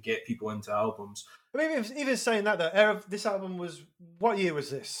and get people into albums. I mean, even saying that though, this album was, what year was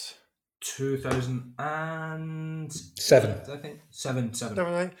this? 2007, I think. Seven.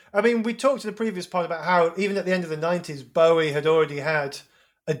 I mean, we talked in the previous part about how even at the end of the 90s, Bowie had already had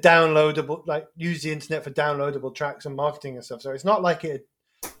a downloadable, like used the internet for downloadable tracks and marketing and stuff. So it's not like it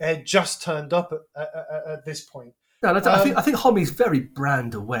had just turned up at this point. No, I think Homie's very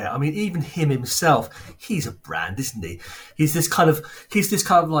brand aware. I mean, even him himself, he's a brand, isn't he? He's this kind of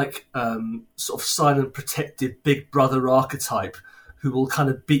like sort of silent, protective, big brother archetype who will kind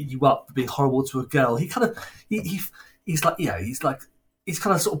of beat you up for being horrible to a girl. He's kind of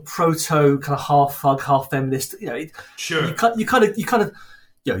sort of proto, kind of half thug, half feminist. Sure. You kind of he's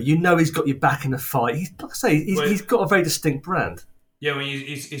got your back in the fight. He's got a very distinct brand. Yeah, when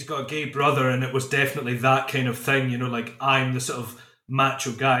he's got a gay brother, and it was definitely that kind of thing. Like I'm the sort of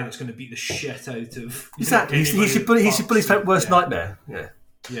macho guy that's going to beat the shit out of. Exactly, he's your bully's worst nightmare. Yeah.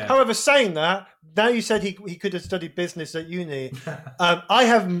 Yeah. However, saying that, now you said he could have studied business at uni. I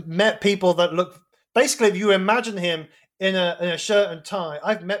have met people that look, basically, if you imagine him in a shirt and tie,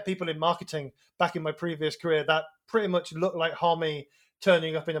 I've met people in marketing back in my previous career that pretty much look like Homie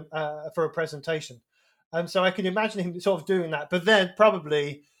turning up for a presentation. So I can imagine him sort of doing that, but then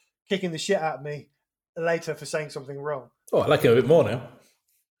probably kicking the shit out of me later for saying something wrong. Oh, I like him a bit more now.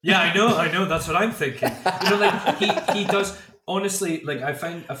 Yeah, I know. That's what I'm thinking. He does. Honestly, like I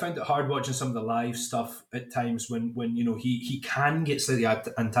found it hard watching some of the live stuff at times when he can get slightly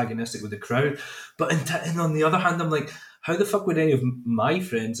antagonistic with the crowd, but and on the other hand, I'm like, how the fuck would any of my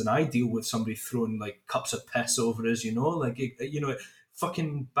friends and I deal with somebody throwing like cups of piss over us?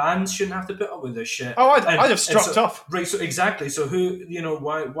 Fucking bands shouldn't have to put up with this shit. Oh, I'd have struck off. Right, so exactly. So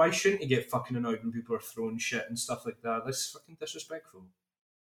why shouldn't you get fucking annoyed when people are throwing shit and stuff like that? That's fucking disrespectful.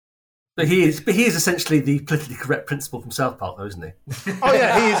 But he is essentially the politically correct principal from South Park, though, isn't he? Oh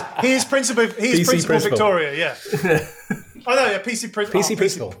yeah, he is principal. He's principal Victoria. Yeah. Oh no, yeah, PC principal. PC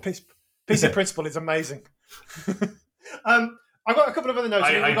principal is amazing. I've got a couple of other notes.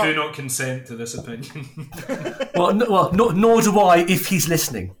 I do not consent to this opinion. Nor do I if he's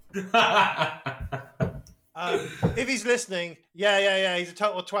listening. If he's listening, yeah, he's a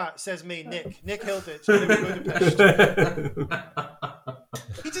total twat, says me, Nick Hilditch.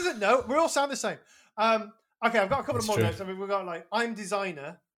 He doesn't know. We all sound the same. Okay, I've got a couple of more notes. I mean, we've got like, I'm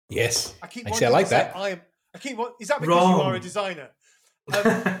designer, Yes. I keep Actually, I wanting like to say that. I keep. Is that because Wrong. you are a designer?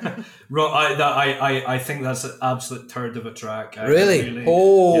 I think that's an absolute turd of a track. Really? Yeah.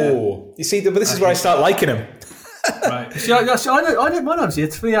 You see, but this is where I start liking him. Right. See, I don't mind obviously.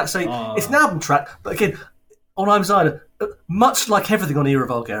 To me, that's it's an album track, but again, on I'm Designer, much like everything on Era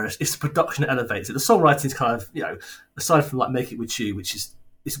Vulgaris, it's the production that elevates it. The songwriting is kind of, aside from like Make It With You, which is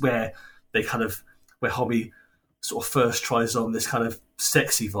where they kind of where Homme sort of first tries on this kind of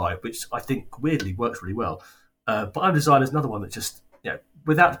sexy vibe, which I think weirdly works really well. But I'm Designer is another one that just,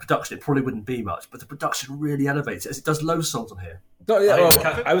 without the production, it probably wouldn't be much, but the production really elevates it, as it does loads of songs on here.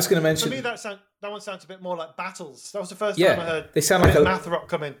 I was going to mention... For me, that one sounds a bit more like Battles. That was the first time I heard they sound like math rock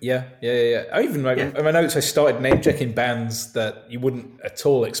come in. Yeah. I even in my notes, I started name-checking bands that you wouldn't at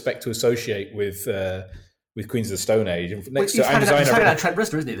all expect to associate with Queens of the Stone Age. And next to I'm Designer... Trent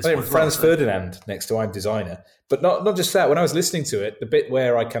Reznor, isn't he? Franz Ferdinand next to I'm Designer. But not just that, when I was listening to it, the bit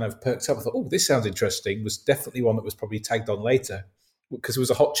where I kind of perked up, I thought, oh, this sounds interesting, was definitely one that was probably tagged on later, because it was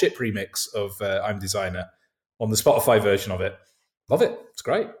a Hot Chip remix of I'm Designer on the Spotify version of it. Love it. It's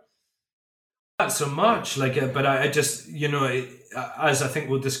great. Not so much, but I just, as I think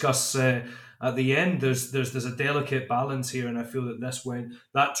we'll discuss at the end, there's a delicate balance here, and I feel that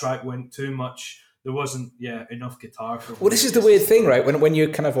that track went too much. There wasn't enough guitar for. Well, this is the weird thing, right? When you're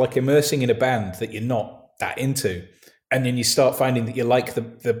kind of like immersing in a band that you're not that into, and then you start finding that you like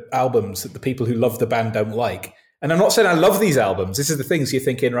the albums that the people who love the band don't like. And I'm not saying I love these albums. This is the things you're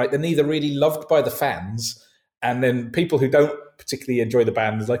thinking, right? They're neither really loved by the fans, and then people who don't particularly enjoy the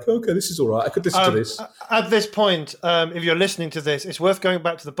band is like, okay, this is all right. I could listen to this. At this point, if you're listening to this, it's worth going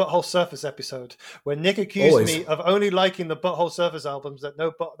back to the Butthole Surface episode where Nick accused me of only liking the Butthole Surface albums that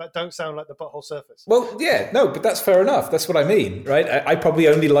don't sound like the Butthole Surface. Well, but that's fair enough. That's what I mean, right? I probably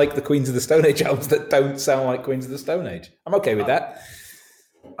only like the Queens of the Stone Age albums that don't sound like Queens of the Stone Age. I'm okay with that.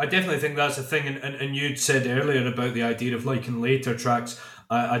 I definitely think that's a thing, and you'd said earlier about the idea of liking later tracks.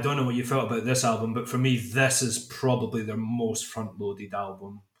 I don't know what you felt about this album, but for me, this is probably their most front-loaded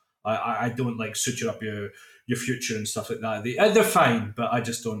album. I don't like Suture Up Your Future and stuff like that. They're fine, but I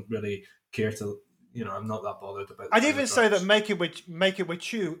just don't really care to. I'm not that bothered about. I'd even say that Make It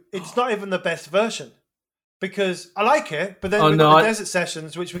With You, it's not even the best version, because I like it, but then we've got the Desert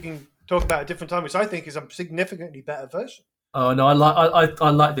Sessions, which we can talk about at a different time, which I think is a significantly better version. Oh no, I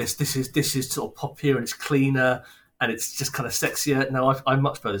like this. This is sort of poppier and it's cleaner and it's just kind of sexier. No, I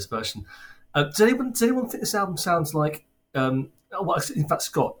much prefer this version. Does anyone think this album sounds like? In fact,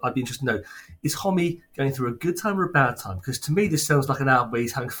 Scott, I'd be interested to know: is Homme going through a good time or a bad time? Because to me, this sounds like an album where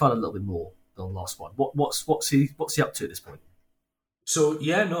he's having fun a little bit more than the last one. What's he up to at this point? So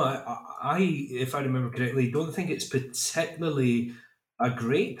I if I remember correctly, don't think it's particularly a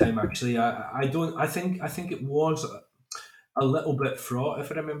great time. Actually, I don't. I think it was a little bit fraught,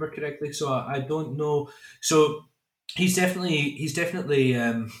 if I remember correctly. So I don't know. So he's definitely he's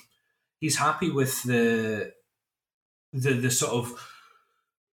happy with the sort of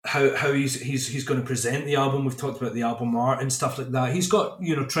how he's going to present the album. We've talked about the album art and stuff like that. He's got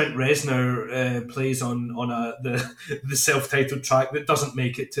Trent Reznor plays on the self-titled track that doesn't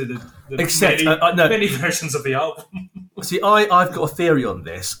make it to the many versions of the album. See, I've got a theory on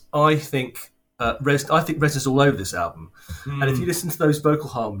this. I think Reznor's all over this album, and if you listen to those vocal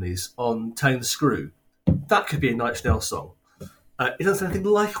harmonies on "Turning the Screw," that could be a Nine Inch Nails song. It doesn't sound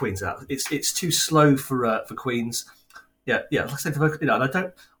anything like Queen's album. It's too slow for Queen's. Yeah. Like I said, the vocal, and I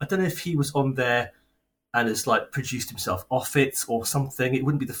don't know if he was on there and has like produced himself off it or something. It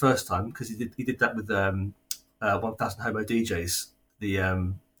wouldn't be the first time because he did that with 1,000 Homo DJs, the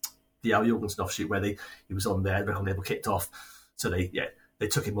Al Jorgensen offshoot where he was on there, the record label kicked off, so they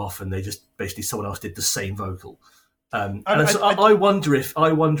took him off and they just basically someone else did the same vocal. I wonder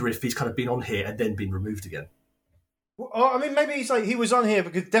if he's kind of been on here and then been removed again. Well, I mean, maybe he was on here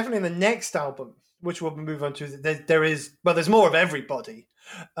because definitely in the next album, which we'll move on to, there's more of everybody,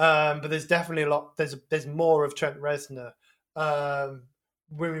 but there's definitely a lot. There's more of Trent Reznor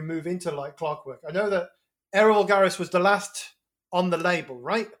when we move into like Clockwork. I know that Era Vulgaris was the last on the label,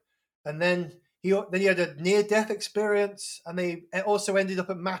 right? And then he had a near-death experience, and they also ended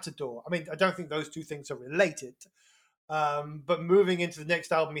up at Matador. I mean, I don't think those two things are related, but moving into the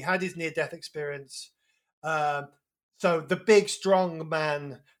next album, he had his near-death experience. So the big, strong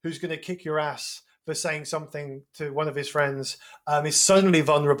man who's going to kick your ass for saying something to one of his friends is suddenly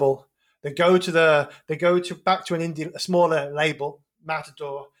vulnerable. They go back to a smaller label,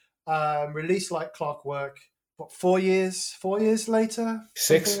 Matador, release like Clockwork. What, 4 years? 4 years later?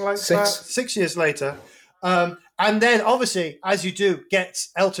 Six. Something like that. 6 years later. And then, obviously, as you do,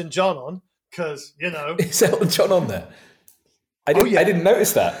 gets Elton John on, because, Is Elton John on there? I didn't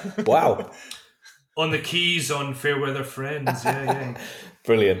notice that. Wow. On the keys on Fairweather Friends. Yeah.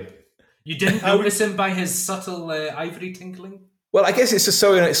 Brilliant. You didn't notice him by his subtle ivory tinkling? Well, I guess it's just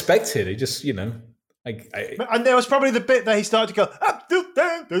so unexpected. It just, and there was probably the bit that he started to go.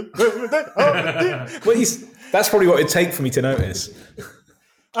 Well, that's probably what it'd take for me to notice.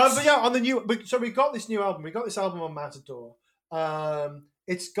 But yeah, on the new, so we got this new album. We got this album on Matador.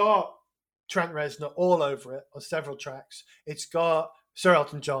 It's got Trent Reznor all over it on several tracks. It's got Sir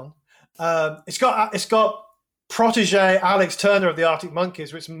Elton John. It's got protege Alex Turner of the Arctic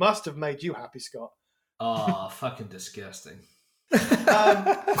Monkeys, which must have made you happy, Scott. Oh, fucking disgusting.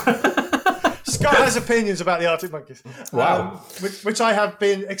 Scott has opinions about the Arctic Monkeys. Wow. Which I have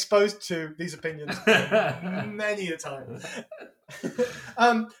been exposed to these opinions many a time.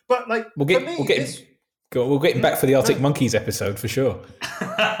 But like, we'll get him back for the Arctic Monkeys episode for sure.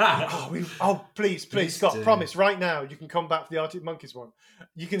 Please, Scott, promise right now you can come back for the Arctic Monkeys one.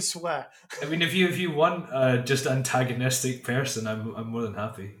 You can swear. I mean, if you want just antagonistic person, I'm more than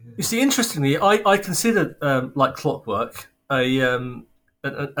happy. You see, interestingly, I consider Like Clockwork an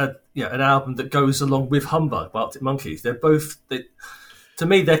album that goes along with Humbug by Arctic Monkeys. They're both, to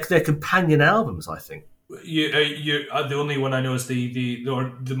me, they're companion albums, I think. You the only one I know is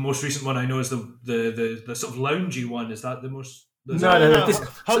the most recent one I know is the sort of loungy one. Is that the most? No.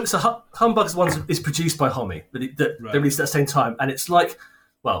 So Humbug's one is produced by Homme, that they released at the same time, and it's like,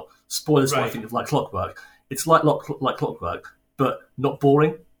 well, spoilers. Right. I think of Like Clockwork. It's like Clockwork, but not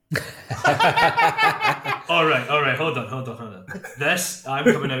boring. All right. Hold on. This, I'm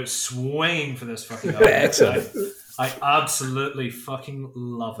coming out swinging for this fucking album. Excellent. I absolutely fucking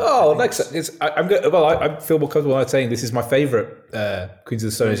love it. Oh, I feel more comfortable when saying this is my favourite Queens of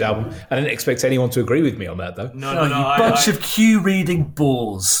the Stone Age album. I didn't expect anyone to agree with me on that, though. No, you bunch of Q reading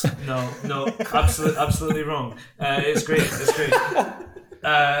balls. No, absolutely wrong. It's great. It's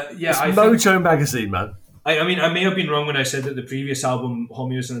Mojo magazine, man. I mean, I may have been wrong when I said that the previous album,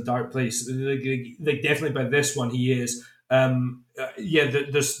 Homme, was in a dark place. Like definitely by this one, he is.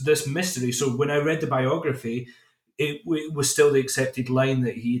 There's this mystery. So when I read the biography, it was still the accepted line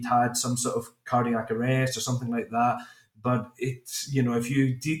that he'd had some sort of cardiac arrest or something like that. But it's, if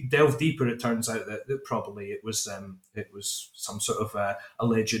you delve deeper, it turns out that probably it was some sort of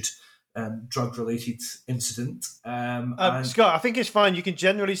alleged drug-related incident. Scott, I think it's fine. You can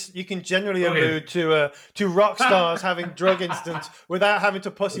generally allude to rock stars having drug incidents without having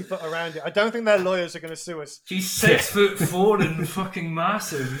to pussyfoot around it. I don't think their lawyers are going to sue us. He's 6'4" and fucking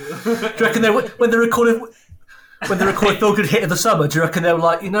massive. Do you reckon when they're recording Feel Good Hit of the Summer, do you reckon they're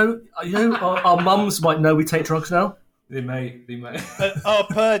like, our mums might know we take drugs now? They might.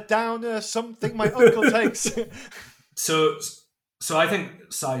 Per downer, something my uncle takes. So I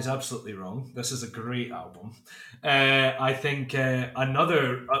think Sai's absolutely wrong. This is a great album. I think I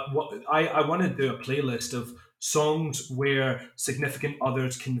want to do a playlist of songs where significant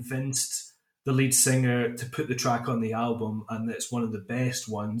others convinced the lead singer to put the track on the album, and it's one of the best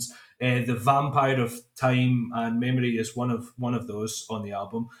ones. The Vampire of Time and Memory is one of those on the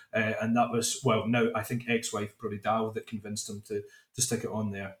album, and that was now I think ex-wife Brody Dow that convinced him to stick it on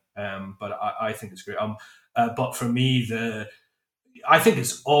there. But I think it's great. But for me I think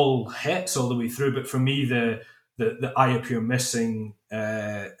it's all hits all the way through, but for me, the Eye Appear Missing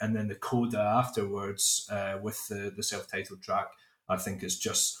and then the coda afterwards with the self-titled track, I think is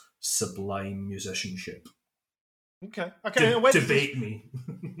just sublime musicianship. Okay. Debate me.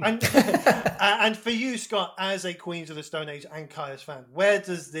 And for you, Scott, as a Queens of the Stone Age and Kyuss fan, where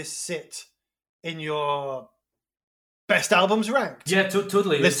does this sit in your best albums ranked? Yeah,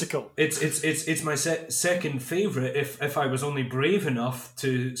 totally. Listicle. It's my second favourite. If I was only brave enough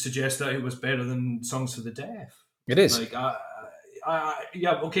to suggest that it was better than Songs for the Deaf. It is. Okay.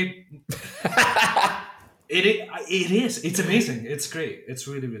 It is. It's amazing. It's great. It's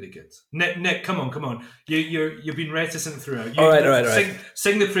really, really good. Nick, come on. You've been reticent throughout. All right.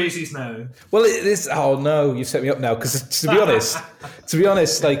 Sing the praises now. Well, it is. Oh no, you've set me up now. Because to be honest,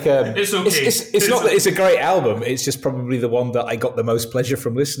 like it's okay. It's not that it's a great album. It's just probably the one that I got the most pleasure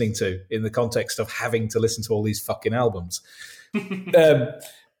from listening to in the context of having to listen to all these fucking albums.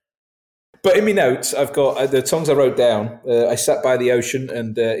 But in my notes, I've got the songs I wrote down. I Sat by the Ocean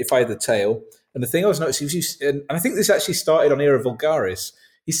and If I Had the Tail. And the thing I was noticing was, and I think this actually started on Era Vulgaris,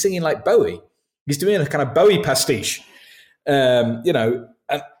 he's singing like Bowie. He's doing a kind of Bowie pastiche, and that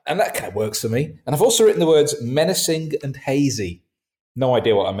kind of works for me. And I've also written the words menacing and hazy. No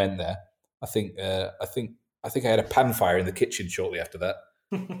idea what I meant there. I think I had a pan fire in the kitchen shortly after that.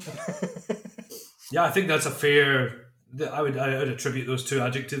 Yeah, I think that's a fair. I would attribute those two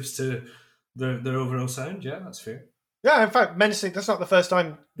adjectives to their overall sound. Yeah, that's fair. Yeah, in fact, menacing. That's not the first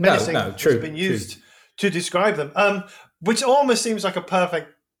time menacing true, has been used to describe them. Which almost seems like a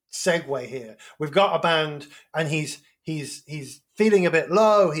perfect segue here. We've got a band, and he's feeling a bit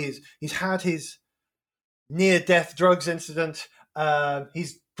low. He's had his near-death drugs incident.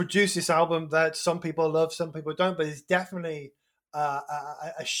 He's produced this album that some people love, some people don't, but it's definitely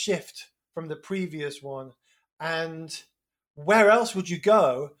a shift from the previous one. And where else would you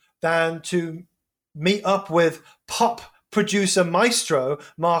go than to meet up with pop producer maestro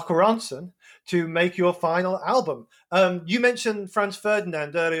Mark Ronson to make your final album? You mentioned Franz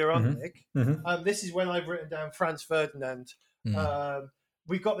Ferdinand earlier on, Nick. This is when I've written down Franz Ferdinand.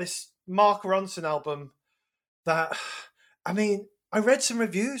 We've got this Mark Ronson album that, I mean, I read some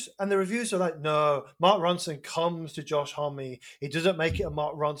reviews, and the reviews are like, no, Mark Ronson comes to Josh Homme. He doesn't make it a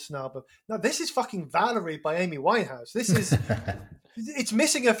Mark Ronson album. No, this is fucking Valerie by Amy Winehouse. This is, it's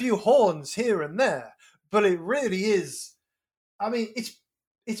missing a few horns here and there, but it really is. I mean, it's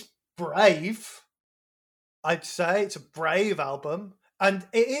brave. I'd say it's a brave album, and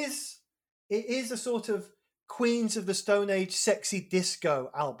it is a sort of Queens of the Stone Age sexy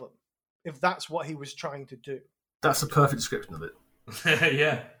disco album, if that's what he was trying to do. That's a perfect description of it.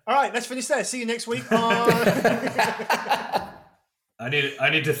 Yeah. All right, let's finish there. See you next week. I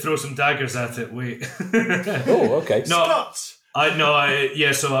need to throw some daggers at it. Wait. Oh, okay. No, Scott. I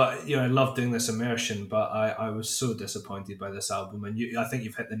love doing this immersion, but I was so disappointed by this album, and I think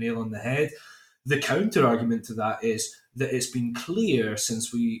you've hit the nail on the head. The counter argument to that is that it's been clear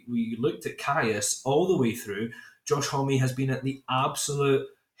since we looked at Caius all the way through. Josh Homme has been at the absolute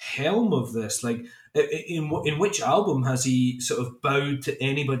helm of this. Like, in which album has he sort of bowed to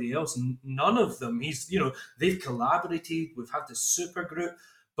anybody else? None of them. They've collaborated. We've had this super group,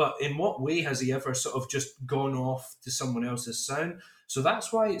 but in what way has he ever sort of just gone off to someone else's sound? So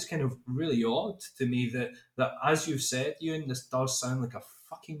that's why it's kind of really odd to me that as you've said, Ewan, this does sound like a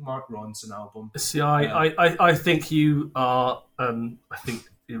fucking Mark Ronson album. See, I think you are. I think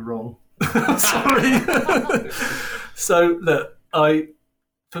you're wrong. Sorry. So look,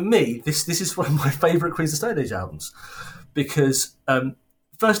 for me, this is one of my favourite Queens of the Stone Age albums because,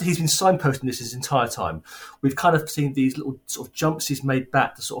 firstly, he's been signposting this his entire time. We've kind of seen these little sort of jumps he's made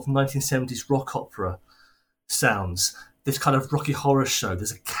back to sort of 1970s rock opera sounds. This kind of Rocky Horror Show.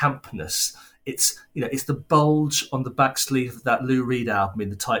 There's a campness. It's the bulge on the back sleeve of that Lou Reed album in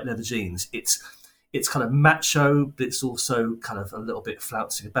the tight leather jeans. It's kind of macho, but it's also kind of a little bit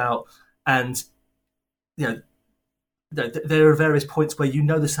flouncing about. And there are various points where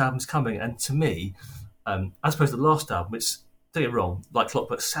this album's coming, and to me, as opposed to the last album, which, don't get me wrong, like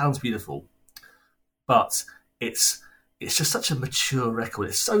Clockwork, sounds beautiful, but it's just such a mature record.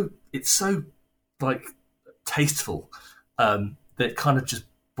 It's so like tasteful that it kind of just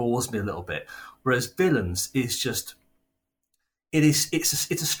bores me a little bit. Whereas Villains is just it's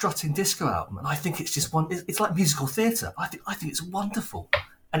a strutting disco album, and I think it's just it's like musical theatre. I think it's wonderful,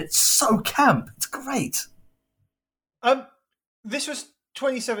 and it's so camp. It's great. This was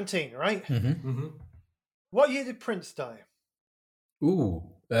 2017, right? Mm-hmm. What year did Prince die? Ooh,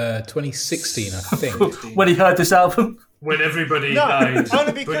 2016, I think. When he heard this album, when everybody died.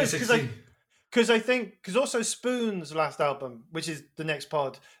 Only because also Spoon's last album, which is the next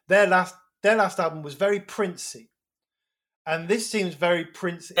pod, their last album was very Princey. And this seems very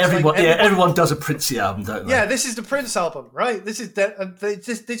Prince. Everyone does a Princey album, don't they? Yeah, this is the Prince album, right? This is they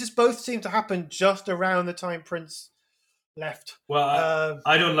just both seem to happen just around the time Prince left. Well,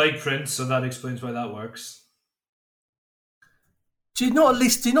 I don't like Prince, so that explains why that works. Do you not at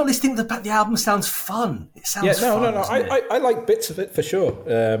least think that the album sounds fun? It sounds fun. No. I like bits of it for sure.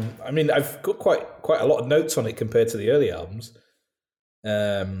 I mean, I've got quite a lot of notes on it compared to the early albums.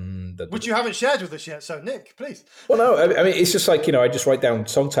 Which you haven't shared with us yet, so Nick, please. Well, no, I mean, it's just like, I just write down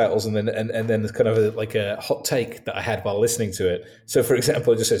song titles and then there's kind of a hot take that I had while listening to it. So, for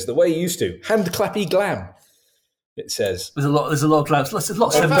example, it just says, "The Way You Used To," hand clappy glam. It says there's a lot of glams. There's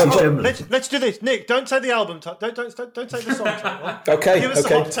lots of 70s generally. Let's do this, Nick. Don't say the album title. Don't say the song title. Okay, give us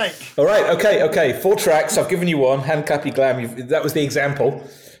a hot take. All right, okay. 4 tracks. I've given you one. Hand clappy glam. That was the example.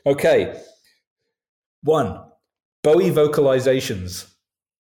 Okay. 1. Bowie vocalizations.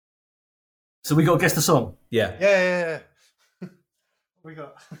 So we got to guess the song. Yeah. Yeah. We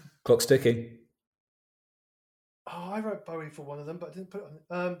got Clock's ticking. Oh, I wrote Bowie for one of them, but I didn't put it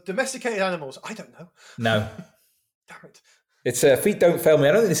on. Domesticated Animals. I don't know. No. Damn it. It's Feet Don't Fail Me.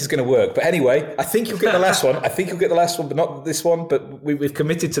 I don't think this is going to work. But anyway, I think you'll get the last one. But not this one. But we've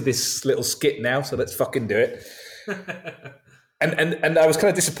committed to this little skit now, so let's fucking do it. And I was kind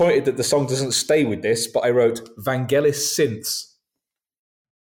of disappointed that the song doesn't stay with this, but I wrote Vangelis Synths.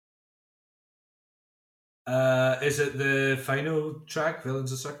 Is it the final track,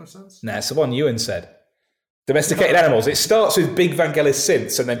 Villains of Circumstance? Nah, it's the one Ewan said. Domesticated Animals. It starts with big Vangelis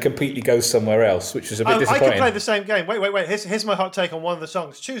synths and then completely goes somewhere else, which was a bit I disappointing. could play the same game. Wait. Here's my hot take on one of the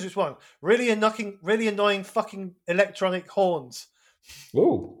songs. Choose which one. Really annoying fucking electronic horns.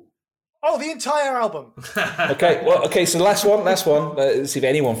 Ooh. Oh, the entire album. Okay, so last one. Let's see if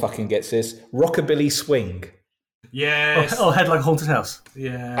anyone fucking gets this. Rockabilly Swing. Yes. Oh, Head Like a Haunted House.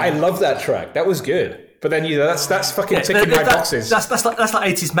 Yeah. I love that track. That was good. But then that's fucking ticking my boxes. That's like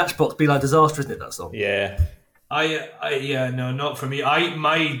 80s Matchbox Beeline Disaster, isn't it? That song. Yeah. No, not for me.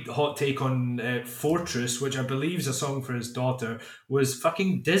 My hot take on Fortress, which I believe is a song for his daughter, was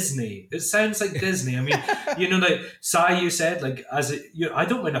fucking Disney. It sounds like Disney. I mean, like Sai, you said, like I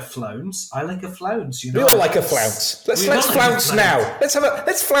don't want a flounce. I like a flounce. We all like a flounce. Let's flounce now.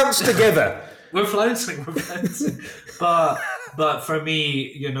 Let's flounce together. We're flouncing. But for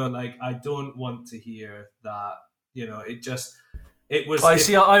me, like I don't want to hear that. It was.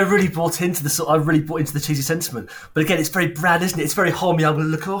 I really bought into the cheesy sentiment. But again, it's very Brad, isn't it? It's very homey. I'm going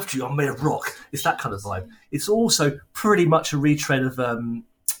to look after you. I'm made of rock. It's that kind of vibe. It's also pretty much a retread of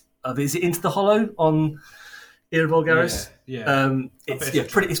is it Into the Hollow on Era Vulgaris? Yeah. It's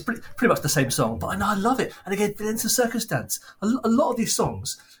pretty much the same song. But I love it. And again, Villains of Circumstance. A lot of these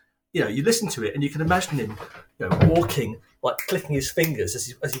songs, you listen to it and you can imagine him, walking, like clicking his fingers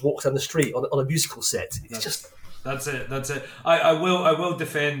as he walks down the street on a musical set. That's it. I will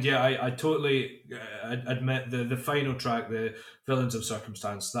defend. Yeah, I totally admit the final track, the Villains of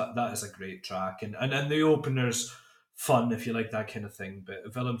Circumstance. That is a great track, and the opener's fun if you like that kind of thing.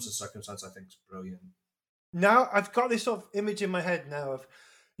 But Villains of Circumstance, I think, is brilliant. Now I've got this sort of image in my head now of,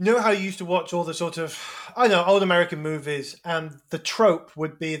 how you used to watch all the sort of, old American movies, and the trope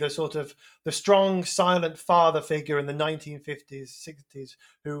would be the sort of the strong, silent father figure in the 1950s, 60s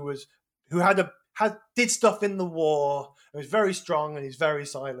who did stuff in the war, and was very strong, and he's very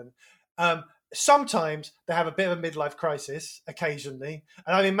silent. Sometimes they have a bit of a midlife crisis, occasionally,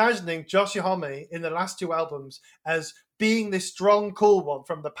 and I'm imagining Josh Homme in the last two albums as being this strong, cool one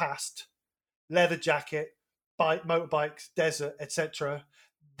from the past, leather jacket, motorbikes, desert, etc.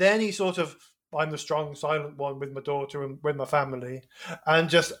 Then he sort of, I'm the strong, silent one with my daughter and with my family, and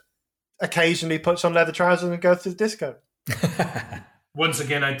just occasionally puts on leather trousers and goes to the disco. Once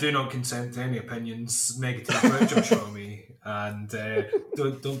again, I do not consent to any opinions negative about Josh Homme, and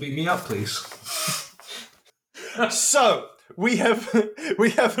don't beat me up, please. So we have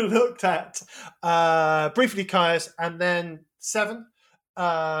looked at briefly Caius and then 7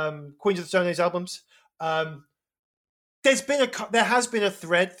 Queens of the Stone Age albums. There has been a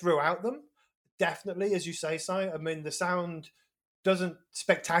thread throughout them, definitely, as you say, Si. I mean, the sound doesn't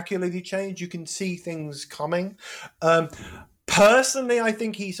spectacularly change. You can see things coming. Personally, I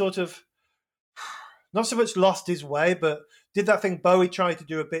think he sort of not so much lost his way, but did that thing Bowie tried to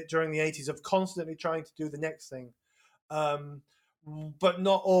do a bit during the 80s of constantly trying to do the next thing, but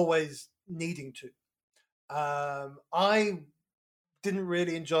not always needing to. I didn't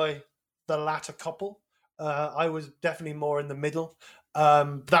really enjoy the latter couple. I was definitely more in the middle.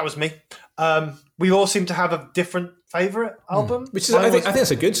 That was me. We all seem to have a different favourite album. Which is, I think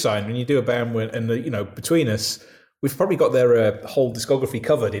that's a good sign when you do a band between us, we've probably got their whole discography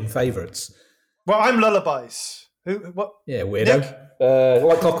covered in favourites. Well, I'm Lullabies. What? Yeah, weirdo.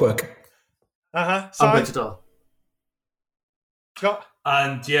 Like Clockwork. I'm Richard. Scott?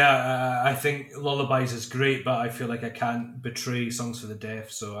 And yeah, I think Lullabies is great, but I feel like I can't betray Songs for the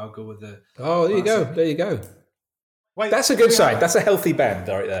Deaf, so I'll go with the... Oh, there you go. Wait, that's a good sign. That's a healthy band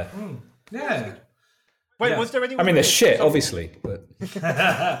right there. Yeah. Wait, was there anyone... I mean, they're shit, obviously. But...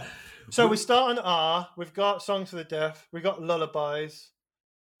 So we start on R. We've got Songs for the Deaf. We've got Lullabies.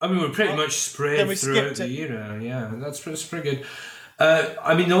 I mean, we're pretty much spread throughout the era. Yeah, that's pretty good.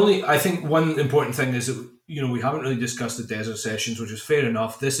 I think one important thing is that, we haven't really discussed the Desert Sessions, which is fair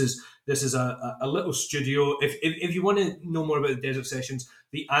enough. This is a little studio. If you want to know more about the Desert Sessions,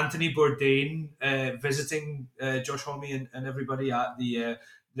 the Anthony Bourdain visiting Josh Homme and everybody at the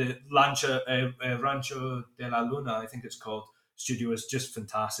Rancho de la Luna, I think it's called, studio is just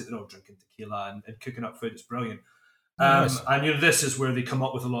fantastic. They're all drinking tequila and cooking up food. It's brilliant. Nice. And this is where they come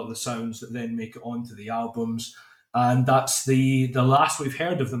up with a lot of the sounds that then make it onto the albums. And that's the last we've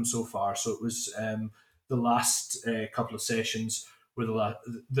heard of them so far. So it was the last couple of sessions were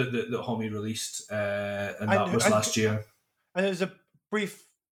that Homme released, and that was last year. And there's a brief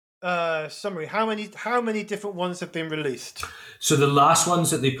summary. How many different ones have been released? So the last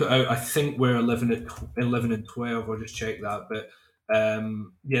ones that they put out, I think, were 11 and 12. I'll just check that, but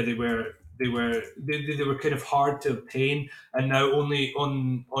they were kind of hard to obtain, and now only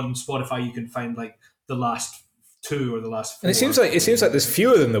on Spotify you can find like the last 2 or the last 4. And it seems like there's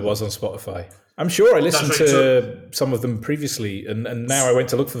fewer than there was on Spotify. I'm sure I listened to some of them previously, and now I went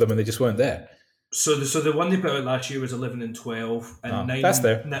to look for them and they just weren't there. So the one they put out last year was 11 and 12, and 9, that's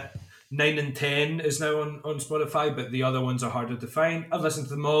there. 9 and 10 is now on Spotify, but the other ones are harder to find. I've listened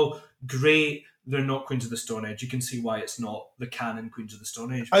to them all. Great. They're not Queens of the Stone Age. You can see why it's not the canon Queens of the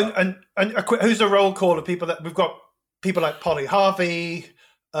Stone Age. And who's the roll call of people that we've got? People like Polly Harvey.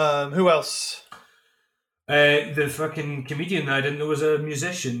 Who else? The fucking comedian that I didn't know was a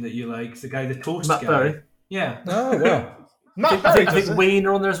musician that you like. The guy, the toast Matt guy. Berry. Yeah. Oh, wow. Matt I Berry. think Ween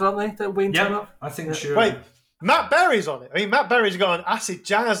are on there as well, aren't they? Don't Ween turn up? I think sure. Wait, Matt Berry's on it. I mean, Matt Berry's got an acid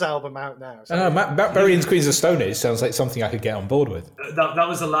jazz album out now. So. I don't know, Matt Berry and Queens of Stone Age sounds like something I could get on board with. That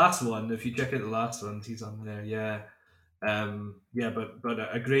was the last one. If you check out the last one, he's on there. Yeah. But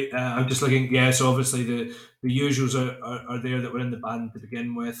a great. I'm just looking. Yeah, so obviously the usuals are there that were in the band to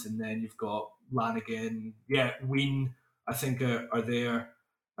begin with, and then you've got Lanigan. Yeah, Ween. I think are there.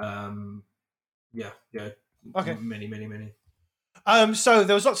 Okay. Many. So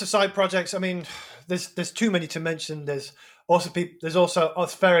there was lots of side projects. I mean, there's too many to mention. There's also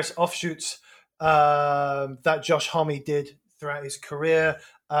various offshoots that Josh Homme did throughout his career.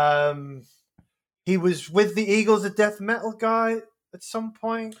 He was with the Eagles, the death metal guy, at some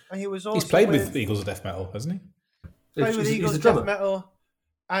point, and he was also He's played with the Eagles of Death Metal, hasn't he? Played with He's Eagles a of Death drummer. Metal,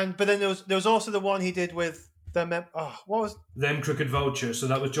 but then there was also the one he did with them. What was Them Crooked Vulture. So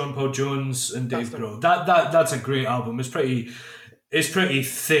that was John Paul Jones and Dave That's the Grohl. That's a great album. It's pretty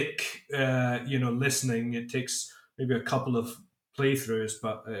thick. Listening. It takes maybe a couple of playthroughs,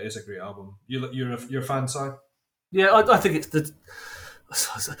 but it is a great album. You're a fan, Si? Yeah, I think it's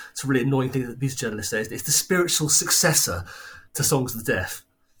a really annoying thing that these journalists say. It's the spiritual successor to Songs of the Deaf.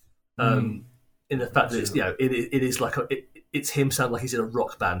 In the fact that it's, it is like it's him sounding like he's in a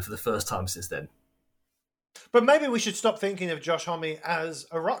rock band for the first time since then. But maybe we should stop thinking of Josh Homme as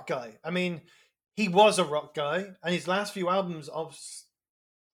a rock guy. I mean, he was a rock guy, and his last few albums are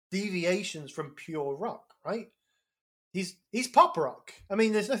deviations from pure rock, right? He's pop rock. I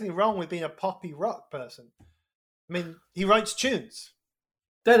mean, there's nothing wrong with being a poppy rock person. I mean, he writes tunes.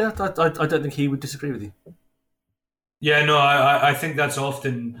 Yeah, I don't think he would disagree with you. Yeah, no, I think that's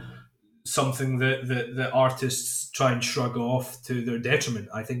often something that artists try and shrug off to their detriment.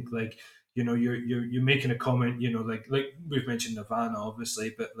 I think you're making a comment, like we've mentioned Nirvana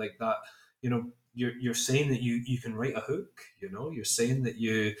obviously, but like that, you're saying that you can write a hook, you're saying that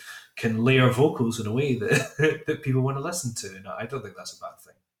you can layer vocals in a way that that people want to listen to, and I don't think that's a bad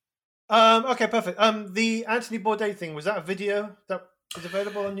thing. Okay, perfect. The Anthony Bourdain thing, was that a video that is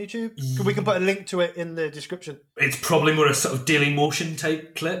available on YouTube? We can put a link to it in the description. It's probably more a sort of Daily Motion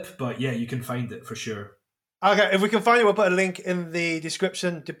type clip, but yeah, you can find it for sure. Okay, if we can find it, we'll put a link in the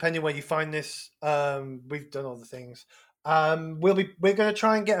description, depending where you find this. We've done all the things. We're going to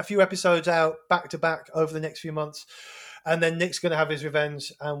try and get a few episodes out back to back over the next few months, and then Nick's going to have his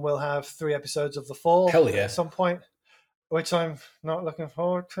revenge, and we'll have 3 episodes of The Fall. Hell yeah. At some point, which I'm not looking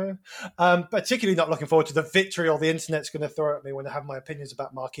forward to. Particularly not looking forward to the vitriol the internet's going to throw at me when I have my opinions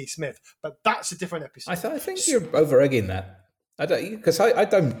about Marquis Smith. But that's a different episode. I think you're over egging that. I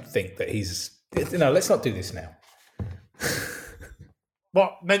don't think that he's. Let's not do this now.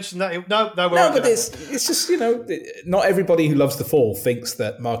 What? Mention that? No, but it's just not everybody who loves The Fall thinks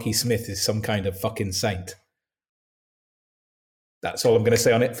that Marquis Smith is some kind of fucking saint. That's all I'm going to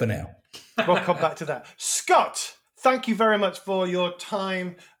say on it for now. We'll come back to that. Scott, thank you very much for your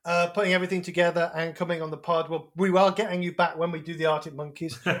time putting everything together and coming on the pod. We are getting you back when we do the Arctic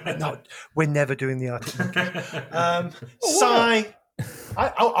Monkeys. No, we're never doing the Arctic Monkeys. Si,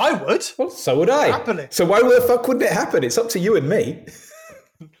 I would. Well, so would I. Happily. So why the fuck wouldn't it happen? It's up to you and me.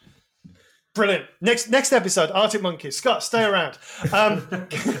 Brilliant. Next episode, Arctic Monkeys. Scott, stay around. And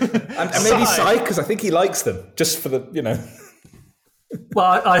maybe Si, because I think he likes them, just for the.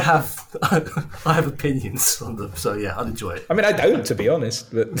 Well, I have opinions on them, so yeah, I'll enjoy it. I mean, I don't, to be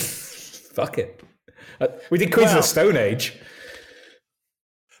honest, but fuck it. We did Queens of the Stone Age.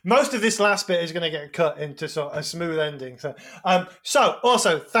 Most of this last bit is going to get cut into sort of a smooth ending. So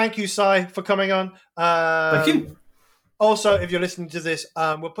also, thank you, Si, for coming on. Thank you. Also, if you're listening to this,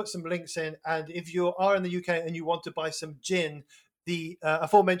 we'll put some links in. And if you are in the UK and you want to buy some gin, the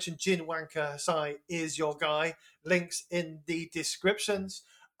aforementioned gin wanker Si is your guy. Links in the descriptions.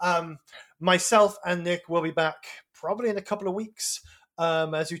 Myself and Nick will be back probably in a couple of weeks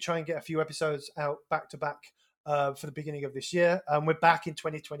as we try and get a few episodes out back to back for the beginning of this year. We're back in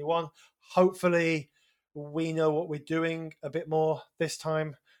 2021. Hopefully, we know what we're doing a bit more this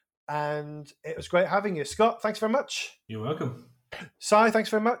time. And it was great having you. Scott, thanks very much. You're welcome. Si, thanks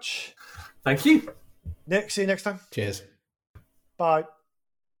very much. Thank you. Nick, see you next time. Cheers. Bye.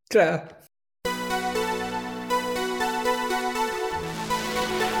 Ta.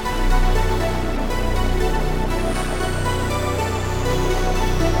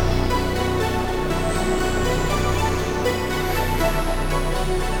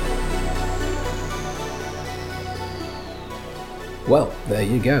 Well, there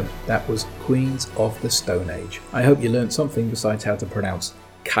you go. That was Queens of the Stone Age. I hope you learned something besides how to pronounce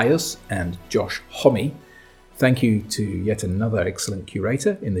Caius and Josh Homme. Thank you to yet another excellent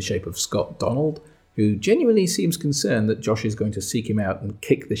curator in the shape of Scott Donald, who genuinely seems concerned that Josh is going to seek him out and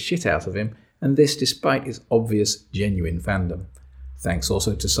kick the shit out of him, and this despite his obvious, genuine fandom. Thanks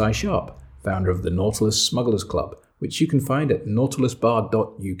also to Cy Sharp, founder of the Nautilus Smugglers Club, which you can find at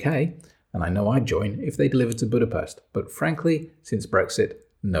nautilusbar.uk, and I know I'd join if they delivered to Budapest, but frankly, since Brexit,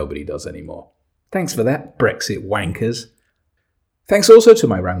 nobody does anymore. Thanks for that, Brexit wankers. Thanks also to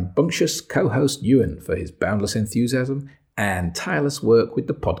my rambunctious co-host Ewan for his boundless enthusiasm and tireless work with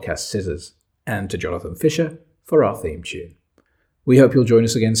the podcast Scissors, and to Jonathan Fisher for our theme tune. We hope you'll join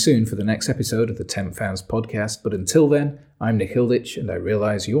us again soon for the next episode of the Temp Fans podcast, but until then, I'm Nick Hilditch, and I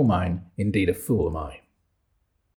realise you're mine, indeed a fool am I.